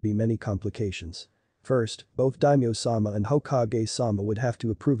that there would be many complications. First, both Daimyo-sama and Hokage-sama would have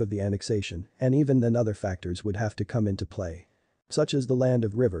to approve of the annexation, and even then other factors would have to come into play. Such as the Land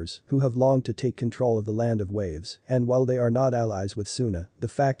of Rivers, who have longed to take control of the Land of Waves, and while they are not allies with Suna, the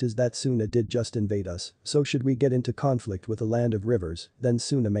fact is that Suna did just invade us, so should we get into conflict with the Land of Rivers, then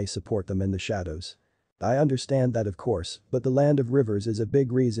Suna may support them in the shadows. I understand that of course, but the Land of Rivers is a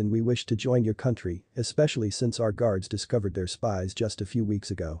big reason we wish to join your country, especially since our guards discovered their spies just a few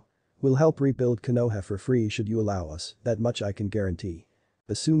weeks ago. We'll help rebuild Konoha for free should you allow us, that much I can guarantee.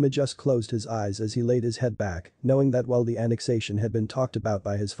 Asuma just closed his eyes as he laid his head back, knowing that while the annexation had been talked about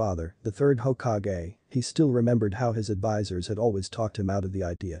by his father, the third Hokage, he still remembered how his advisors had always talked him out of the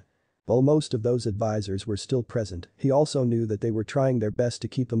idea. While most of those advisors were still present, he also knew that they were trying their best to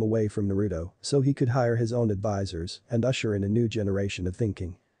keep him away from Naruto, so he could hire his own advisors and usher in a new generation of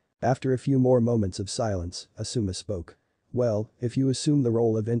thinking. After a few more moments of silence, Asuma spoke. Well, if you assume the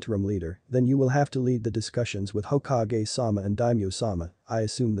role of interim leader, then you will have to lead the discussions with Hokage-sama and Daimyo-sama, I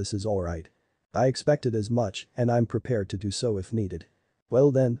assume this is alright. I expected as much, and I'm prepared to do so if needed. Well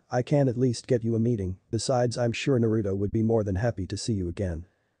then, I can at least get you a meeting, besides I'm sure Naruto would be more than happy to see you again.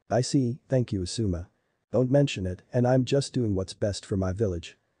 I see, thank you Asuma. Don't mention it, and I'm just doing what's best for my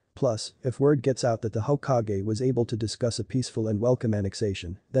village. Plus, if word gets out that the Hokage was able to discuss a peaceful and welcome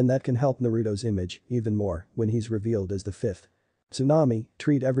annexation, then that can help Naruto's image even more when he's revealed as the fifth. Tsunami,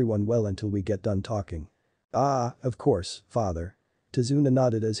 treat everyone well until we get done talking. Ah, of course, father. Tazuna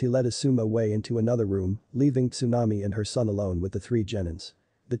nodded as he led Asuma away into another room, leaving Tsunami and her son alone with the three genins.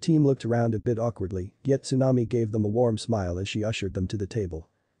 The team looked around a bit awkwardly, yet Tsunami gave them a warm smile as she ushered them to the table.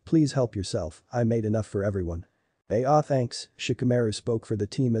 Please help yourself, I made enough for everyone. Thanks, Shikamaru spoke for the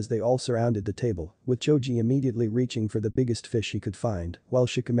team as they all surrounded the table, with Choji immediately reaching for the biggest fish he could find, while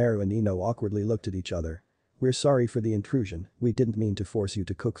Shikamaru and Ino awkwardly looked at each other. We're sorry for the intrusion, we didn't mean to force you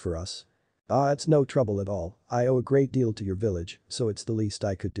to cook for us. It's no trouble at all, I owe a great deal to your village, so it's the least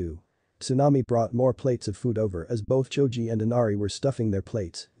I could do. Tsunami brought more plates of food over as both Choji and Inari were stuffing their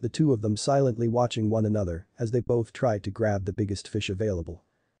plates, the two of them silently watching one another as they both tried to grab the biggest fish available.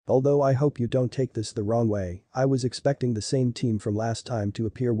 Although I hope you don't take this the wrong way, I was expecting the same team from last time to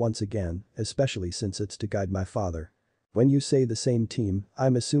appear once again, especially since it's to guide my father. When you say the same team,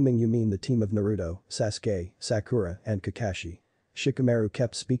 I'm assuming you mean the team of Naruto, Sasuke, Sakura, and Kakashi. Shikamaru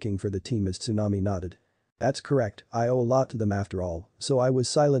kept speaking for the team as Tsunami nodded. That's correct, I owe a lot to them after all, so I was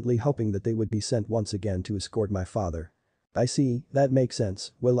silently hoping that they would be sent once again to escort my father. I see, that makes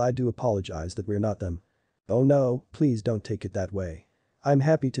sense, well I do apologize that we're not them. Oh no, please don't take it that way. I'm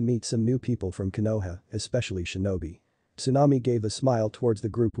happy to meet some new people from Konoha, especially Shinobi. Tsunami gave a smile towards the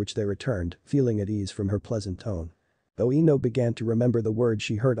group which they returned, feeling at ease from her pleasant tone. Though Ino began to remember the words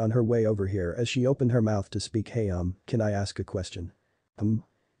she heard on her way over here as she opened her mouth to speak. Hey can I ask a question?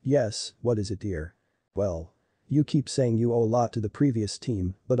 Yes, what is it dear? Well. You keep saying you owe a lot to the previous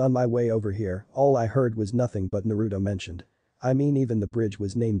team, but on my way over here, all I heard was nothing but Naruto mentioned. I mean even the bridge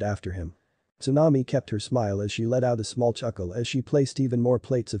was named after him. Tsunami kept her smile as she let out a small chuckle as she placed even more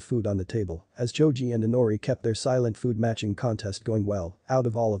plates of food on the table, as Choji and Inori kept their silent food matching contest going well. Out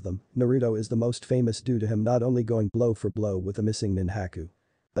of all of them, Naruto is the most famous due to him not only going blow for blow with a missing Ninhaku.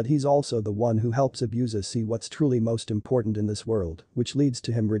 But he's also the one who helps Abusa see what's truly most important in this world, which leads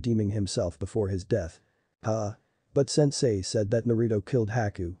to him redeeming himself before his death. But Sensei said that Naruto killed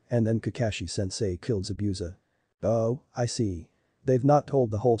Haku, and then Kakashi-sensei killed Abusa. Oh, I see. They've not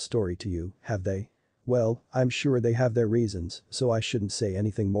told the whole story to you, have they? Well, I'm sure they have their reasons, so I shouldn't say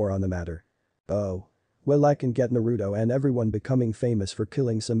anything more on the matter. Oh. Well, I can get Naruto and everyone becoming famous for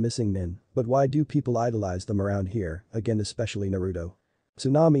killing some missing nin, but why do people idolize them around here, again especially Naruto?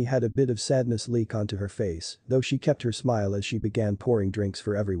 Tsunami had a bit of sadness leak onto her face, though she kept her smile as she began pouring drinks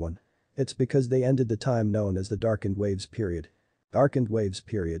for everyone. It's because they ended the time known as the Darkened Waves period. Darkened Waves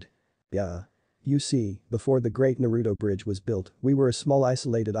period. Yeah. You see, before the Great Naruto Bridge was built, we were a small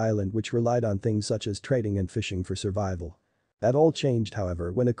isolated island which relied on things such as trading and fishing for survival. That all changed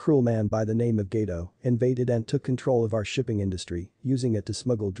however when a cruel man by the name of Gato invaded and took control of our shipping industry, using it to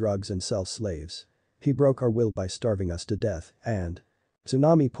smuggle drugs and sell slaves. He broke our will by starving us to death, and…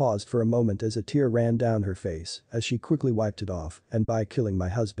 Tsunami paused for a moment as a tear ran down her face as she quickly wiped it off, and by killing my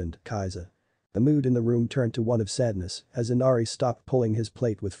husband, Kaiza. The mood in the room turned to one of sadness as Inari stopped pulling his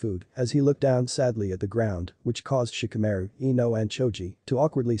plate with food as he looked down sadly at the ground, which caused Shikamaru, Ino and Choji to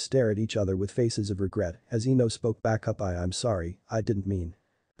awkwardly stare at each other with faces of regret as Ino spoke back up. I'm sorry, I didn't mean.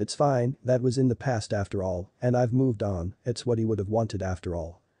 It's fine, that was in the past after all, and I've moved on, it's what he would have wanted after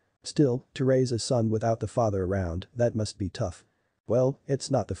all. Still, to raise a son without the father around, that must be tough. Well,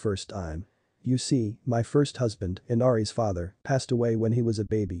 it's not the first time. You see, my first husband, Inari's father, passed away when he was a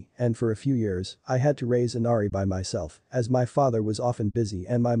baby and for a few years, I had to raise Inari by myself as my father was often busy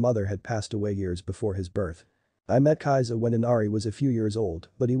and my mother had passed away years before his birth. I met Kaiza when Inari was a few years old,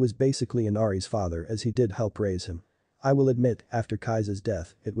 but he was basically Inari's father as he did help raise him. I will admit, after Kaiza's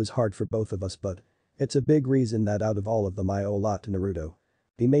death, it was hard for both of us but it's a big reason that out of all of them I owe a lot to Naruto.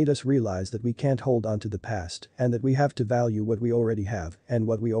 He made us realize that we can't hold on to the past and that we have to value what we already have and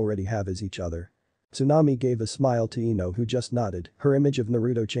what we already have is each other. Tsunami gave a smile to Ino who just nodded, her image of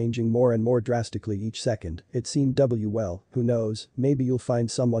Naruto changing more and more drastically each second. It seemed well, who knows, maybe you'll find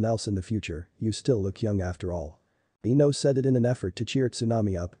someone else in the future, you still look young after all. Ino said it in an effort to cheer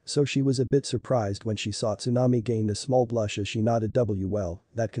Tsunami up, so she was a bit surprised when she saw Tsunami gain a small blush as she nodded. Well,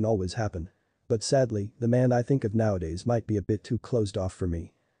 that can always happen. But sadly, the man I think of nowadays might be a bit too closed off for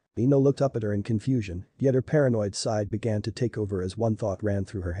me. Ino looked up at her in confusion, yet her paranoid side began to take over as one thought ran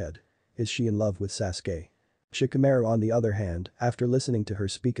through her head. Is she in love with Sasuke? Shikamaru on the other hand, after listening to her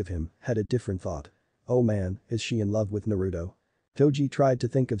speak of him, had a different thought. Oh man, is she in love with Naruto? Toji tried to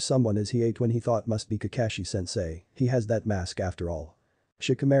think of someone as he ate when he thought must be Kakashi-sensei, he has that mask after all.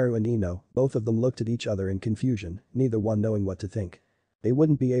 Shikamaru and Ino, both of them looked at each other in confusion, neither one knowing what to think. They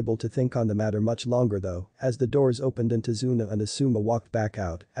wouldn't be able to think on the matter much longer though, as the doors opened and Tazuna and Asuma walked back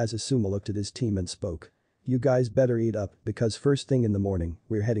out as Asuma looked at his team and spoke. You guys better eat up because first thing in the morning,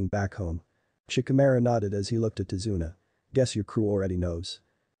 we're heading back home. Shikamaru nodded as he looked at Tazuna. Guess your crew already knows.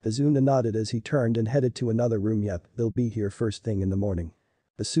 Tazuna nodded as he turned and headed to another room. Yep, they'll be here first thing in the morning.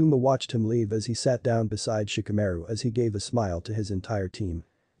 Asuma watched him leave as he sat down beside Shikamaru as he gave a smile to his entire team.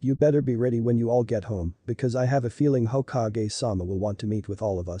 You better be ready when you all get home, because I have a feeling Hokage-sama will want to meet with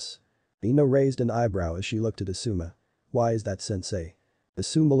all of us. Ino raised an eyebrow as she looked at Asuma. Why is that sensei?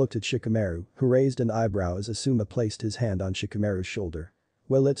 Asuma looked at Shikamaru, who raised an eyebrow as Asuma placed his hand on Shikamaru's shoulder.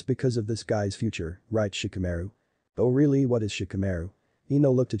 Well, it's because of this guy's future, right Shikamaru? Oh really, what is Shikamaru? Ino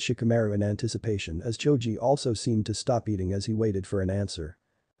looked at Shikamaru in anticipation as Choji also seemed to stop eating as he waited for an answer.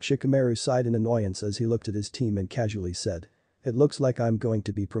 Shikamaru sighed in annoyance as he looked at his team and casually said. It looks like I'm going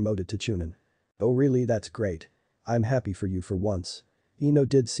to be promoted to Chunin. Oh really, that's great. I'm happy for you for once. Ino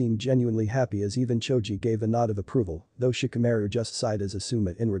did seem genuinely happy as even Choji gave a nod of approval, though Shikamaru just sighed as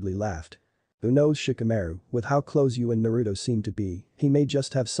Asuma inwardly laughed. Who knows Shikamaru, with how close you and Naruto seem to be, he may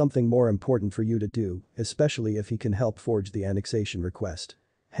just have something more important for you to do, especially if he can help forge the annexation request.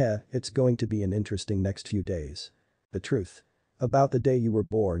 Heh, it's going to be an interesting next few days. The truth. About the day you were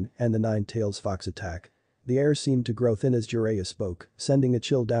born and the Nine-Tails Fox attack. The air seemed to grow thin as Jiraiya spoke, sending a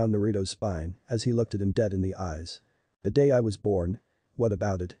chill down Naruto's spine as he looked at him dead in the eyes. The day I was born? What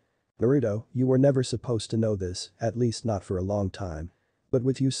about it? Naruto, you were never supposed to know this, at least not for a long time. But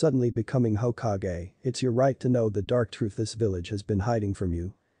with you suddenly becoming Hokage, it's your right to know the dark truth this village has been hiding from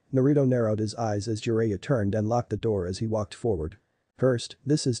you. Naruto narrowed his eyes as Jiraiya turned and locked the door as he walked forward. First,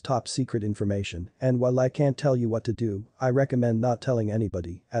 this is top secret information, and while I can't tell you what to do, I recommend not telling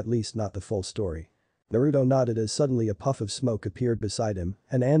anybody, at least not the full story. Naruto nodded as suddenly a puff of smoke appeared beside him,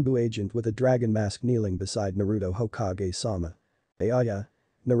 an Anbu agent with a dragon mask kneeling beside Naruto Hokage-sama. Yeah.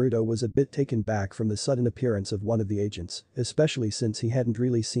 Naruto was a bit taken back from the sudden appearance of one of the agents, especially since he hadn't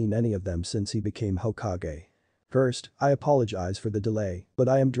really seen any of them since he became Hokage. First, I apologize for the delay, but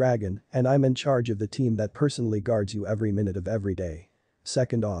I am Dragon, and I'm in charge of the team that personally guards you every minute of every day.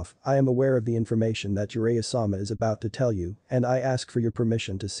 Second off, I am aware of the information that Jiraiya-sama is about to tell you, and I ask for your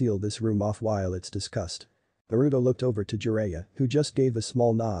permission to seal this room off while it's discussed. Naruto looked over to Jiraiya, who just gave a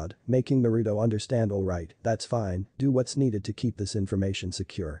small nod, making Naruto understand alright, that's fine, do what's needed to keep this information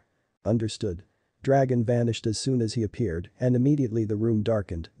secure. Understood. Dragon vanished as soon as he appeared, and immediately the room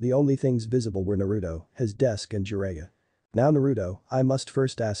darkened, the only things visible were Naruto, his desk and Jiraiya. Now Naruto, I must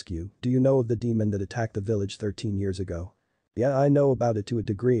first ask you, do you know of the demon that attacked the village 13 years ago? Yeah, I know about it to a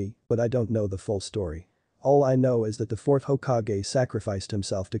degree, but I don't know the full story. All I know is that the 4th Hokage sacrificed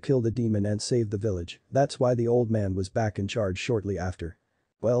himself to kill the demon and save the village, that's why the old man was back in charge shortly after.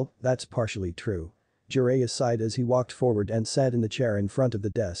 Well, that's partially true. Jiraiya sighed as he walked forward and sat in the chair in front of the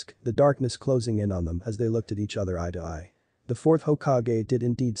desk, the darkness closing in on them as they looked at each other eye to eye. The 4th Hokage did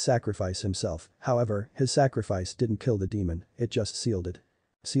indeed sacrifice himself, however, his sacrifice didn't kill the demon, it just sealed it.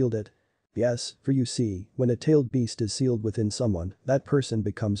 Sealed it? Yes, for you see, when a tailed beast is sealed within someone, that person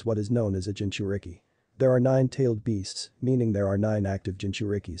becomes what is known as a Jinchuriki. There are 9 tailed beasts, meaning there are 9 active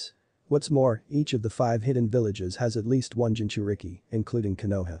Jinchurikis. What's more, each of the 5 hidden villages has at least one Jinchuriki, including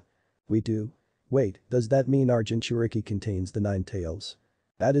Konoha. We do? Wait, does that mean our Jinchuriki contains the 9 tails?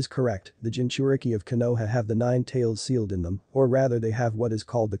 That is correct, the Jinchuriki of Konoha have the 9 tails sealed in them, or rather they have what is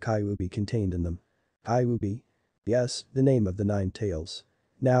called the Kyuubi contained in them. Kyuubi? Yes, the name of the 9 tails.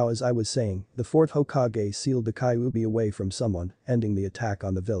 Now as I was saying, the 4th Hokage sealed the Kyuubi away from someone, ending the attack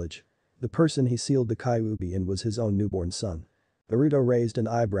on the village. The person he sealed the Kyuubi in was his own newborn son. Naruto raised an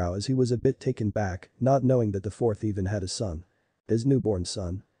eyebrow as he was a bit taken back, not knowing that the 4th even had a son. His newborn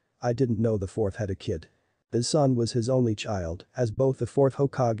son? I didn't know the 4th had a kid. His son was his only child, as both the 4th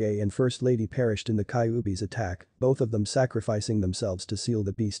Hokage and First Lady perished in the Kyuubi's attack, both of them sacrificing themselves to seal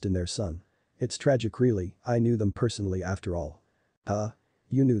the beast in their son. It's tragic really, I knew them personally after all. Huh?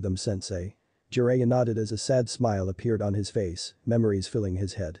 You knew them, sensei? Jiraiya nodded as a sad smile appeared on his face, memories filling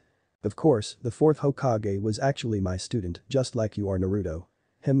his head. Of course, the 4th Hokage was actually my student, just like you are Naruto.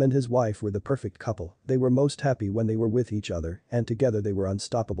 Him and his wife were the perfect couple, they were most happy when they were with each other, and together they were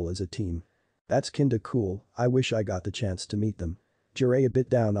unstoppable as a team. That's kinda cool, I wish I got the chance to meet them. Jiraiya bit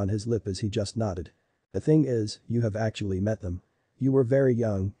down on his lip as he just nodded. The thing is, you have actually met them. You were very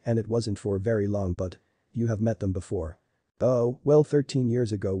young, and it wasn't for very long but you have met them before. Oh, well 13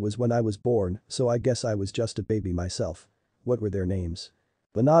 years ago was when I was born, so I guess I was just a baby myself. What were their names?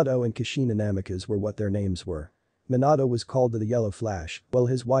 Minato and Kushina Namikaze were what their names were. Minato was called the Yellow Flash, while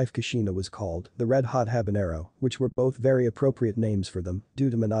his wife Kushina was called the Red Hot Habanero, which were both very appropriate names for them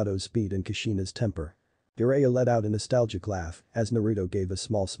due to Minato's speed and Kushina's temper. Jiraiya let out a nostalgic laugh as Naruto gave a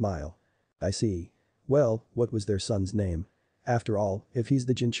small smile. I see. Well, what was their son's name? After all, if he's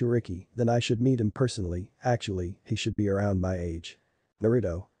the Jinchuriki, then I should meet him personally, actually, he should be around my age.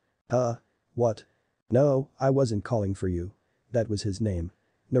 Naruto. What? No, I wasn't calling for you. That was his name.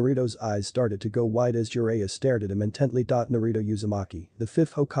 Naruto's eyes started to go wide as Jiraiya stared at him intently. Naruto Uzumaki, the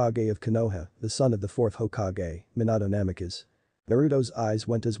 5th Hokage of Konoha, the son of the 4th Hokage, Minato Namikaze. Naruto's eyes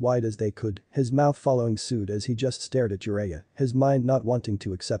went as wide as they could, his mouth following suit as he just stared at Jiraiya, his mind not wanting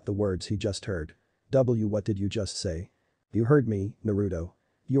to accept the words he just heard. What did you just say? You heard me, Naruto.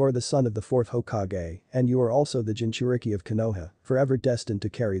 You are the son of the 4th Hokage, and you are also the Jinchuriki of Konoha, forever destined to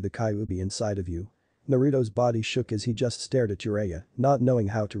carry the Kyuubi inside of you. Naruto's body shook as he just stared at Jiraiya, not knowing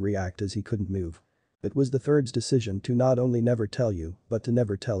how to react as he couldn't move. It was the third's decision to not only never tell you, but to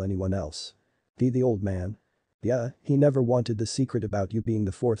never tell anyone else. The old man. Yeah, he never wanted the secret about you being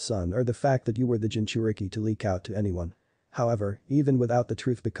the 4th son or the fact that you were the Jinchuriki to leak out to anyone. However, even without the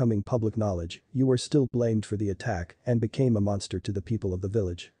truth becoming public knowledge, you were still blamed for the attack and became a monster to the people of the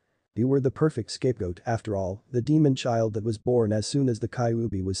village. You were the perfect scapegoat after all, the demon child that was born as soon as the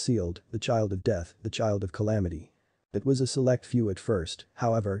Kyuubi was sealed, the child of death, the child of calamity. It was a select few at first,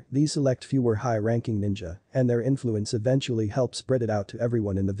 however, these select few were high-ranking ninja, and their influence eventually helped spread it out to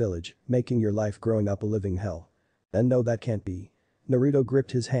everyone in the village, making your life growing up a living hell. And no, that can't be. Naruto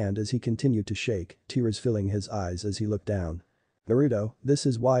gripped his hand as he continued to shake, tears filling his eyes as he looked down. Naruto, this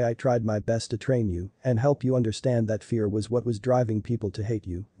is why I tried my best to train you and help you understand that fear was what was driving people to hate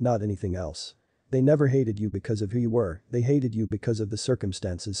you, not anything else. They never hated you because of who you were, they hated you because of the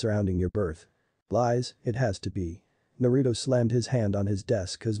circumstances surrounding your birth. Lies, it has to be. Naruto slammed his hand on his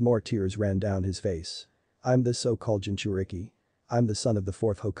desk as more tears ran down his face. I'm the so-called Jinchuriki. I'm the son of the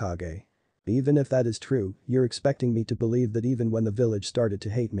 4th Hokage. Even if that is true, you're expecting me to believe that even when the village started to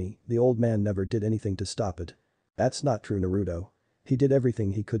hate me, the old man never did anything to stop it. That's not true, Naruto. He did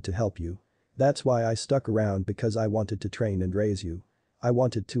everything he could to help you. That's why I stuck around, because I wanted to train and raise you. I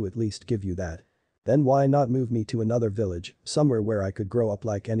wanted to at least give you that. Then why not move me to another village, somewhere where I could grow up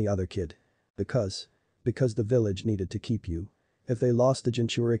like any other kid? Because the village needed to keep you. If they lost the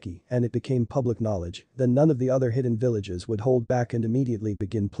Jinchuriki and it became public knowledge, then none of the other hidden villages would hold back and immediately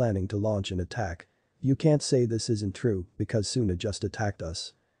begin planning to launch an attack. You can't say this isn't true, because Suna just attacked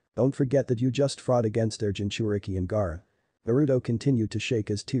us. Don't forget that you just fought against their Jinchuriki and Gaara. Naruto continued to shake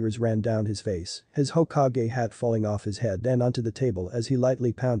as tears ran down his face, his Hokage hat falling off his head and onto the table as he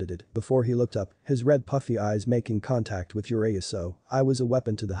lightly pounded it before he looked up, his red puffy eyes making contact with Jiraiya. So, I was a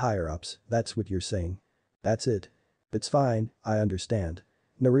weapon to the higher-ups, that's what you're saying. That's it. It's fine, I understand.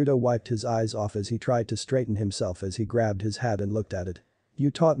 Naruto wiped his eyes off as he tried to straighten himself as he grabbed his hat and looked at it. You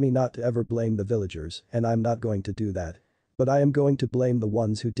taught me not to ever blame the villagers, and I'm not going to do that. But I am going to blame the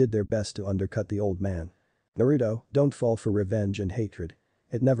ones who did their best to undercut the old man. Naruto, don't fall for revenge and hatred.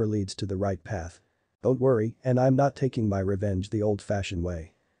 It never leads to the right path. Don't worry, and I'm not taking my revenge the old-fashioned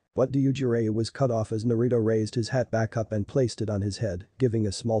way. What do you? Jiraiya was cut off as Naruto raised his hat back up and placed it on his head, giving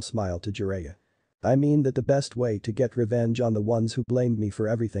a small smile to Jiraiya. I mean that the best way to get revenge on the ones who blamed me for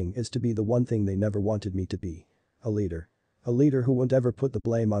everything is to be the one thing they never wanted me to be. A leader. A leader who won't ever put the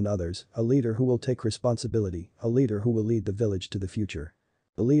blame on others, a leader who will take responsibility, a leader who will lead the village to the future.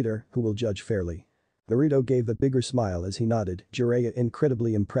 A leader who will judge fairly. Naruto gave a bigger smile as he nodded, Jiraiya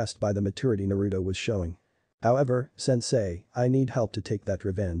incredibly impressed by the maturity Naruto was showing. However, sensei, I need help to take that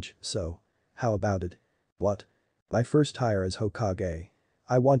revenge, so. How about it? What? My first hire as Hokage.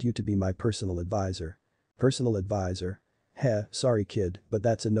 I want you to be my personal advisor. Personal advisor? Heh, sorry kid, but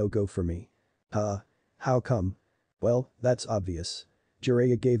that's a no-go for me. How come? Well, that's obvious.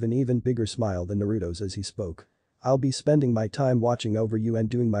 Jiraiya gave an even bigger smile than Naruto's as he spoke. I'll be spending my time watching over you and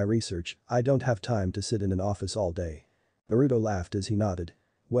doing my research, I don't have time to sit in an office all day. Naruto laughed as he nodded.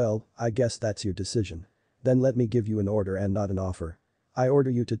 Well, I guess that's your decision. Then let me give you an order and not an offer. I order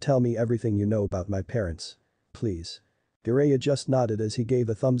you to tell me everything you know about my parents. Please. Jiraiya just nodded as he gave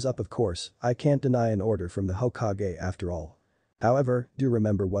a thumbs up. Of course, I can't deny an order from the Hokage after all. However, do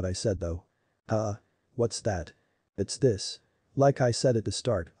remember what I said though. What's that? It's this. Like I said at the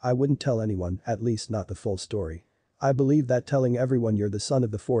start, I wouldn't tell anyone, at least not the full story. I believe that telling everyone you're the son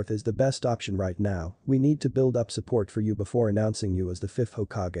of the 4th is the best option right now. We need to build up support for you before announcing you as the 5th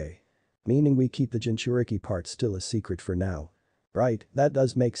Hokage. Meaning we keep the Jinchuriki part still a secret for now. Right, that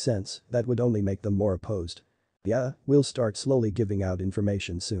does make sense, that would only make them more opposed. Yeah, we'll start slowly giving out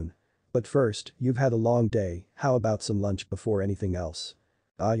information soon. But first, you've had a long day, how about some lunch before anything else?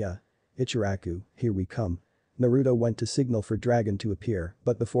 Yeah. Ichiraku, here we come. Naruto went to signal for Dragon to appear,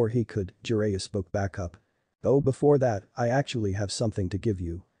 but before he could, Jiraiya spoke back up. Oh, before that, I actually have something to give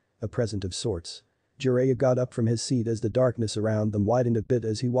you. A present of sorts. Jiraiya got up from his seat as the darkness around them widened a bit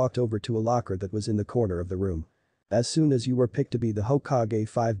as he walked over to a locker that was in the corner of the room. As soon as you were picked to be the Hokage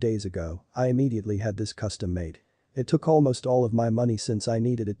 5 days ago, I immediately had this custom made. It took almost all of my money since I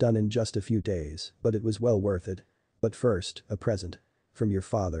needed it done in just a few days, but it was well worth it. But first, a present. From your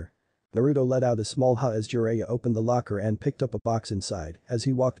father. Naruto let out a small huh as Jiraiya opened the locker and picked up a box inside as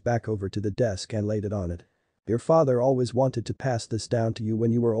he walked back over to the desk and laid it on it. Your father always wanted to pass this down to you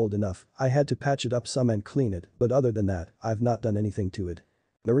when you were old enough. I had to patch it up some and clean it, but other than that, I've not done anything to it.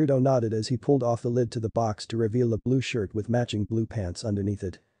 Naruto nodded as he pulled off the lid to the box to reveal a blue shirt with matching blue pants underneath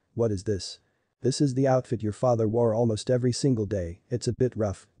it. What is this? This is the outfit your father wore almost every single day. It's a bit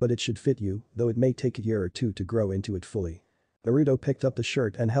rough, but it should fit you, though it may take a year or two to grow into it fully. Naruto picked up the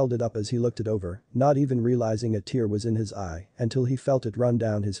shirt and held it up as he looked it over, not even realizing a tear was in his eye until he felt it run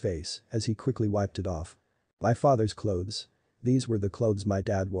down his face as he quickly wiped it off. My father's clothes. These were the clothes my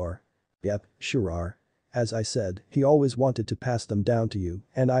dad wore. Yep, sure are. As I said, he always wanted to pass them down to you,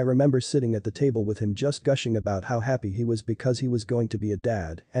 and I remember sitting at the table with him just gushing about how happy he was because he was going to be a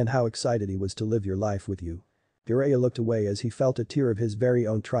dad and how excited he was to live your life with you. Jiraiya looked away as he felt a tear of his very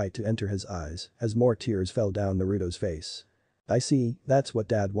own try to enter his eyes as more tears fell down Naruto's face. I see, that's what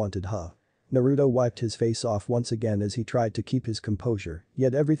dad wanted, huh? Naruto wiped his face off once again as he tried to keep his composure,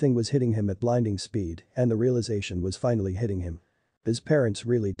 yet everything was hitting him at blinding speed and the realization was finally hitting him. His parents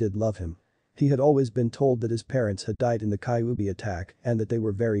really did love him. He had always been told that his parents had died in the Kyuubi attack and that they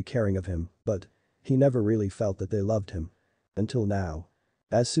were very caring of him, but he never really felt that they loved him. Until now.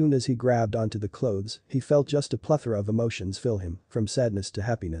 As soon as he grabbed onto the clothes, he felt just a plethora of emotions fill him, from sadness to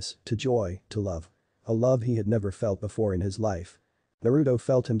happiness, to joy, to love. A love he had never felt before in his life. Naruto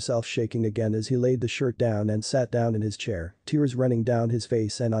felt himself shaking again as he laid the shirt down and sat down in his chair, tears running down his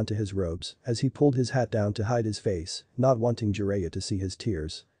face and onto his robes as he pulled his hat down to hide his face, not wanting Jiraiya to see his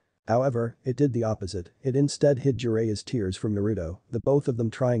tears. However, it did the opposite, it instead hid Jiraiya's tears from Naruto, the both of them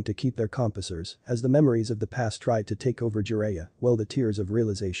trying to keep their composures as the memories of the past tried to take over Jiraiya while the tears of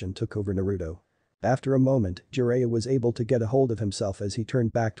realization took over Naruto. After a moment, Jiraiya was able to get a hold of himself as he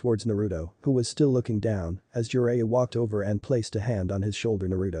turned back towards Naruto, who was still looking down, as Jiraiya walked over and placed a hand on his shoulder.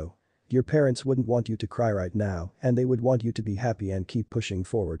 Naruto. Your parents wouldn't want you to cry right now and they would want you to be happy and keep pushing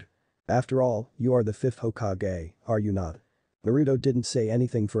forward. After all, you are the 5th Hokage, are you not? Naruto didn't say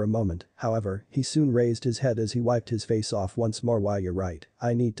anything for a moment, however, he soon raised his head as he wiped his face off once more. Why, you're right,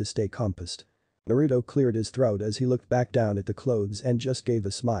 I need to stay composed. Naruto cleared his throat as he looked back down at the clothes and just gave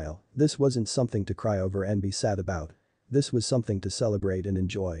a smile. This wasn't something to cry over and be sad about. This was something to celebrate and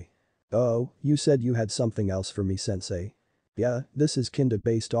enjoy. Oh, you said you had something else for me, sensei? Yeah, this is kinda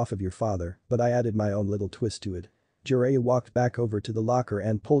based off of your father, but I added my own little twist to it. Jiraiya walked back over to the locker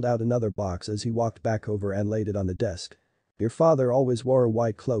and pulled out another box as he walked back over and laid it on the desk. Your father always wore a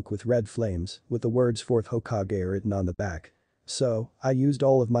white cloak with red flames, with the words 4th Hokage written on the back. So, I used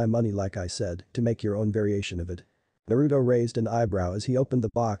all of my money like I said, to make your own variation of it. Naruto raised an eyebrow as he opened the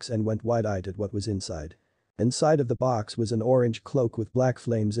box and went wide-eyed at what was inside. Inside of the box was an orange cloak with black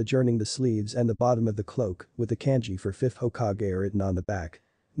flames adorning the sleeves and the bottom of the cloak, with the kanji for 5th Hokage written on the back.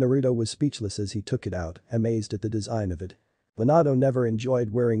 Naruto was speechless as he took it out, amazed at the design of it. Minato never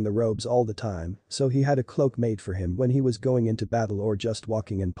enjoyed wearing the robes all the time, so he had a cloak made for him when he was going into battle or just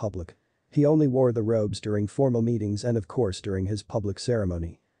walking in public. He only wore the robes during formal meetings and of course during his public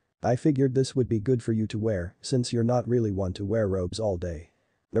ceremony. I figured this would be good for you to wear, since you're not really one to wear robes all day.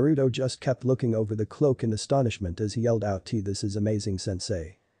 Naruto just kept looking over the cloak in astonishment as he yelled out, "This is amazing,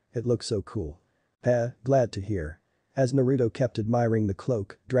 sensei. It looks so cool." Glad to hear. As Naruto kept admiring the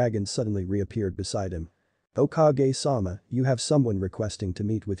cloak, Dragon suddenly reappeared beside him. Hokage-sama, you have someone requesting to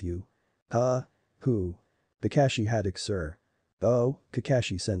meet with you. Huh? Who? Kakashi Haddock, sir. Oh,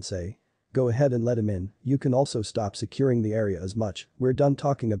 Kakashi-sensei. Go ahead and let him in, you can also stop securing the area as much, we're done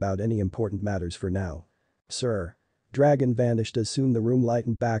talking about any important matters for now. Sir. Dragon vanished as soon the room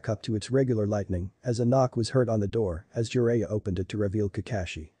lightened back up to its regular lightning as a knock was heard on the door as Jiraiya opened it to reveal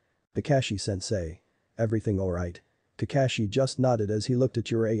Kakashi. Kakashi-sensei. Everything alright? Kakashi just nodded as he looked at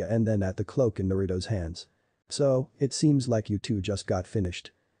Jiraiya and then at the cloak in Naruto's hands. So, it seems like you two just got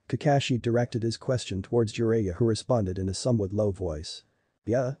finished. Kakashi directed his question towards Jiraiya, who responded in a somewhat low voice.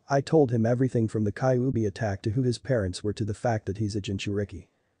 Yeah, I told him everything from the Kyuubi attack to who his parents were to the fact that he's a Jinchuriki.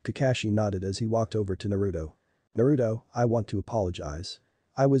 Kakashi nodded as he walked over to Naruto. Naruto, I want to apologize.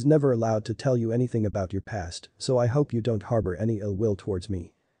 I was never allowed to tell you anything about your past, so I hope you don't harbor any ill will towards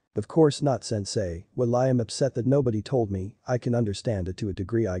me. Of course not, sensei, well, I am upset that nobody told me, I can understand it to a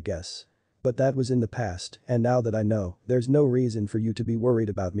degree, I guess. But that was in the past, and now that I know, there's no reason for you to be worried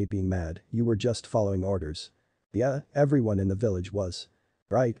about me being mad, you were just following orders. Yeah, everyone in the village was.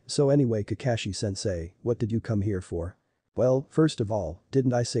 Right, so anyway, Kakashi-sensei, what did you come here for? Well, first of all,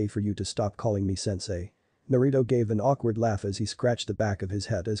 didn't I say for you to stop calling me sensei? Naruto gave an awkward laugh as he scratched the back of his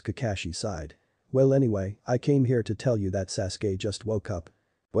head as Kakashi sighed. Well, anyway, I came here to tell you that Sasuke just woke up.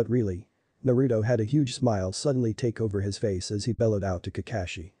 What, really? Naruto had a huge smile suddenly take over his face as he bellowed out to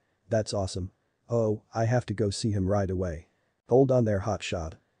Kakashi. That's awesome. Oh, I have to go see him right away. Hold on there,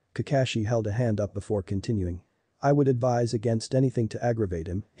 hotshot. Kakashi held a hand up before continuing. I would advise against anything to aggravate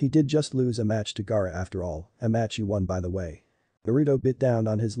him, he did just lose a match to Gaara after all, a match he won by the way. Naruto bit down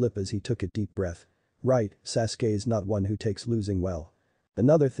on his lip as he took a deep breath. Right, Sasuke's not one who takes losing well.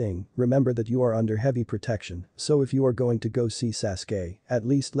 Another thing, remember that you are under heavy protection, so if you are going to go see Sasuke, at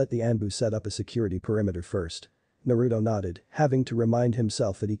least let the Anbu set up a security perimeter first. Naruto nodded, having to remind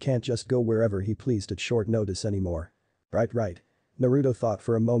himself that he can't just go wherever he pleased at short notice anymore. Right. Naruto thought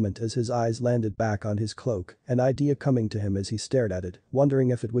for a moment as his eyes landed back on his cloak, an idea coming to him as he stared at it, wondering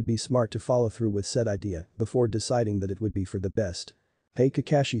if it would be smart to follow through with said idea before deciding that it would be for the best. Hey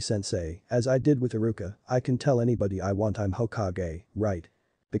Kakashi-sensei, as I did with Iruka, I can tell anybody I want I'm Hokage, right?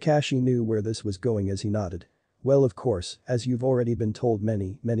 Kakashi knew where this was going as he nodded. Well, of course, as you've already been told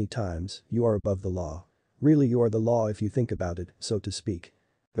many times, you are above the law. Really, you are the law if you think about it, so to speak.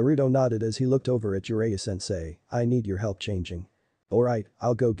 Naruto nodded as he looked over at Jiraiya-sensei. I need your help changing. Alright,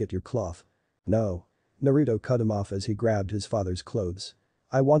 I'll go get your cloth. No. Naruto cut him off as he grabbed his father's clothes.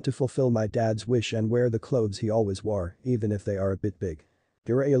 I want to fulfill my dad's wish and wear the clothes he always wore, even if they are a bit big.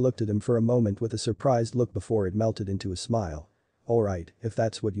 Jiraiya looked at him for a moment with a surprised look before it melted into a smile. Alright, if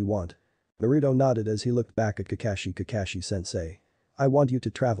that's what you want. Naruto nodded as he looked back at Kakashi-sensei. I want you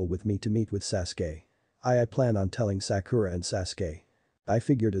to travel with me to meet with Sasuke. I plan on telling Sakura and Sasuke. I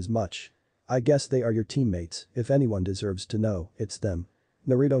figured as much. I guess they are your teammates, if anyone deserves to know, it's them.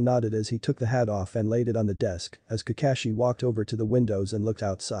 Naruto nodded as he took the hat off and laid it on the desk as Kakashi walked over to the windows and looked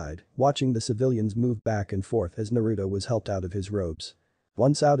outside, watching the civilians move back and forth as Naruto was helped out of his robes.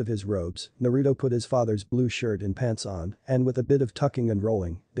 Once out of his robes, Naruto put his father's blue shirt and pants on, and with a bit of tucking and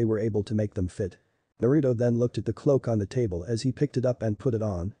rolling, they were able to make them fit. Naruto then looked at the cloak on the table as he picked it up and put it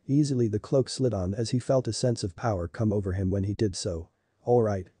on, easily the cloak slid on as he felt a sense of power come over him when he did so.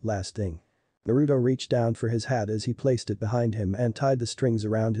 Alright, last thing. Naruto reached down for his hat as he placed it behind him and tied the strings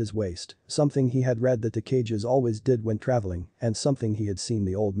around his waist, something he had read that the Hokages always did when traveling, and something he had seen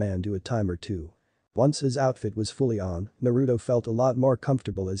the old man do a time or two. Once his outfit was fully on, Naruto felt a lot more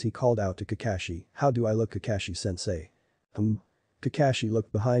comfortable as he called out to Kakashi, how do I look, Kakashi-sensei? Kakashi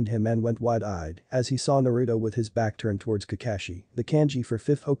looked behind him and went wide-eyed as he saw Naruto with his back turned towards Kakashi, the kanji for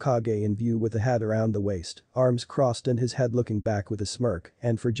 5th Hokage in view with the hat around the waist, arms crossed and his head looking back with a smirk,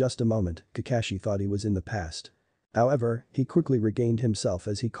 and for just a moment, Kakashi thought he was in the past. However, he quickly regained himself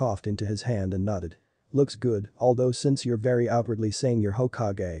as he coughed into his hand and nodded. Looks good, although since you're very outwardly saying you're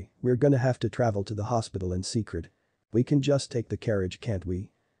Hokage, we're gonna have to travel to the hospital in secret. We can just take the carriage, can't we?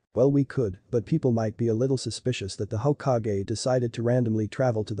 Well, we could, but people might be a little suspicious that the Hokage decided to randomly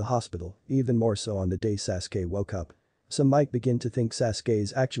travel to the hospital, even more so on the day Sasuke woke up. Some might begin to think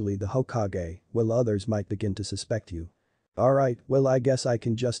Sasuke's actually the Hokage, while others might begin to suspect you. Alright, well, I guess I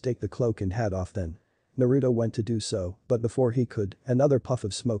can just take the cloak and hat off then. Naruto went to do so, but before he could, another puff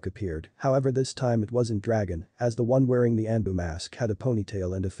of smoke appeared, however this time it wasn't Dragon, as the one wearing the Anbu mask had a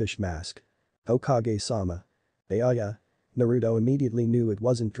ponytail and a fish mask. Hokage-sama. Yeah. Naruto immediately knew it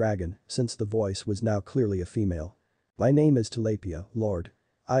wasn't Dragon, since the voice was now clearly a female. My name is Tilapia, Lord.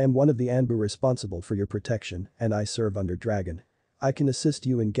 I am one of the Anbu responsible for your protection, and I serve under Dragon. I can assist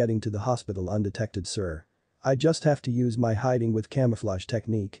you in getting to the hospital undetected, sir. I just have to use my hiding with camouflage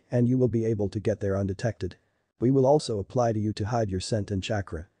technique and you will be able to get there undetected. We will also apply to you to hide your scent and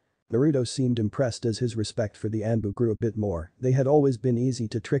chakra. Naruto seemed impressed as his respect for the Anbu grew a bit more. They had always been easy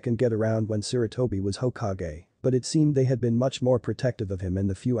to trick and get around when Sarutobi was Hokage, but it seemed they had been much more protective of him in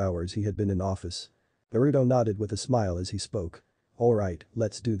the few hours he had been in office. Naruto nodded with a smile as he spoke. Alright,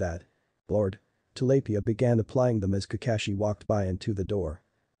 let's do that. Lord. Tilapia began applying them as Kakashi walked by and to the door.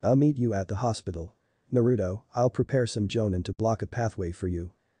 I'll meet you at the hospital. Naruto, I'll prepare some Jonin to block a pathway for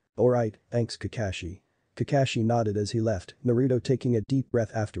you. Alright, thanks Kakashi. Kakashi nodded as he left, Naruto taking a deep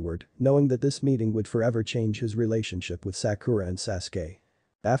breath afterward, knowing that this meeting would forever change his relationship with Sakura and Sasuke.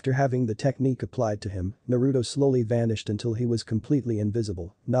 After having the technique applied to him, Naruto slowly vanished until he was completely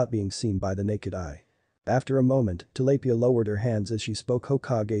invisible, not being seen by the naked eye. After a moment, Tilapia lowered her hands as she spoke.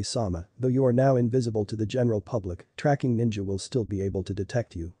 Hokage-sama, though you are now invisible to the general public, tracking ninja will still be able to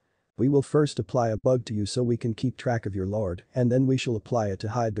detect you. We will first apply a bug to you so we can keep track of your lord, and then we shall apply it to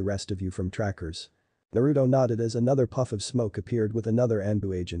hide the rest of you from trackers. Naruto nodded as another puff of smoke appeared with another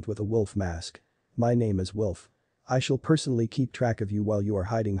Anbu agent with a wolf mask. My name is Wolf. I shall personally keep track of you while you are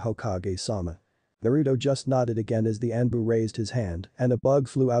hiding, Hokage-sama. Naruto just nodded again as the Anbu raised his hand and a bug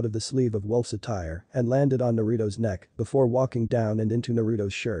flew out of the sleeve of Wolf's attire and landed on Naruto's neck before walking down and into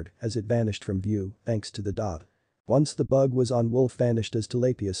Naruto's shirt as it vanished from view thanks to the dot. Once the bug was on, Wolf vanished as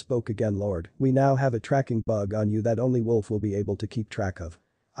Tilapia spoke again. Lord, we now have a tracking bug on you that only Wolf will be able to keep track of.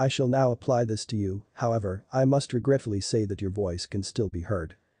 I shall now apply this to you, however, I must regretfully say that your voice can still be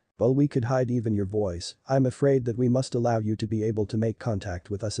heard. Well, we could hide even your voice, I'm afraid that we must allow you to be able to make contact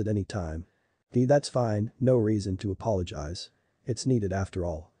with us at any time. That's fine, no reason to apologize. It's needed after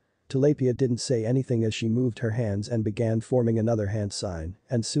all. Tilapia didn't say anything as she moved her hands and began forming another hand sign,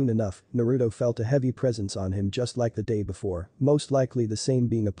 and soon enough, Naruto felt a heavy presence on him just like the day before, most likely the same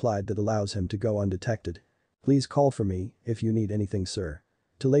being applied that allows him to go undetected. Please call for me if you need anything, sir.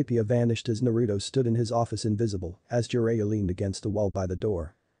 Tilapia vanished as Naruto stood in his office invisible as Jiraiya leaned against the wall by the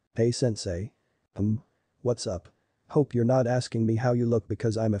door. Hey sensei. What's up? Hope you're not asking me how you look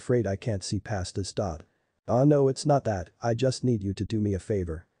because I'm afraid I can't see past this dot. Oh no, it's not that, I just need you to do me a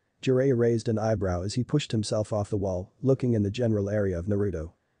favor. Jiraiya raised an eyebrow as he pushed himself off the wall, looking in the general area of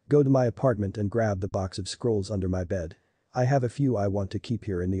Naruto. Go to my apartment and grab the box of scrolls under my bed. I have a few I want to keep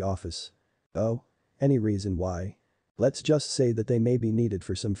here in the office. Oh? Any reason why? Let's just say that they may be needed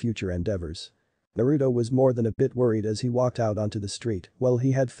for some future endeavors. Naruto was more than a bit worried as he walked out onto the street. While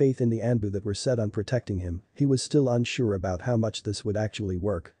he had faith in the Anbu that were set on protecting him, he was still unsure about how much this would actually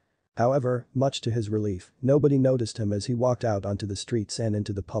work. However, much to his relief, nobody noticed him as he walked out onto the streets and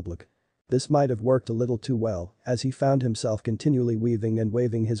into the public. This might have worked a little too well, as he found himself continually weaving and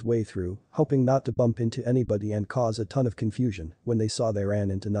waving his way through, hoping not to bump into anybody and cause a ton of confusion when they saw they ran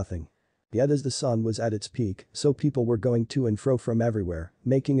into nothing. Yet as the sun was at its peak, so people were going to and fro from everywhere,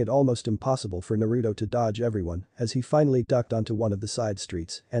 making it almost impossible for Naruto to dodge everyone as he finally ducked onto one of the side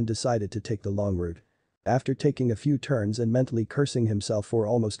streets and decided to take the long route. After taking a few turns and mentally cursing himself for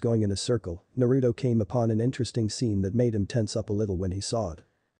almost going in a circle, Naruto came upon an interesting scene that made him tense up a little when he saw it.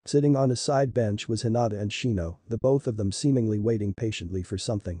 Sitting on a side bench was Hinata and Shino, the both of them seemingly waiting patiently for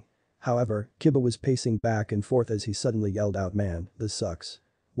something. However, Kiba was pacing back and forth as he suddenly yelled out, "Man, this sucks.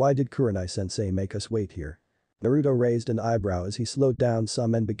 Why did Kurenai-sensei make us wait here?" Naruto raised an eyebrow as he slowed down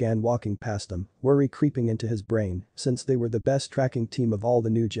some and began walking past them, worry creeping into his brain since they were the best tracking team of all the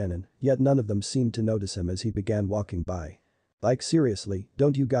new genin, yet none of them seemed to notice him as he began walking by. Like seriously,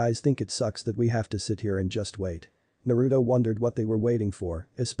 don't you guys think it sucks that we have to sit here and just wait? Naruto wondered what they were waiting for,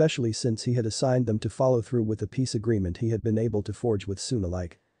 especially since he had assigned them to follow through with the peace agreement he had been able to forge with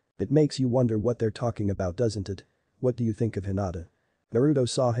Tsunade. It makes you wonder what they're talking about, doesn't it? What do you think of Hinata? Naruto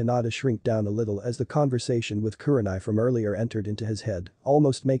saw Hinata shrink down a little as the conversation with Kurenai from earlier entered into his head,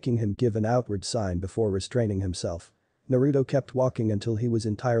 almost making him give an outward sign before restraining himself. Naruto kept walking until he was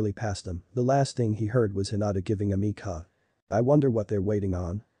entirely past them. The last thing he heard was Hinata giving a meek-ha. I wonder what they're waiting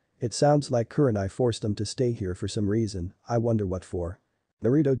on. It sounds like Kurenai forced them to stay here for some reason, I wonder what for.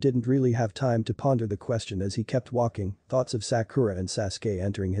 Naruto didn't really have time to ponder the question as he kept walking, thoughts of Sakura and Sasuke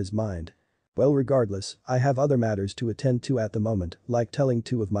entering his mind. Well, regardless, I have other matters to attend to at the moment, like telling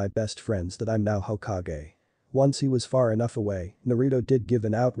two of my best friends that I'm now Hokage. Once he was far enough away, Naruto did give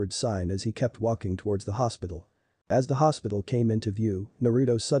an outward sign as he kept walking towards the hospital. As the hospital came into view,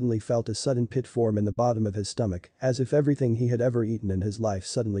 Naruto suddenly felt a sudden pit form in the bottom of his stomach, as if everything he had ever eaten in his life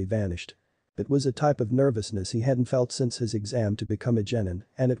suddenly vanished. It was a type of nervousness he hadn't felt since his exam to become a genin,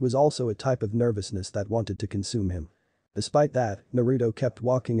 and it was also a type of nervousness that wanted to consume him. Despite that, Naruto kept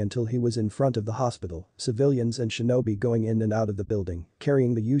walking until he was in front of the hospital, civilians and shinobi going in and out of the building,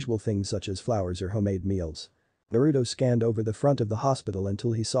 carrying the usual things such as flowers or homemade meals. Naruto scanned over the front of the hospital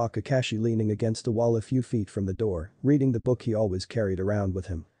until he saw Kakashi leaning against the wall a few feet from the door, reading the book he always carried around with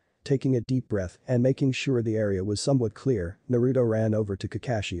him. Taking a deep breath and making sure the area was somewhat clear, Naruto ran over to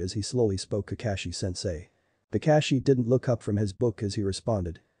Kakashi as he slowly spoke, "Kakashi-sensei." Kakashi didn't look up from his book as he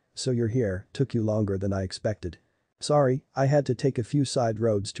responded. "So you're here, took you longer than I expected." "Sorry, I had to take a few side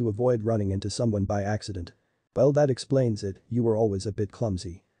roads to avoid running into someone by accident." "Well, that explains it, you were always a bit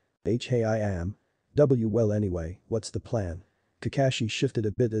clumsy." "Hey, I am. Well, anyway, what's the plan?" Kakashi shifted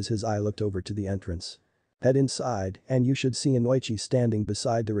a bit as his eye looked over to the entrance. "Head inside and you should see Inoichi standing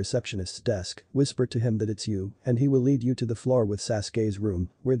beside the receptionist's desk, whisper to him that it's you and he will lead you to the floor with Sasuke's room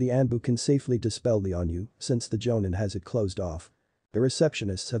where the Anbu can safely dispel the on you since the Jonin has it closed off. The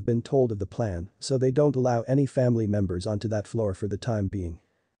receptionists have been told of the plan, so they don't allow any family members onto that floor for the time being."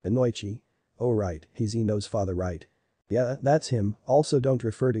 "Inoichi? Oh right, he's Ino's father, right?" "Yeah, that's him. Also don't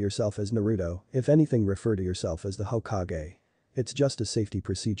refer to yourself as Naruto, if anything refer to yourself as the Hokage. It's just a safety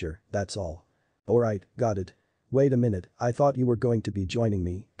procedure, that's all." "Alright, got it. Wait a minute, I thought you were going to be joining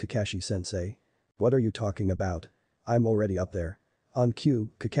me, Kakashi-sensei." "What are you talking about? I'm already up there." On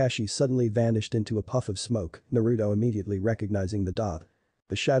cue, Kakashi suddenly vanished into a puff of smoke, Naruto immediately recognizing the dot.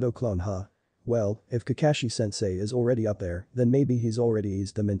 "The shadow clone, huh? Well, if Kakashi-sensei is already up there, then maybe he's already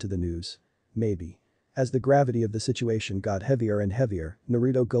eased them into the news. Maybe." As the gravity of the situation got heavier and heavier,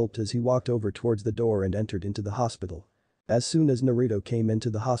 Naruto gulped as he walked over towards the door and entered into the hospital. As soon as Naruto came into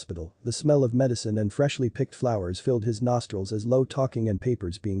the hospital, the smell of medicine and freshly picked flowers filled his nostrils as low talking and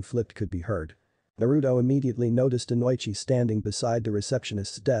papers being flipped could be heard. Naruto immediately noticed Inoichi standing beside the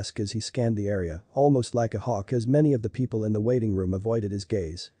receptionist's desk as he scanned the area, almost like a hawk as many of the people in the waiting room avoided his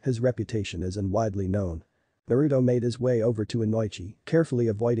gaze. His reputation is widely known. Naruto made his way over to Inoichi, carefully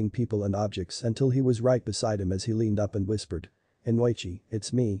avoiding people and objects until he was right beside him as he leaned up and whispered, "Inoichi,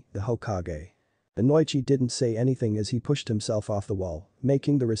 it's me, the Hokage." Inoichi didn't say anything as he pushed himself off the wall,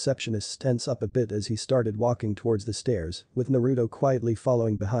 making the receptionist tense up a bit as he started walking towards the stairs, with Naruto quietly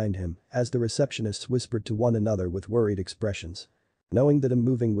following behind him as the receptionists whispered to one another with worried expressions. Knowing that him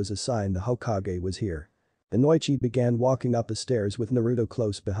moving was a sign the Hokage was here. Inoichi began walking up the stairs with Naruto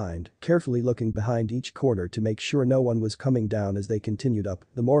close behind, carefully looking behind each corner to make sure no one was coming down as they continued up.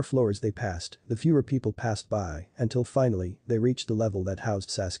 The more floors they passed, the fewer people passed by, until finally, they reached the level that housed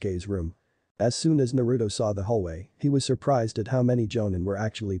Sasuke's room. As soon as Naruto saw the hallway, he was surprised at how many Jonin were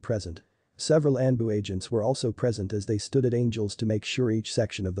actually present. Several Anbu agents were also present as they stood at angles to make sure each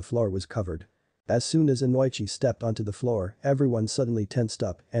section of the floor was covered. As soon as Inoichi stepped onto the floor, everyone suddenly tensed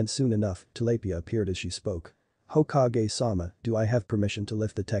up, and soon enough, Tilapia appeared as she spoke. "Hokage-sama, do I have permission to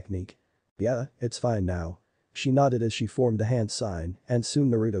lift the technique?" "Yeah, it's fine now." She nodded as she formed the hand sign, and soon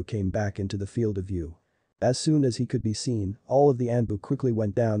Naruto came back into the field of view. As soon as he could be seen, all of the Anbu quickly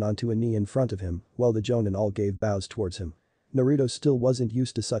went down onto a knee in front of him, while the Jonin all gave bows towards him. Naruto still wasn't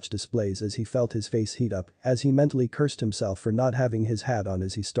used to such displays as he felt his face heat up, as he mentally cursed himself for not having his hat on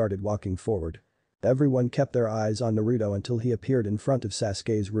as he started walking forward. Everyone kept their eyes on Naruto until he appeared in front of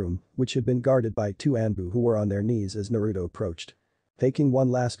Sasuke's room, which had been guarded by two Anbu who were on their knees as Naruto approached. Taking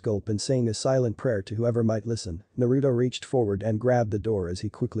one last gulp and saying a silent prayer to whoever might listen, Naruto reached forward and grabbed the door as he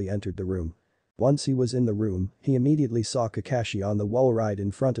quickly entered the room. Once he was in the room, he immediately saw Kakashi on the wall right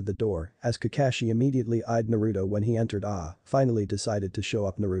in front of the door, as Kakashi immediately eyed Naruto when he entered. Finally decided to show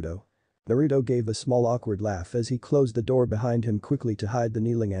up Naruto. Naruto gave a small awkward laugh as he closed the door behind him quickly to hide the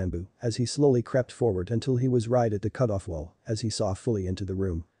kneeling Anbu, as he slowly crept forward until he was right at the cutoff wall, as he saw fully into the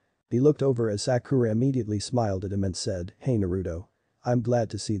room. He looked over as Sakura immediately smiled at him and said, "Hey Naruto. I'm glad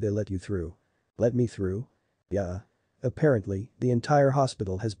to see they let you through." "Let me through?" "Yeah. Apparently, the entire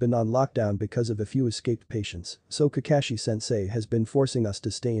hospital has been on lockdown because of a few escaped patients, so Kakashi-sensei has been forcing us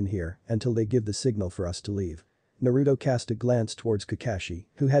to stay in here until they give the signal for us to leave." Naruto cast a glance towards Kakashi,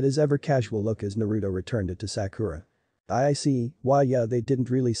 who had his ever-casual look as Naruto returned it to Sakura. "I see, why yeah they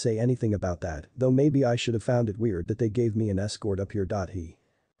didn't really say anything about that, though maybe I should have found it weird that they gave me an escort up here. He."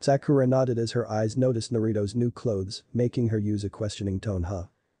 Sakura nodded as her eyes noticed Naruto's new clothes, making her use a questioning tone.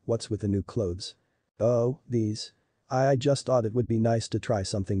 "What's with the new clothes?" "Oh, these. I just thought it would be nice to try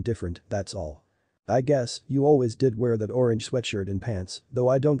something different, that's all. I guess you always did wear that orange sweatshirt and pants, though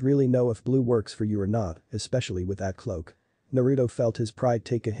I don't really know if blue works for you or not, especially with that cloak." Naruto felt his pride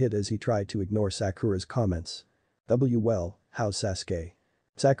take a hit as he tried to ignore Sakura's comments. Well, how's Sasuke?"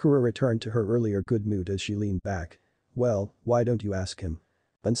 Sakura returned to her earlier good mood as she leaned back. "Well, why don't you ask him?"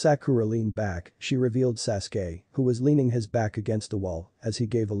 When Sakura leaned back, she revealed Sasuke, who was leaning his back against the wall, as he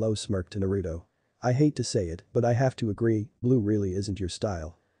gave a low smirk to Naruto. "I hate to say it, but I have to agree, blue really isn't your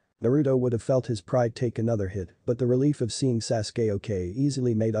style." Naruto would have felt his pride take another hit, but the relief of seeing Sasuke okay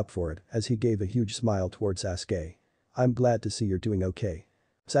easily made up for it as he gave a huge smile towards Sasuke. "I'm glad to see you're doing okay."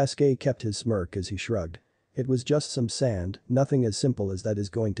 Sasuke kept his smirk as he shrugged. "It was just some sand, nothing as simple as that is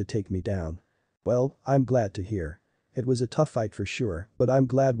going to take me down." "Well, I'm glad to hear. It was a tough fight for sure, but I'm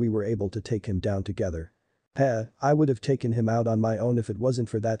glad we were able to take him down together." I would have taken him out on my own if it wasn't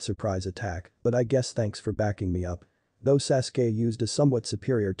for that surprise attack, but I guess thanks for backing me up." Though Sasuke used a somewhat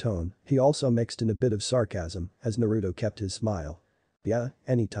superior tone, he also mixed in a bit of sarcasm as Naruto kept his smile. "Yeah,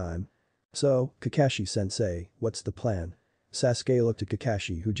 anytime. So, Kakashi-sensei, what's the plan?" Sasuke looked at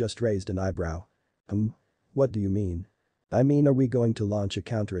Kakashi who just raised an eyebrow. What do you mean?" "I mean, are we going to launch a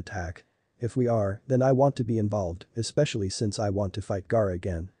counterattack? If we are, then I want to be involved, especially since I want to fight Gaara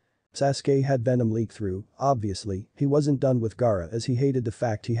again." Sasuke had venom leak through, obviously, he wasn't done with Gaara as he hated the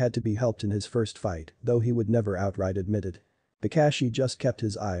fact he had to be helped in his first fight, though he would never outright admit it. Kakashi just kept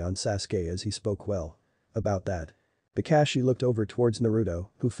his eye on Sasuke as he spoke. "Well. About that." Kakashi looked over towards Naruto,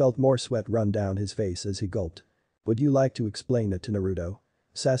 who felt more sweat run down his face as he gulped. "Would you like to explain it to Naruto?"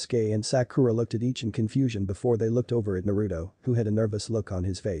 Sasuke and Sakura looked at each in confusion before they looked over at Naruto, who had a nervous look on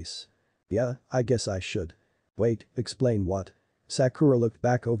his face. "Yeah, I guess I should." "Wait, explain what?" Sakura looked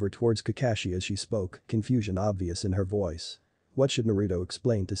back over towards Kakashi as she spoke, confusion obvious in her voice. "What should Naruto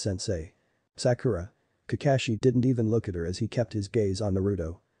explain to sensei?" "Sakura." Kakashi didn't even look at her as he kept his gaze on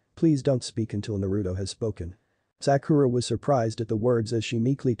Naruto. "Please don't speak until Naruto has spoken." Sakura was surprised at the words as she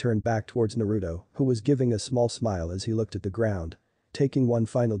meekly turned back towards Naruto, who was giving a small smile as he looked at the ground. Taking one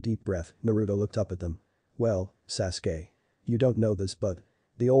final deep breath, Naruto looked up at them. "Well, Sasuke. You don't know this but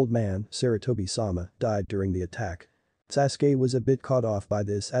the old man, Sarutobi-sama, died during the attack." Sasuke was a bit caught off by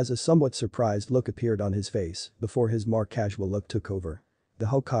this as a somewhat surprised look appeared on his face before his more casual look took over. "The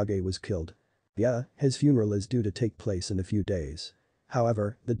Hokage was killed." "Yeah, his funeral is due to take place in a few days."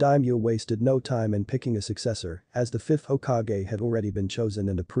 However, the daimyo wasted no time in picking a successor as the fifth Hokage had already been chosen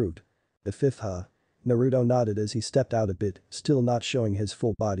and approved. "The fifth Naruto nodded as he stepped out a bit, still not showing his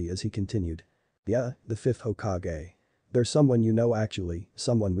full body as he continued. "Yeah, the fifth Hokage. There's someone you know actually,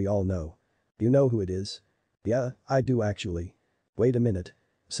 someone we all know." "You know who it is?" "Yeah, I do actually." "Wait a minute."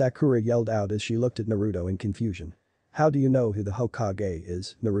 Sakura yelled out as she looked at Naruto in confusion. How do you know who the Hokage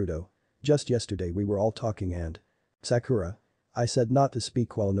is, Naruto? Just yesterday we were all talking and… Sakura. I said not to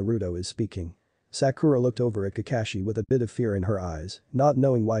speak while Naruto is speaking. Sakura looked over at Kakashi with a bit of fear in her eyes, not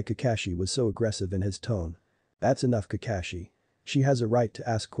knowing why Kakashi was so aggressive in his tone. That's enough, Kakashi. She has a right to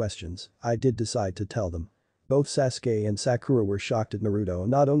ask questions. I did decide to tell them. Both Sasuke and Sakura were shocked at Naruto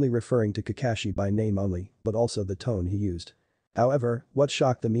not only referring to Kakashi by name only, but also the tone he used. However, what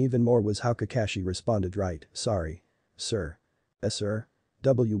shocked them even more was how Kakashi responded. Right, sorry. Sir. Sir?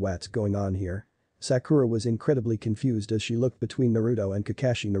 What's going on here? Sakura was incredibly confused as she looked between Naruto and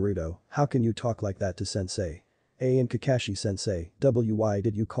Kakashi. Naruto, how can you talk like that to sensei? And Kakashi-sensei, why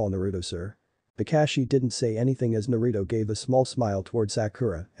did you call Naruto sir? Kakashi didn't say anything as Naruto gave a small smile toward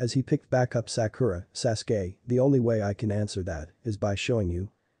Sakura as he picked back up Sakura. Sasuke, the only way I can answer that is by showing you.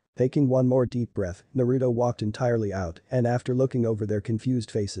 Taking one more deep breath, Naruto walked entirely out and after looking over their confused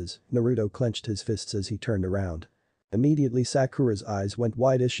faces, Naruto clenched his fists as he turned around. Immediately Sakura's eyes went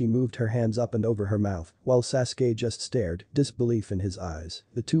wide as she moved her hands up and over her mouth, while Sasuke just stared, disbelief in his eyes,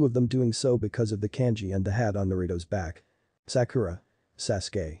 the two of them doing so because of the kanji and the hat on Naruto's back. Sakura.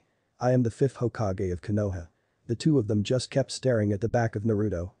 Sasuke. I am the 5th Hokage of Konoha. The two of them just kept staring at the back of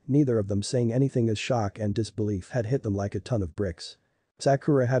Naruto, neither of them saying anything as shock and disbelief had hit them like a ton of bricks.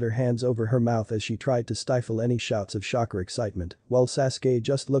 Sakura had her hands over her mouth as she tried to stifle any shouts of shock or excitement, while Sasuke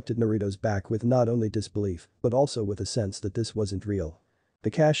just looked at Naruto's back with not only disbelief, but also with a sense that this wasn't real.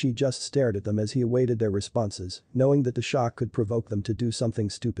 Kakashi just stared at them as he awaited their responses, knowing that the shock could provoke them to do something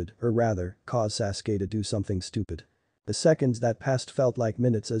stupid, or rather, cause Sasuke to do something stupid. The seconds that passed felt like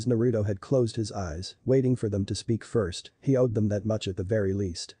minutes as Naruto had closed his eyes, waiting for them to speak first. He owed them that much at the very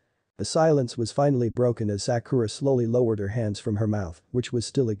least. The silence was finally broken as Sakura slowly lowered her hands from her mouth, which was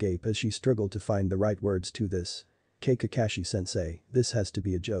still agape as she struggled to find the right words to this. Kakashi-sensei, this has to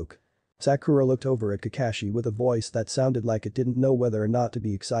be a joke. Sakura looked over at Kakashi with a voice that sounded like it didn't know whether or not to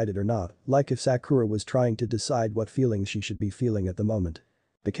be excited or not, like if Sakura was trying to decide what feelings she should be feeling at the moment.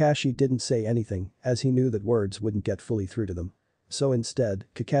 Kakashi didn't say anything, as he knew that words wouldn't get fully through to them. So instead,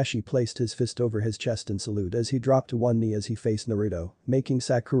 Kakashi placed his fist over his chest in salute as he dropped to one knee as he faced Naruto, making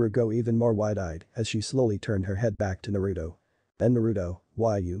Sakura go even more wide-eyed as she slowly turned her head back to Naruto. Then Naruto,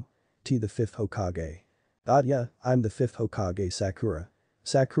 why you? The 5th Hokage. Yeah, I'm the 5th Hokage Sakura.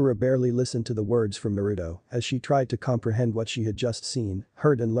 Sakura barely listened to the words from Naruto as she tried to comprehend what she had just seen,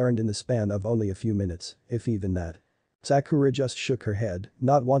 heard and learned in the span of only a few minutes, if even that. Sakura just shook her head,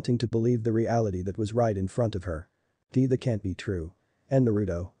 not wanting to believe the reality that was right in front of her. That can't be true. And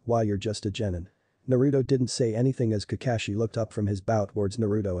Naruto, why you're just a genin. Naruto didn't say anything as Kakashi looked up from his bow towards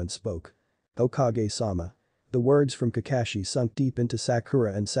Naruto and spoke. Hokage-sama. The words from Kakashi sunk deep into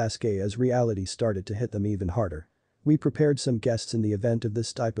Sakura and Sasuke as reality started to hit them even harder. We prepared some guests in the event of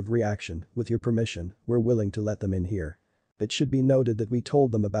this type of reaction, with your permission, we're willing to let them in here. It should be noted that we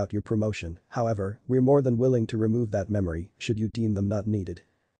told them about your promotion, however, we're more than willing to remove that memory, should you deem them not needed.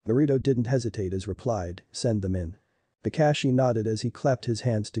 Naruto didn't hesitate as replied, send them in. Kakashi nodded as he clapped his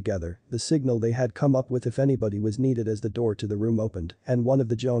hands together, the signal they had come up with if anybody was needed as the door to the room opened and one of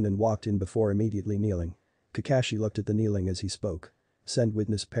the Jonin walked in before immediately kneeling. Kakashi looked at the kneeling as he spoke. Send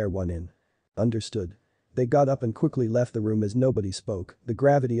witness pair 1 in. Understood. They got up and quickly left the room as nobody spoke, the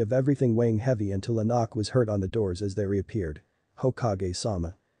gravity of everything weighing heavy until a knock was heard on the doors as they reappeared.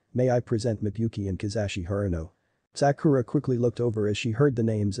 Hokage-sama. May I present Mibuyuki and Kizashi Haruno. Sakura quickly looked over as she heard the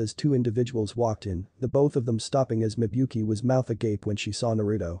names as two individuals walked in, the both of them stopping as Mibuyuki was mouth agape when she saw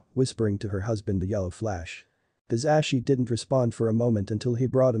Naruto, whispering to her husband the yellow flash. Kizashi didn't respond for a moment until he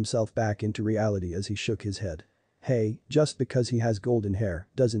brought himself back into reality as he shook his head. Hey, just because he has golden hair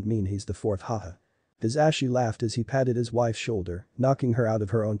doesn't mean he's the 4th haha. Kizashi laughed as he patted his wife's shoulder, knocking her out of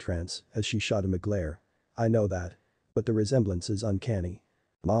her own trance as she shot him a glare. I know that. But the resemblance is uncanny.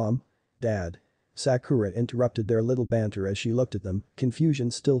 Mom? Dad? Sakura interrupted their little banter as she looked at them, confusion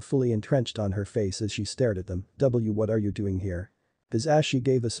still fully entrenched on her face as she stared at them. What are you doing here? Kizashi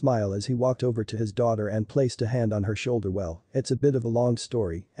gave a smile as he walked over to his daughter and placed a hand on her shoulder. Well, it's a bit of a long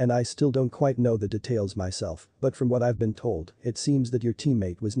story and I still don't quite know the details myself, but from what I've been told, it seems that your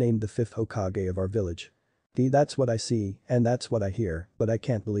teammate was named the 5th Hokage of our village. That's what I see and that's what I hear, but I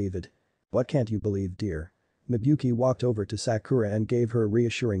can't believe it. What can't you believe, dear? Mibuyuki walked over to Sakura and gave her a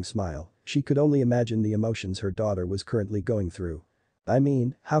reassuring smile. She could only imagine the emotions her daughter was currently going through. I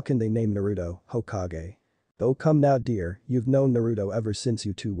mean, how can they name Naruto Hokage? Oh come now dear, you've known Naruto ever since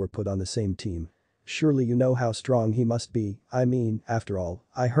you two were put on the same team. Surely you know how strong he must be, I mean, after all,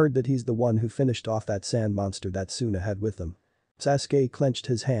 I heard that he's the one who finished off that sand monster that Suna had with them. Sasuke clenched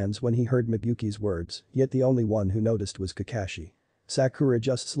his hands when he heard Mibuyuki's words, yet the only one who noticed was Kakashi. Sakura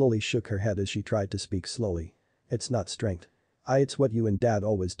just slowly shook her head as she tried to speak slowly. It's not strength. It's what you and dad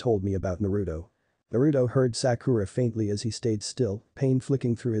always told me about Naruto. Naruto heard Sakura faintly as he stayed still, pain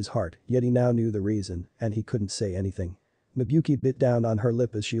flicking through his heart, yet he now knew the reason, and he couldn't say anything. Mibuki bit down on her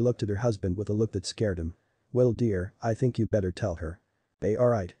lip as she looked at her husband with a look that scared him. Well dear, I think you better tell her.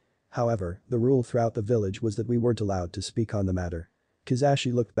 Alright. However, the rule throughout the village was that we weren't allowed to speak on the matter.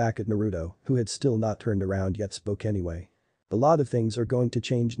 Kizashi looked back at Naruto, who had still not turned around yet spoke anyway. A lot of things are going to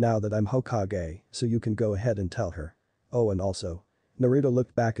change now that I'm Hokage, so you can go ahead and tell her. Oh, and also. Naruto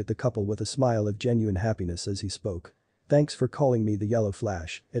looked back at the couple with a smile of genuine happiness as he spoke. Thanks for calling me the Yellow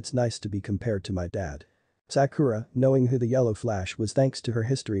Flash, it's nice to be compared to my dad. Sakura, knowing who the Yellow Flash was thanks to her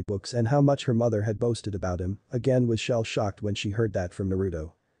history books and how much her mother had boasted about him, again was shell-shocked when she heard that from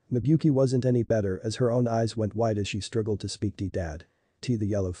Naruto. Mibuki wasn't any better as her own eyes went wide as she struggled to speak to Dad. The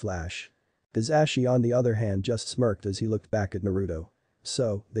Yellow Flash. Kizashi on the other hand just smirked as he looked back at Naruto.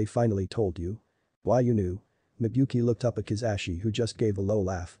 So, they finally told you? Why you knew? Mibuki looked up at Kizashi who just gave a low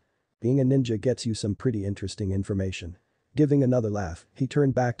laugh. Being a ninja gets you some pretty interesting information. Giving another laugh, he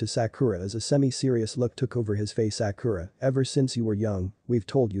turned back to Sakura as a semi-serious look took over his face. Sakura, ever since you were young, we've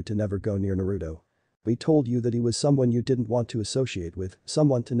told you to never go near Naruto. We told you that he was someone you didn't want to associate with,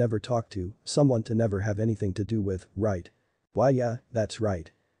 someone to never talk to, someone to never have anything to do with, right? Why yeah, that's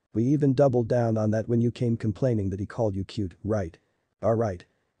right. We even doubled down on that when you came complaining that he called you cute, right? Alright.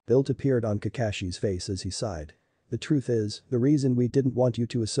 Guilt appeared on Kakashi's face as he sighed. The truth is, the reason we didn't want you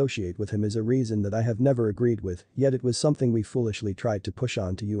to associate with him is a reason that I have never agreed with, yet it was something we foolishly tried to push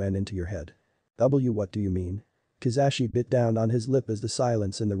onto you and into your head. What do you mean? Kizashi bit down on his lip as the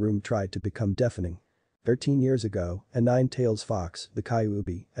silence in the room tried to become deafening. 13 years ago, a nine-tails fox, the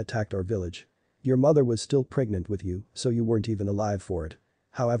Kyuubi, attacked our village. Your mother was still pregnant with you, so you weren't even alive for it.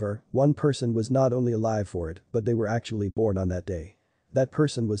 However, one person was not only alive for it, but they were actually born on that day. That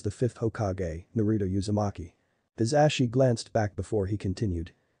person was the 5th Hokage, Naruto Uzumaki. Kizashi glanced back before he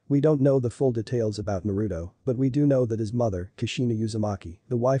continued. We don't know the full details about Naruto, but we do know that his mother, Kushina Uzumaki,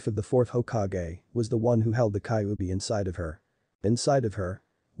 the wife of the 4th Hokage, was the one who held the Kyuubi inside of her. Inside of her?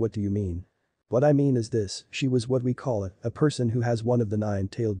 What do you mean? What I mean is this, she was what we call it, a person who has one of the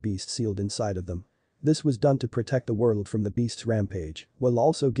 9-tailed beasts sealed inside of them. This was done to protect the world from the beast's rampage, while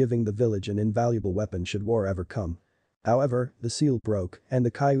also giving the village an invaluable weapon should war ever come. However, the seal broke, and the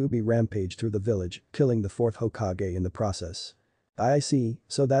Kyuubi rampaged through the village, killing the 4th Hokage in the process. I see,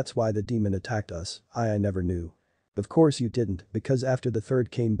 so that's why the demon attacked us, I never knew. Of course you didn't, because after the 3rd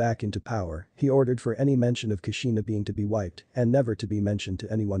came back into power, he ordered for any mention of Kushina being to be wiped, and never to be mentioned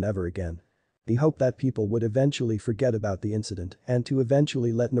to anyone ever again. He hoped that people would eventually forget about the incident and to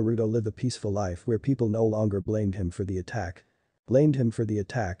eventually let Naruto live a peaceful life where people no longer blamed him for the attack. Blamed him for the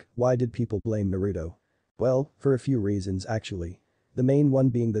attack, why did people blame Naruto? Well, for a few reasons actually. The main one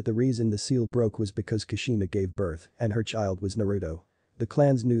being that the reason the seal broke was because Kushina gave birth and her child was Naruto. The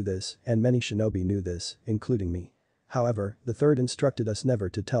clans knew this and many shinobi knew this, including me. However, the 3rd instructed us never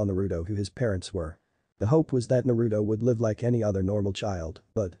to tell Naruto who his parents were. The hope was that Naruto would live like any other normal child,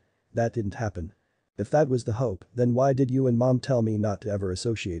 but that didn't happen. If that was the hope, then why did you and mom tell me not to ever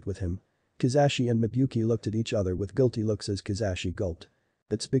associate with him? Kizashi and Mibuki looked at each other with guilty looks as Kizashi gulped.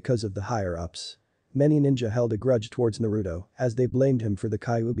 It's because of the higher-ups. Many ninja held a grudge towards Naruto as they blamed him for the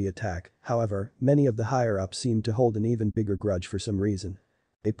Kyuubi attack, however, many of the higher-ups seemed to hold an even bigger grudge for some reason.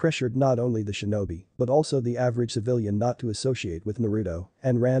 They pressured not only the shinobi, but also the average civilian not to associate with Naruto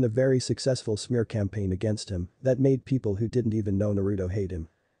and ran a very successful smear campaign against him that made people who didn't even know Naruto hate him.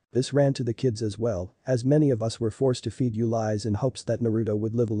 This ran to the kids as well, as many of us were forced to feed you lies in hopes that Naruto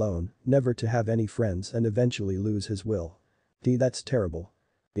would live alone, never to have any friends and eventually lose his will. That's terrible.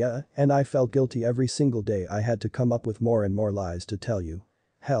 Yeah, and I felt guilty every single day I had to come up with more and more lies to tell you.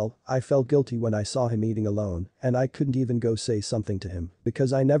 Hell, I felt guilty when I saw him eating alone and I couldn't even go say something to him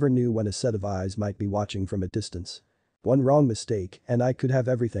because I never knew when a set of eyes might be watching from a distance. One wrong mistake and I could have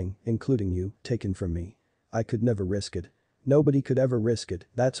everything, including you, taken from me. I could never risk it. Nobody could ever risk it,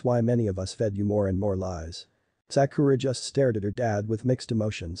 that's why many of us fed you more and more lies. Sakura just stared at her dad with mixed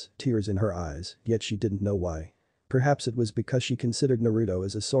emotions, tears in her eyes, yet she didn't know why. Perhaps it was because she considered Naruto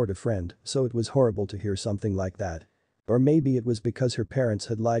as a sort of friend, so it was horrible to hear something like that. Or maybe it was because her parents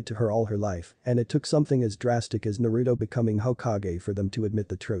had lied to her all her life and it took something as drastic as Naruto becoming Hokage for them to admit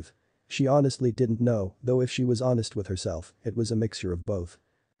the truth. She honestly didn't know, though if she was honest with herself, it was a mixture of both.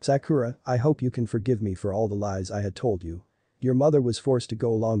 Sakura, I hope you can forgive me for all the lies I had told you. Your mother was forced to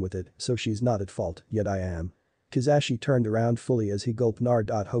go along with it, so she's not at fault, yet I am. Kizashi turned around fully as he gulped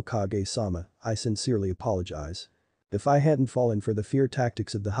Hokage-sama, I sincerely apologize. If I hadn't fallen for the fear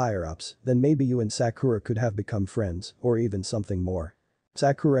tactics of the higher-ups, then maybe you and Sakura could have become friends, or even something more.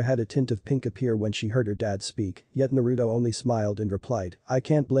 Sakura had a tint of pink appear when she heard her dad speak, yet Naruto only smiled and replied, I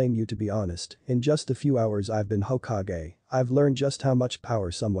can't blame you to be honest, in just a few hours I've been Hokage, I've learned just how much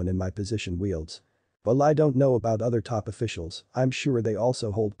power someone in my position wields. While I don't know about other top officials, I'm sure they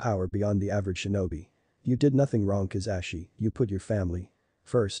also hold power beyond the average shinobi. You did nothing wrong Kizashi, you put your family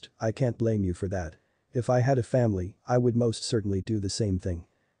first, I can't blame you for that. If I had a family, I would most certainly do the same thing.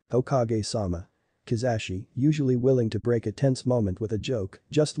 Hokage-sama. Kizashi, usually willing to break a tense moment with a joke,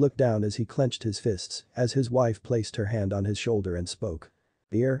 just looked down as he clenched his fists as his wife placed her hand on his shoulder and spoke.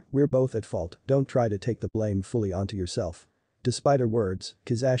 Dear, we're both at fault, don't try to take the blame fully onto yourself. Despite her words,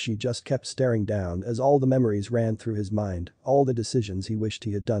 Kizashi just kept staring down as all the memories ran through his mind, all the decisions he wished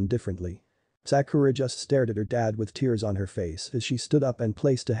he had done differently. Sakura just stared at her dad with tears on her face as she stood up and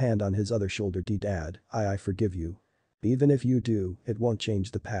placed a hand on his other shoulder. Dad, I forgive you. Even if you do, it won't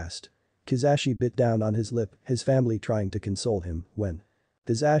change the past. Kizashi bit down on his lip, his family trying to console him, when.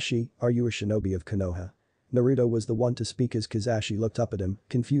 Kizashi, are you a shinobi of Konoha? Naruto was the one to speak as Kizashi looked up at him,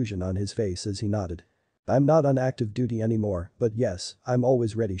 confusion on his face as he nodded. I'm not on active duty anymore, but yes, I'm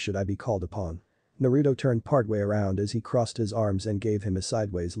always ready should I be called upon. Naruto turned partway around as he crossed his arms and gave him a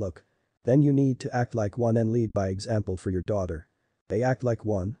sideways look. Then you need to act like one and lead by example for your daughter. They act like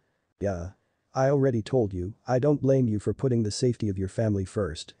one? Yeah. I already told you, I don't blame you for putting the safety of your family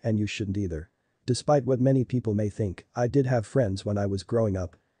first, and you shouldn't either. Despite what many people may think, I did have friends when I was growing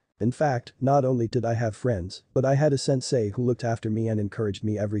up. In fact, not only did I have friends, but I had a sensei who looked after me and encouraged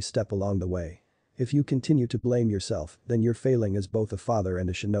me every step along the way. If you continue to blame yourself, then you're failing as both a father and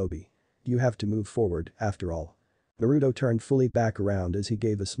a shinobi. You have to move forward, after all. Naruto turned fully back around as he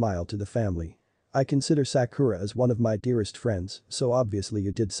gave a smile to the family. I consider Sakura as one of my dearest friends, so obviously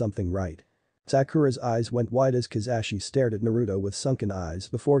you did something right. Sakura's eyes went wide as Kizashi stared at Naruto with sunken eyes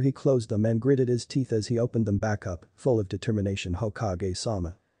before he closed them and gritted his teeth as he opened them back up, full of determination.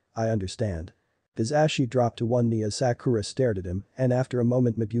 Hokage-sama. I understand. Kizashi dropped to one knee as Sakura stared at him, and after a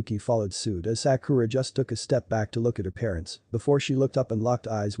moment Mibuki followed suit as Sakura just took a step back to look at her parents before she looked up and locked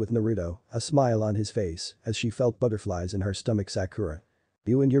eyes with Naruto, a smile on his face as she felt butterflies in her stomach. Sakura.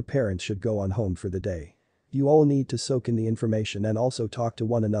 You and your parents should go on home for the day. You all need to soak in the information and also talk to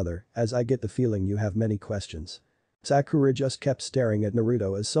one another, as I get the feeling you have many questions. Sakura just kept staring at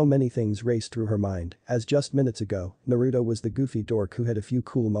Naruto as so many things raced through her mind, as just minutes ago, Naruto was the goofy dork who had a few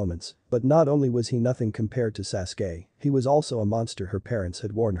cool moments, but not only was he nothing compared to Sasuke, he was also a monster her parents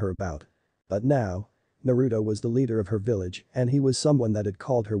had warned her about. But now, Naruto was the leader of her village, and he was someone that had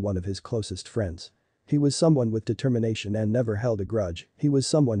called her one of his closest friends. He was someone with determination and never held a grudge, he was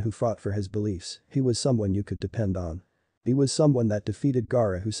someone who fought for his beliefs, he was someone you could depend on. He was someone that defeated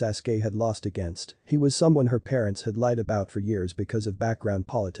Gaara who Sasuke had lost against, he was someone her parents had lied about for years because of background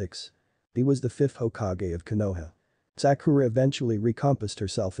politics. He was the fifth Hokage of Konoha. Sakura eventually recompassed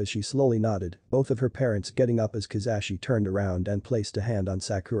herself as she slowly nodded, both of her parents getting up as Kizashi turned around and placed a hand on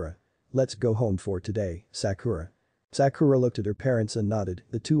Sakura. Let's go home for today, Sakura. Sakura looked at her parents and nodded,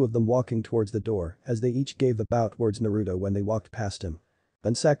 the two of them walking towards the door as they each gave a bow towards Naruto when they walked past him.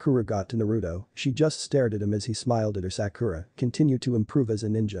 When Sakura got to Naruto, she just stared at him as he smiled at her. Sakura, continue to improve as a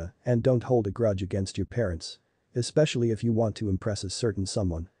ninja and don't hold a grudge against your parents. Especially if you want to impress a certain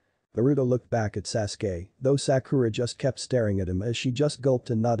someone. Naruto looked back at Sasuke, though Sakura just kept staring at him as she just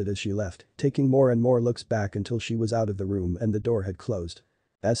gulped and nodded as she left, taking more and more looks back until she was out of the room and the door had closed.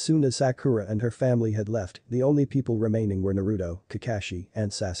 As soon as Sakura and her family had left, the only people remaining were Naruto, Kakashi,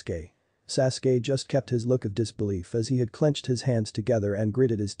 and Sasuke. Sasuke just kept his look of disbelief as he had clenched his hands together and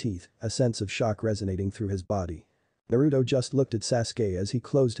gritted his teeth, a sense of shock resonating through his body. Naruto just looked at Sasuke as he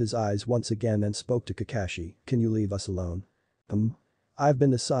closed his eyes once again and spoke to Kakashi, can you leave us alone? I've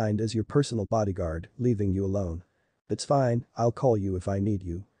been assigned as your personal bodyguard, leaving you alone. It's fine, I'll call you if I need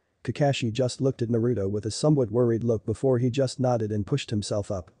you. Kakashi just looked at Naruto with a somewhat worried look before he just nodded and pushed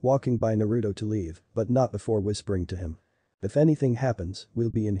himself up, walking by Naruto to leave, but not before whispering to him. If anything happens, we'll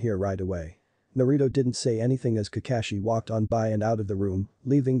be in here right away. Naruto didn't say anything as Kakashi walked on by and out of the room,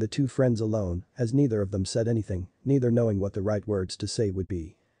 leaving the two friends alone, as neither of them said anything, neither knowing what the right words to say would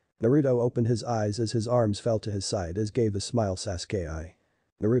be. Naruto opened his eyes as his arms fell to his side as gave a smile. Sasuke.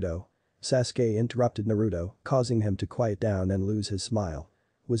 Naruto. Sasuke interrupted Naruto, causing him to quiet down and lose his smile.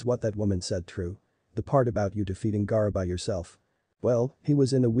 Was what that woman said true? The part about you defeating Gaara by yourself? Well, he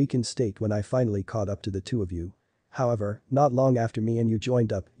was in a weakened state when I finally caught up to the two of you. However, not long after me and you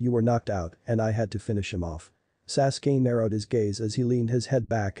joined up, you were knocked out and I had to finish him off. Sasuke narrowed his gaze as he leaned his head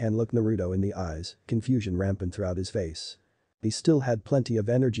back and looked Naruto in the eyes, confusion rampant throughout his face. He still had plenty of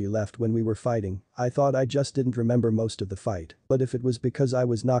energy left when we were fighting. I thought I just didn't remember most of the fight, but if it was because I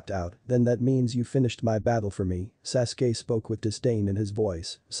was knocked out, then that means you finished my battle for me. Sasuke spoke with disdain in his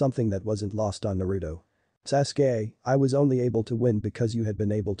voice, something that wasn't lost on Naruto. Sasuke, I was only able to win because you had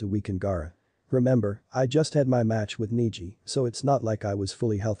been able to weaken Gaara. Remember, I just had my match with Neji, so it's not like I was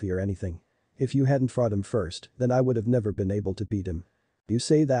fully healthy or anything. If you hadn't fought him first, then I would have never been able to beat him. You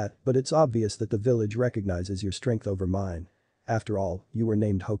say that, but it's obvious that the village recognizes your strength over mine. After all, you were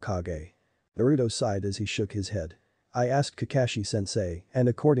named Hokage. Naruto sighed as he shook his head. I asked Kakashi-sensei, and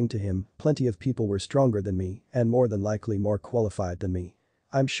according to him, plenty of people were stronger than me and more than likely more qualified than me.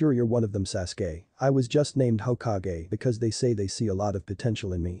 I'm sure you're one of them, Sasuke. I was just named Hokage because they say they see a lot of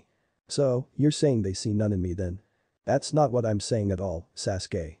potential in me. So, you're saying they see none in me then? That's not what I'm saying at all,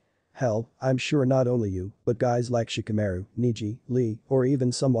 Sasuke. Hell, I'm sure not only you, but guys like Shikamaru, Neji, Lee, or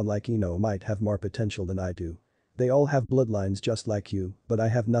even someone like Ino might have more potential than I do. They all have bloodlines just like you, but I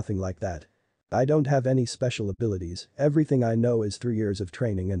have nothing like that. I don't have any special abilities, everything I know is 3 years of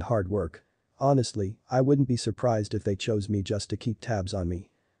training and hard work. Honestly, I wouldn't be surprised if they chose me just to keep tabs on me.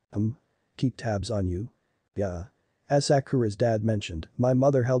 Keep tabs on you? Yeah. As Sakura's dad mentioned, my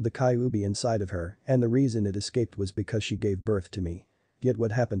mother held the Kyuubi inside of her, and the reason it escaped was because she gave birth to me. Yet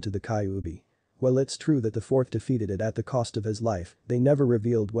what happened to the Kyuubi? Well, it's true that the fourth defeated it at the cost of his life, they never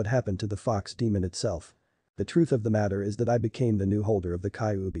revealed what happened to the fox demon itself. The truth of the matter is that I became the new holder of the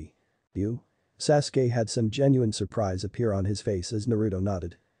Kyuubi. You? Sasuke had some genuine surprise appear on his face as Naruto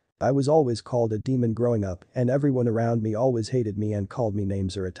nodded. I was always called a demon growing up and everyone around me always hated me and called me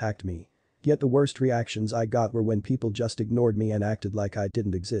names or attacked me. Yet the worst reactions I got were when people just ignored me and acted like I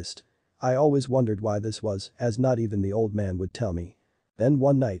didn't exist. I always wondered why this was, as not even the old man would tell me. Then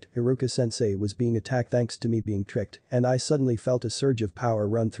one night, Iruka-sensei was being attacked thanks to me being tricked, and I suddenly felt a surge of power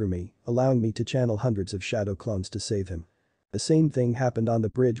run through me, allowing me to channel hundreds of shadow clones to save him. The same thing happened on the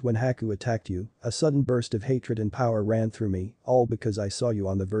bridge when Haku attacked you, a sudden burst of hatred and power ran through me, all because I saw you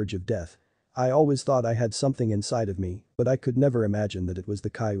on the verge of death. I always thought I had something inside of me, but I could never imagine that it was the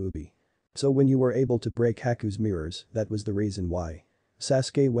Kyuubi. So when you were able to break Haku's mirrors, that was the reason why.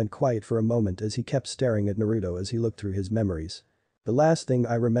 Sasuke went quiet for a moment as he kept staring at Naruto as he looked through his memories. The last thing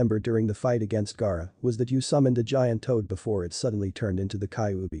I remember during the fight against Gaara was that you summoned a giant toad before it suddenly turned into the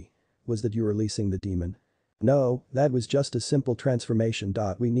Kyuubi. Was that you releasing the demon? No, that was just a simple transformation.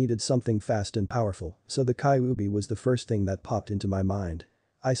 We needed something fast and powerful, so the Kyuubi was the first thing that popped into my mind.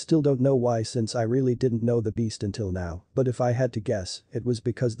 I still don't know why since I really didn't know the beast until now, but if I had to guess, it was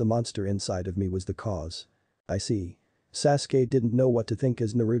because the monster inside of me was the cause. I see. Sasuke didn't know what to think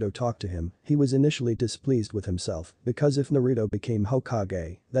as Naruto talked to him. He was initially displeased with himself because if Naruto became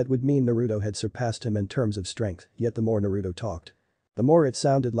Hokage, that would mean Naruto had surpassed him in terms of strength, yet the more Naruto talked, the more it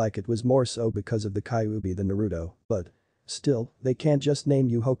sounded like it was more so because of the Kyuubi than Naruto, but still, they can't just name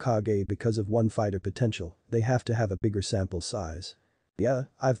you Hokage because of one fighter potential, they have to have a bigger sample size. Yeah,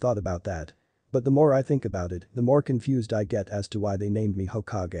 I've thought about that. But the more I think about it, the more confused I get as to why they named me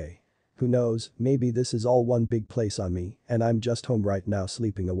Hokage. Who knows, maybe this is all one big place on me and I'm just home right now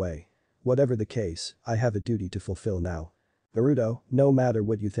sleeping away. Whatever the case, I have a duty to fulfill now. Naruto, no matter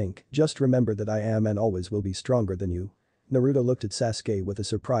what you think, just remember that I am and always will be stronger than you. Naruto looked at Sasuke with a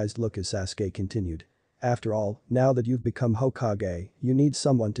surprised look as Sasuke continued. After all, now that you've become Hokage, you need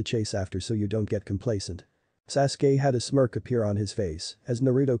someone to chase after so you don't get complacent. Sasuke had a smirk appear on his face as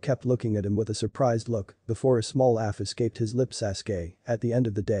Naruto kept looking at him with a surprised look before a small laugh escaped his lips. Sasuke, at the end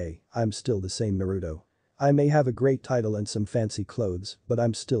of the day, I'm still the same Naruto. I may have a great title and some fancy clothes, but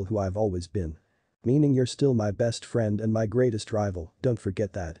I'm still who I've always been. Meaning you're still my best friend and my greatest rival, don't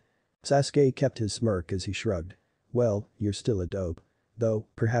forget that. Sasuke kept his smirk as he shrugged. Well, you're still a dope. Though,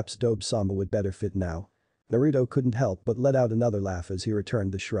 perhaps Dobe-sama would better fit now. Naruto couldn't help but let out another laugh as he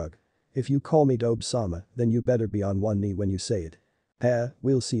returned the shrug. If you call me Dobe-sama, then you better be on one knee when you say it.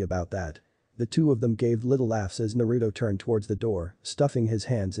 We'll see about that. The two of them gave little laughs as Naruto turned towards the door, stuffing his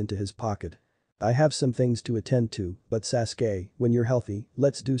hands into his pocket. I have some things to attend to, but Sasuke, when you're healthy,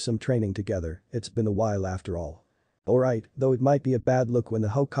 let's do some training together, it's been a while after all. Alright, though it might be a bad look when the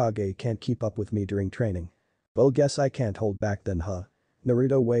Hokage can't keep up with me during training. Well, guess I can't hold back then, huh?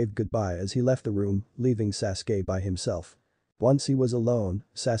 Naruto waved goodbye as he left the room, leaving Sasuke by himself. Once he was alone,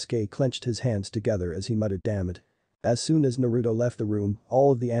 Sasuke clenched his hands together as he muttered, damn it. As soon as Naruto left the room,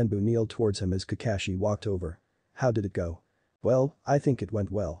 all of the Anbu kneeled towards him as Kakashi walked over. How did it go? Well, I think it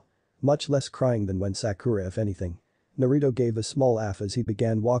went well. Much less crying than when Sakura if anything. Naruto gave a small laugh as he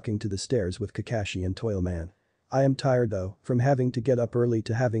began walking to the stairs with Kakashi and Toilman. I am tired though, from having to get up early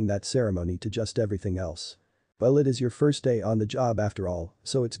to having that ceremony to just everything else. Well, it is your first day on the job after all,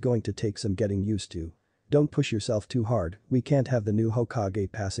 so it's going to take some getting used to. Don't push yourself too hard, we can't have the new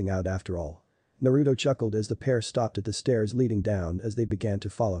Hokage passing out after all. Naruto chuckled as the pair stopped at the stairs leading down as they began to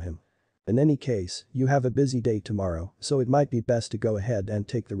follow him. In any case, you have a busy day tomorrow, so it might be best to go ahead and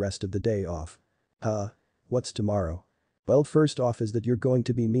take the rest of the day off. Huh? What's tomorrow? Well, first off is that you're going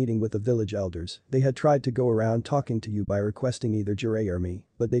to be meeting with the village elders. They had tried to go around talking to you by requesting either Jiraiya or me,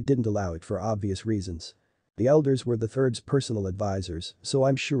 but they didn't allow it for obvious reasons. The elders were the third's personal advisors, so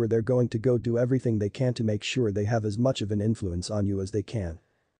I'm sure they're going to go do everything they can to make sure they have as much of an influence on you as they can.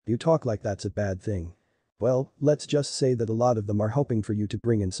 You talk like that's a bad thing. Well, let's just say that a lot of them are hoping for you to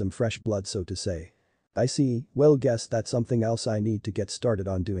bring in some fresh blood, so to say. I see, well, guess that's something else I need to get started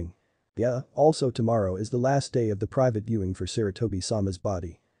on doing. Yeah, also tomorrow is the last day of the private viewing for Sarutobi-sama's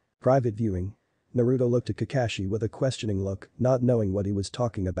body. Private viewing? Naruto looked at Kakashi with a questioning look, not knowing what he was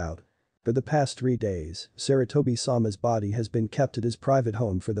talking about. For the past 3 days, Sarutobi-sama's body has been kept at his private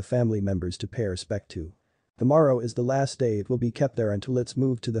home for the family members to pay respect to. Tomorrow is the last day it will be kept there until it's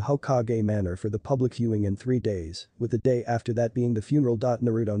moved to the Hokage Manor for the public viewing in 3 days, with the day after that being the funeral.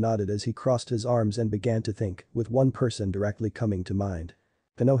 Naruto nodded as he crossed his arms and began to think, with one person directly coming to mind.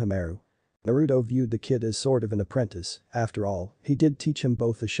 Konohamaru. Naruto viewed the kid as sort of an apprentice, after all, he did teach him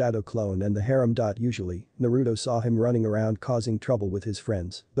both the shadow clone and the harem. Usually, Naruto saw him running around causing trouble with his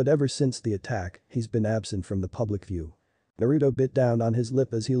friends, but ever since the attack, he's been absent from the public view. Naruto bit down on his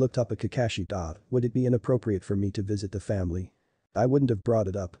lip as he looked up at Kakashi. Would it be inappropriate for me to visit the family? I wouldn't have brought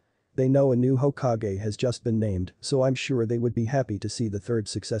it up. They know a new Hokage has just been named, so I'm sure they would be happy to see the third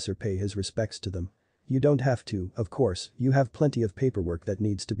successor pay his respects to them. You don't have to, of course, you have plenty of paperwork that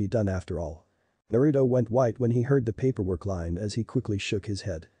needs to be done after all. Naruto went white when he heard the paperwork line as he quickly shook his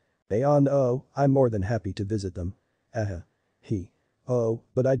head. Oh, I'm more than happy to visit them. Oh,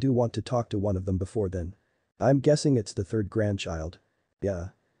 but I do want to talk to one of them before then. I'm guessing it's the third grandchild. Yeah.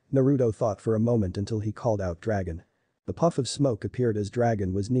 Naruto thought for a moment until he called out Dragon. The puff of smoke appeared as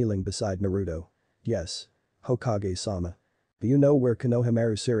Dragon was kneeling beside Naruto. Yes. Hokage-sama. Do you know where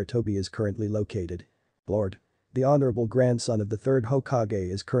Konohamaru Sarutobi is currently located? Lord. The honorable grandson of the third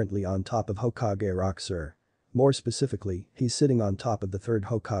Hokage is currently on top of Hokage Rock, sir. More specifically, he's sitting on top of the third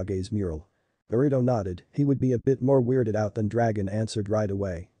Hokage's mural. Naruto nodded, he would be a bit more weirded out than Dragon answered right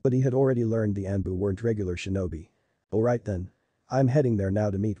away, but he had already learned the Anbu weren't regular shinobi. Alright then. I'm heading there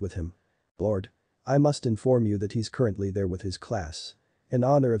now to meet with him. Lord. I must inform you that he's currently there with his class. In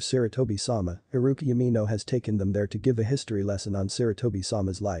honor of Sarutobi-sama, Iruka Yamino has taken them there to give a history lesson on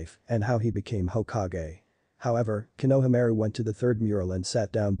Sarutobi-sama's life and how he became Hokage. However, Konohamaru went to the third mural and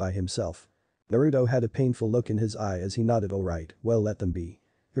sat down by himself. Naruto had a painful look in his eye as he nodded. Alright, well, let them be.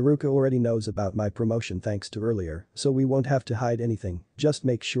 Iruka already knows about my promotion thanks to earlier, so we won't have to hide anything, just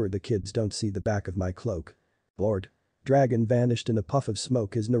make sure the kids don't see the back of my cloak. Lord. Dragon vanished in a puff of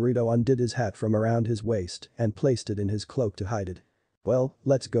smoke as Naruto undid his hat from around his waist and placed it in his cloak to hide it. Well,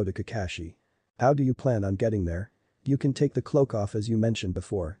 let's go to Kakashi. How do you plan on getting there? You can take the cloak off as you mentioned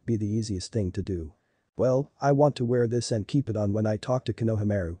before, be the easiest thing to do. Well, I want to wear this and keep it on when I talk to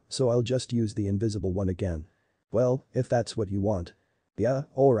Konohamaru, so I'll just use the invisible one again. Well, if that's what you want. Yeah,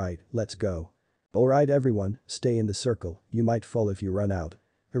 alright, let's go. Alright everyone, stay in the circle, you might fall if you run out.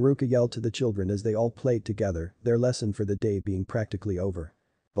 Iruka yelled to the children as they all played together, their lesson for the day being practically over.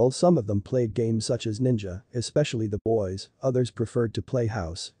 While some of them played games such as Ninja, especially the boys, others preferred to play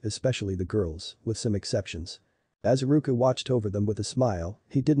house, especially the girls, with some exceptions. As Iruka watched over them with a smile,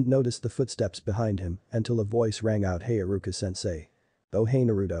 he didn't notice the footsteps behind him until a voice rang out, "Hey Iruka-sensei." Oh hey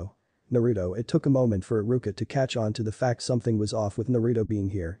Naruto. Naruto, it took a moment for Iruka to catch on to the fact something was off with Naruto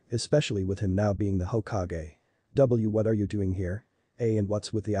being here, especially with him now being the Hokage. What are you doing here? And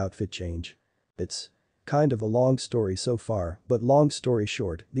what's with the outfit change? It's kind of a long story so far, but long story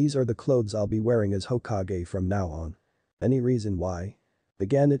short, these are the clothes I'll be wearing as Hokage from now on. Any reason why?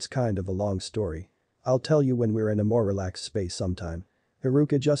 Again, it's kind of a long story. I'll tell you when we're in a more relaxed space sometime.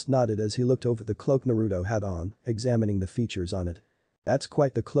 Iruka just nodded as he looked over the cloak Naruto had on, examining the features on it. That's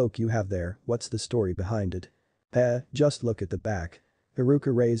quite the cloak you have there, what's the story behind it? Just look at the back.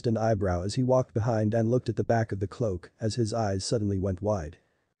 Iruka raised an eyebrow as he walked behind and looked at the back of the cloak as his eyes suddenly went wide.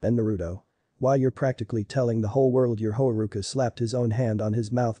 Then Naruto. Why, you're practically telling the whole world you're Iruka slapped his own hand on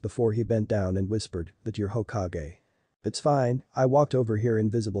his mouth before he bent down and whispered that you're Hokage. It's fine, I walked over here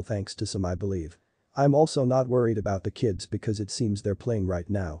invisible thanks to some I believe. I'm also not worried about the kids because it seems they're playing right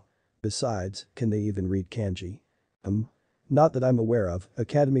now. Besides, can they even read kanji? Not that I'm aware of,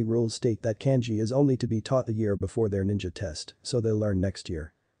 academy rules state that kanji is only to be taught the year before their ninja test, so they'll learn next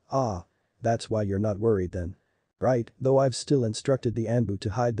year. Ah. That's why you're not worried then. Right, though I've still instructed the Anbu to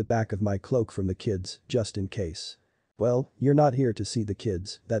hide the back of my cloak from the kids, just in case. Well, you're not here to see the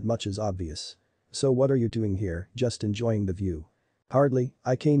kids, that much is obvious. So what are you doing here, just enjoying the view? Hardly,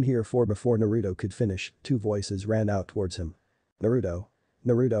 I came here for before Naruto could finish, two voices ran out towards him. Naruto.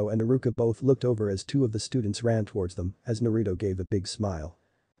 Naruto and Iruka both looked over as two of the students ran towards them, as Naruto gave a big smile.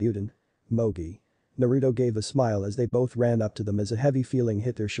 Yuden. Mogi. Naruto gave a smile as they both ran up to them as a heavy feeling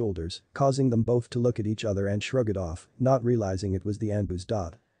hit their shoulders, causing them both to look at each other and shrug it off, not realizing it was the Anbu's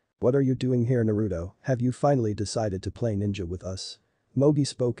dot. What are you doing here, Naruto? Have you finally decided to play ninja with us? Mogi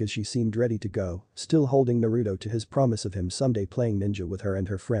spoke as she seemed ready to go, still holding Naruto to his promise of him someday playing ninja with her and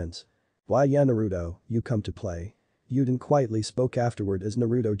her friends. Why yeah Naruto, you come to play. Yuden quietly spoke afterward as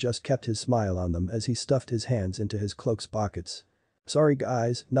Naruto just kept his smile on them as he stuffed his hands into his cloak's pockets. Sorry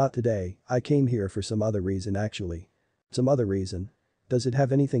guys, not today, I came here for some other reason actually. Some other reason? Does it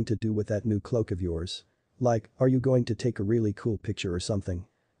have anything to do with that new cloak of yours? Like, are you going to take a really cool picture or something?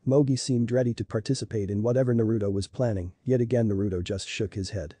 Mogi seemed ready to participate in whatever Naruto was planning, yet again Naruto just shook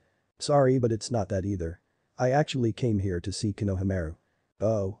his head. Sorry but it's not that either. I actually came here to see Konohamaru.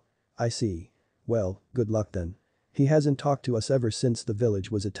 Oh. I see. Well, good luck then. He hasn't talked to us ever since the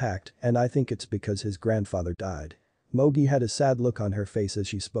village was attacked and I think it's because his grandfather died. Mogi had a sad look on her face as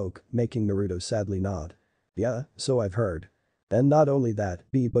she spoke, making Naruto sadly nod. Yeah, so I've heard. And not only that,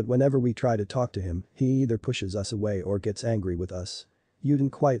 but whenever we try to talk to him, he either pushes us away or gets angry with us.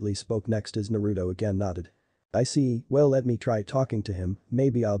 Yuden quietly spoke next as Naruto again nodded. I see, well let me try talking to him,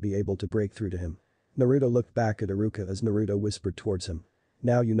 maybe I'll be able to break through to him. Naruto looked back at Iruka as Naruto whispered towards him.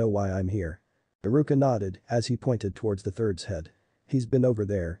 Now you know why I'm here. Iruka nodded as he pointed towards the third's head. He's been over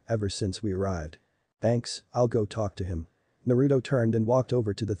there ever since we arrived. Thanks, I'll go talk to him. Naruto turned and walked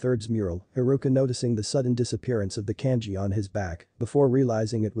over to the third's mural, Iruka noticing the sudden disappearance of the kanji on his back before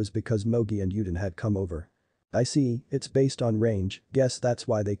realizing it was because Mogi and Yuden had come over. I see, it's based on range, guess that's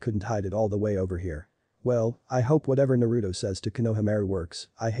why they couldn't hide it all the way over here. Well, I hope whatever Naruto says to Konohamaru works,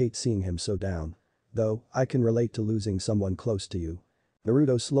 I hate seeing him so down. Though, I can relate to losing someone close to you.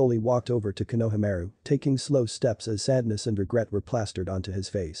 Naruto slowly walked over to Konohamaru, taking slow steps as sadness and regret were plastered onto his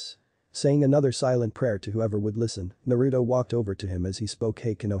face. Saying another silent prayer to whoever would listen, Naruto walked over to him as he spoke.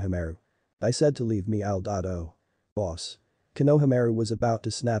 Hey Konohamaru. I said to leave me Al. Boss. Konohamaru was about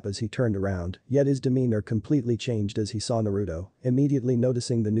to snap as he turned around, yet his demeanor completely changed as he saw Naruto, immediately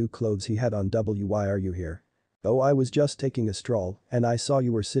noticing the new clothes he had on. Why are you here? Oh I was just taking a stroll, and I saw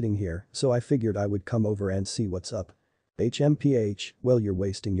you were sitting here, so I figured I would come over and see what's up. HMPH, well you're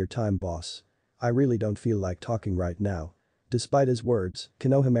wasting your time boss. I really don't feel like talking right now. Despite his words,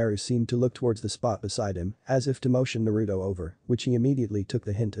 Konohamaru seemed to look towards the spot beside him, as if to motion Naruto over, which he immediately took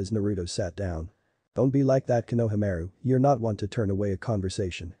the hint as Naruto sat down. Don't be like that Konohamaru, you're not one to turn away a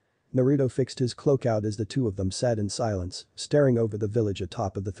conversation. Naruto fixed his cloak out as the two of them sat in silence, staring over the village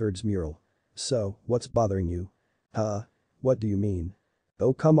atop of the third's mural. So, what's bothering you? What do you mean?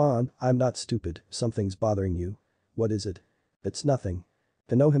 Oh come on, I'm not stupid, something's bothering you. What is it? It's nothing.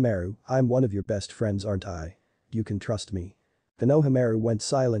 Konohamaru, I'm one of your best friends aren't I? You can trust me. Konohamaru went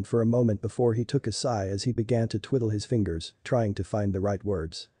silent for a moment before he took a sigh as he began to twiddle his fingers, trying to find the right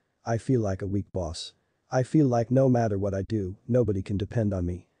words. I feel like a weak boss. I feel like no matter what I do, nobody can depend on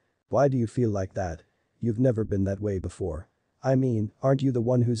me. Why do you feel like that? You've never been that way before. I mean, aren't you the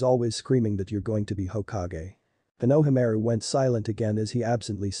one who's always screaming that you're going to be Hokage? Konohamaru went silent again as he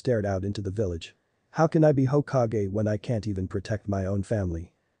absently stared out into the village. How can I be Hokage when I can't even protect my own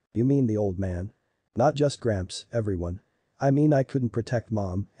family? You mean the old man? Not just Gramps, everyone. I mean I couldn't protect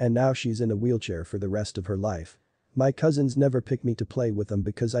mom, and now she's in a wheelchair for the rest of her life. My cousins never pick me to play with them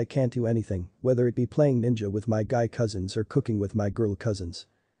because I can't do anything, whether it be playing ninja with my guy cousins or cooking with my girl cousins.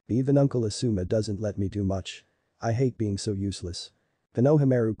 Even Uncle Asuma doesn't let me do much. I hate being so useless.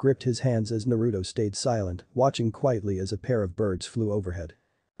 Konohamaru gripped his hands as Naruto stayed silent, watching quietly as a pair of birds flew overhead.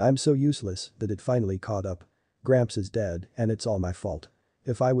 I'm so useless that it finally caught up. Gramps is dead, and it's all my fault.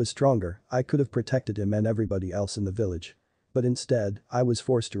 If I was stronger, I could have protected him and everybody else in the village. But instead, I was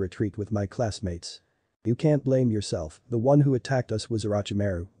forced to retreat with my classmates. You can't blame yourself, the one who attacked us was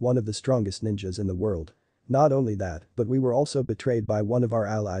Orochimaru, one of the strongest ninjas in the world. Not only that, but we were also betrayed by one of our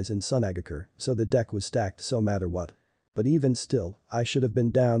allies in Sunagakure, so the deck was stacked so matter what. But even still, I should have been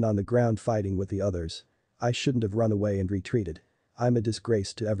down on the ground fighting with the others. I shouldn't have run away and retreated. I'm a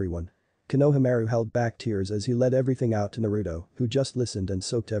disgrace to everyone. Konohamaru held back tears as he let everything out to Naruto, who just listened and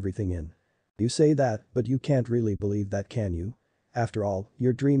soaked everything in. You say that, but you can't really believe that can you? After all,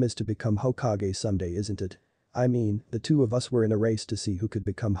 your dream is to become Hokage someday isn't it? I mean, the two of us were in a race to see who could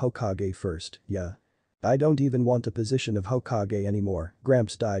become Hokage first, yeah? I don't even want a position of Hokage anymore,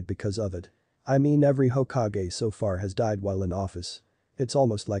 Gramps died because of it. I mean every Hokage so far has died while in office. It's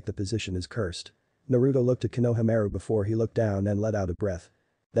almost like the position is cursed. Naruto looked at Konohamaru before he looked down and let out a breath.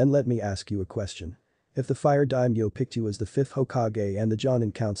 Then let me ask you a question. If the Fire Daimyo picked you as the 5th Hokage and the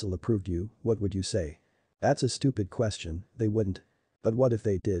Jonin Council approved you, what would you say? That's a stupid question, they wouldn't. But what if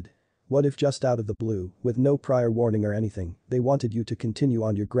they did? What if just out of the blue, with no prior warning or anything, they wanted you to continue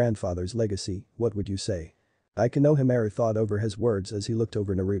on your grandfather's legacy, what would you say? Konohamaru thought over his words as he looked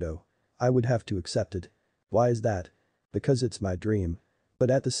over Naruto. I would have to accept it. Why is that? Because it's my dream. But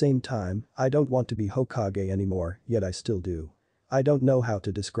at the same time, I don't want to be Hokage anymore, yet I still do. I don't know how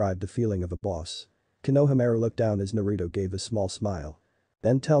to describe the feeling of a boss. Konohamaru looked down as Naruto gave a small smile.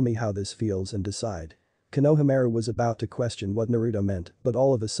 Then tell me how this feels and decide. Konohamaru was about to question what Naruto meant, but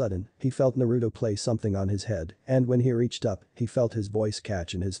all of a sudden, he felt Naruto place something on his head, and when he reached up, he felt his voice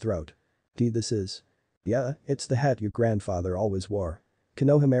catch in his throat. This is. Yeah, it's the hat your grandfather always wore.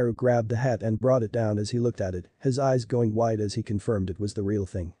 Konohamaru grabbed the hat and brought it down as he looked at it, his eyes going wide as he confirmed it was the real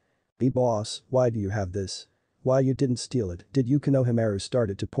thing. Boss, why do you have this? Why you didn't steal it, did you? Konohamaru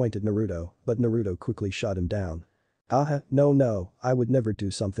started to point at Naruto, but Naruto quickly shot him down. No, I would never do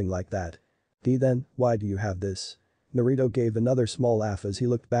something like that. Then, why do you have this? Naruto gave another small laugh as he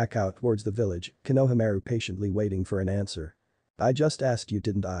looked back out towards the village, Konohamaru patiently waiting for an answer. I just asked you,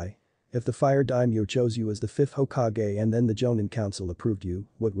 didn't I? If the Fire Daimyo chose you as the 5th Hokage and then the Jonin Council approved you,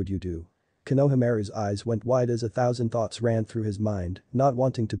 what would you do? Konohamaru's eyes went wide as 1,000 thoughts ran through his mind, not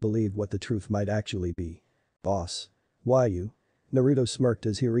wanting to believe what the truth might actually be. Boss. Why you? Naruto smirked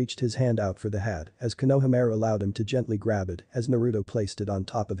as he reached his hand out for the hat as Konohamaru allowed him to gently grab it as Naruto placed it on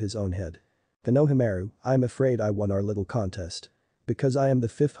top of his own head. Konohamaru, I'm afraid I won our little contest. Because I am the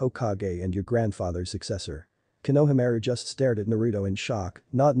 5th Hokage and your grandfather's successor. Konohamaru just stared at Naruto in shock,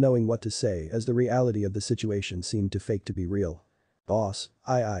 not knowing what to say as the reality of the situation seemed too fake to be real. Boss,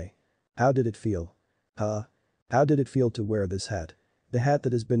 I. How did it feel? Huh? How did it feel to wear this hat? The hat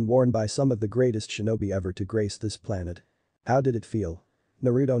that has been worn by some of the greatest shinobi ever to grace this planet. How did it feel?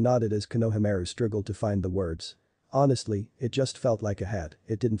 Naruto nodded as Konohamaru struggled to find the words. Honestly, it just felt like a hat,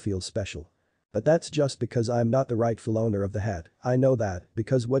 it didn't feel special. But that's just because I'm not the rightful owner of the hat, I know that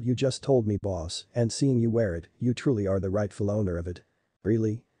because what you just told me, boss, and seeing you wear it, you truly are the rightful owner of it.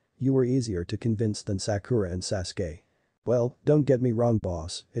 Really? You were easier to convince than Sakura and Sasuke. Well, don't get me wrong,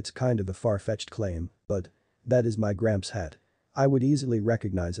 boss, it's kind of a far-fetched claim, but that is my Gramps' hat. I would easily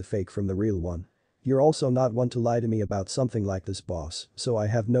recognize a fake from the real one. You're also not one to lie to me about something like this, boss, so I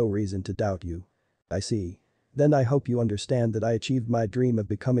have no reason to doubt you. I see. Then I hope you understand that I achieved my dream of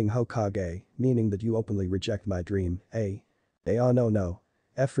becoming Hokage, meaning that you openly reject my dream, eh? Oh no.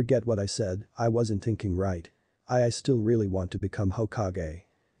 Forget what I said, I wasn't thinking right. I still really want to become Hokage.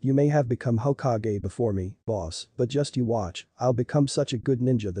 You may have become Hokage before me, boss, but just you watch, I'll become such a good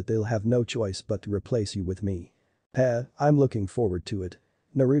ninja that they'll have no choice but to replace you with me. I'm looking forward to it.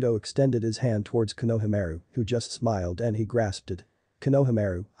 Naruto extended his hand towards Konohamaru, who just smiled and he grasped it.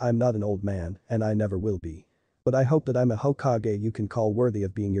 Konohamaru, I'm not an old man, and I never will be. But I hope that I'm a Hokage you can call worthy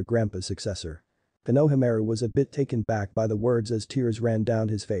of being your grandpa's successor. Konohamaru was a bit taken back by the words as tears ran down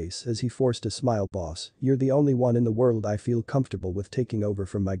his face as he forced a smile. Boss, you're the only one in the world I feel comfortable with taking over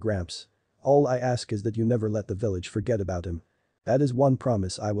from my gramps. All I ask is that you never let the village forget about him. That is one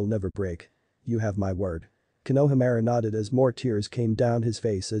promise I will never break. You have my word. Konohamaru nodded as more tears came down his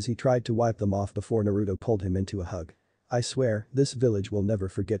face as he tried to wipe them off before Naruto pulled him into a hug. I swear, this village will never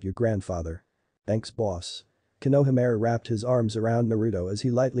forget your grandfather. Thanks, boss. Konohamaru wrapped his arms around Naruto as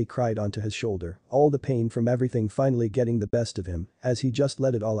he lightly cried onto his shoulder, all the pain from everything finally getting the best of him as he just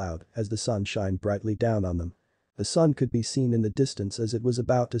let it all out as the sun shined brightly down on them. The sun could be seen in the distance as it was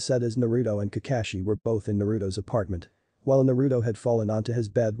about to set as Naruto and Kakashi were both in Naruto's apartment. While Naruto had fallen onto his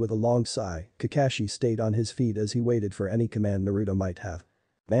bed with a long sigh, Kakashi stayed on his feet as he waited for any command Naruto might have.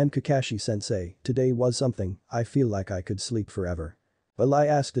 Man, Kakashi-sensei, today was something, I feel like I could sleep forever. Well, I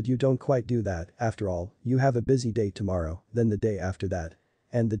ask that you don't quite do that, after all, you have a busy day tomorrow, then the day after that.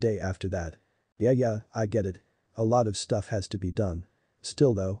 And the day after that. Yeah, I get it. A lot of stuff has to be done.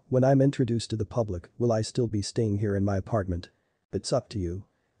 Still though, when I'm introduced to the public, will I still be staying here in my apartment? It's up to you.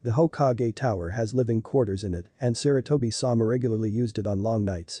 The Hokage Tower has living quarters in it, and Sarutobi-sama regularly used it on long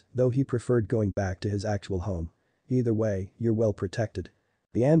nights, though he preferred going back to his actual home. Either way, you're well protected.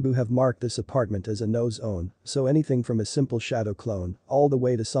 The Anbu have marked this apartment as a no-zone, so anything from a simple shadow clone all the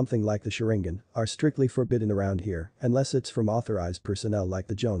way to something like the Sharingan are strictly forbidden around here unless it's from authorized personnel like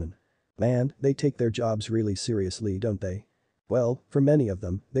the Jonin. Man, they take their jobs really seriously, don't they? Well, for many of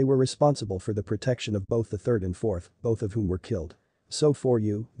them, they were responsible for the protection of both the third and fourth, both of whom were killed. So for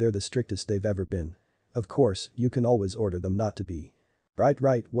you, they're the strictest they've ever been. Of course, you can always order them not to be.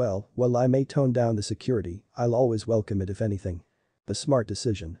 Right, well, I may tone down the security, I'll always welcome it if anything. A smart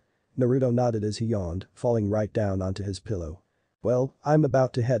decision. Naruto nodded as he yawned, falling right down onto his pillow. Well, I'm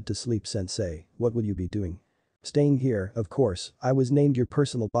about to head to sleep sensei, what would you be doing? Staying here, of course, I was named your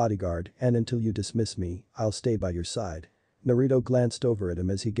personal bodyguard and until you dismiss me, I'll stay by your side. Naruto glanced over at him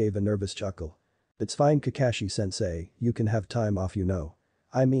as he gave a nervous chuckle. It's fine Kakashi-sensei, you can have time off you know.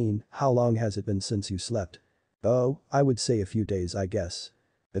 I mean, how long has it been since you slept? Oh, I would say a few days I guess.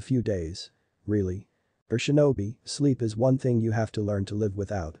 A few days? Really? For shinobi, sleep is one thing you have to learn to live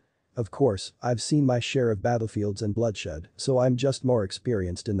without. Of course, I've seen my share of battlefields and bloodshed, so I'm just more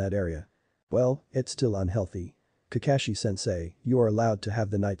experienced in that area. Well, it's still unhealthy. Kakashi-sensei, you are allowed to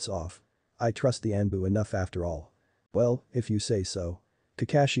have the nights off. I trust the Anbu enough after all. Well, if you say so.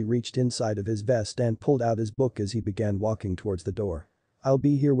 Kakashi reached inside of his vest and pulled out his book as he began walking towards the door. I'll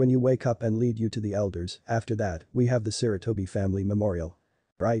be here when you wake up and lead you to the elders, after that, we have the Sarutobi family memorial.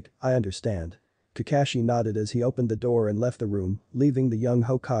 Right, I understand. Kakashi nodded as he opened the door and left the room, leaving the young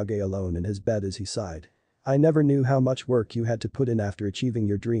Hokage alone in his bed as he sighed. I never knew how much work you had to put in after achieving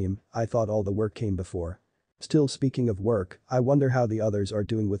your dream, I thought all the work came before. Still speaking of work, I wonder how the others are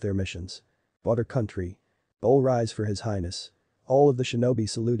doing with their missions. Water country. All rise for his highness. All of the shinobi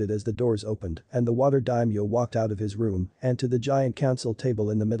saluted as the doors opened and the water daimyo walked out of his room and to the giant council table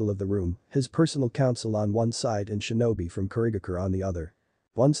in the middle of the room, his personal council on one side and shinobi from Kurigakure on the other.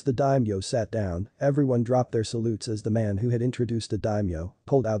 Once the daimyo sat down, everyone dropped their salutes as the man who had introduced the daimyo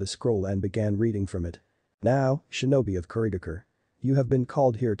pulled out a scroll and began reading from it. Now, shinobi of Kurigakure. You have been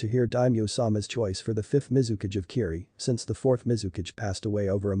called here to hear Daimyo-sama's choice for the 5th Mizukage of Kiri, since the 4th Mizukage passed away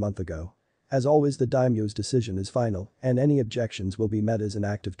over a month ago. As always the daimyo's decision is final, and any objections will be met as an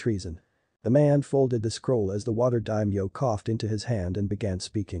act of treason. The man folded the scroll as the water daimyo coughed into his hand and began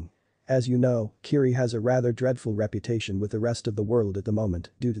speaking. As you know, Kiri has a rather dreadful reputation with the rest of the world at the moment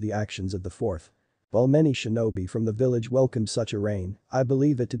due to the actions of the 4th. While many shinobi from the village welcome such a reign, I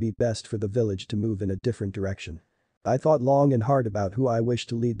believe it to be best for the village to move in a different direction. I thought long and hard about who I wish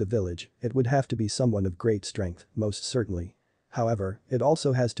to lead the village, it would have to be someone of great strength, most certainly. However, it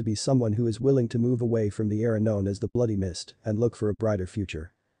also has to be someone who is willing to move away from the era known as the Bloody Mist and look for a brighter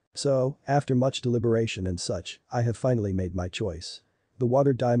future. So, after much deliberation and such, I have finally made my choice. The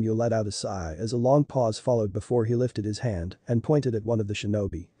water daimyo let out a sigh as a long pause followed before he lifted his hand and pointed at one of the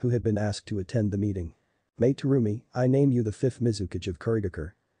shinobi who had been asked to attend the meeting. Mate Terumi, I name you the 5th Mizukage of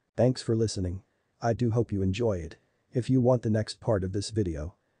Kurigakure. Thanks for listening. I do hope you enjoy it. If you want the next part of this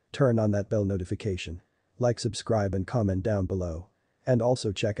video, turn on that bell notification. Like, subscribe and comment down below. And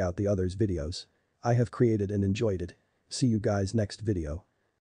also check out the others videos I have created and enjoyed it. See you guys next video.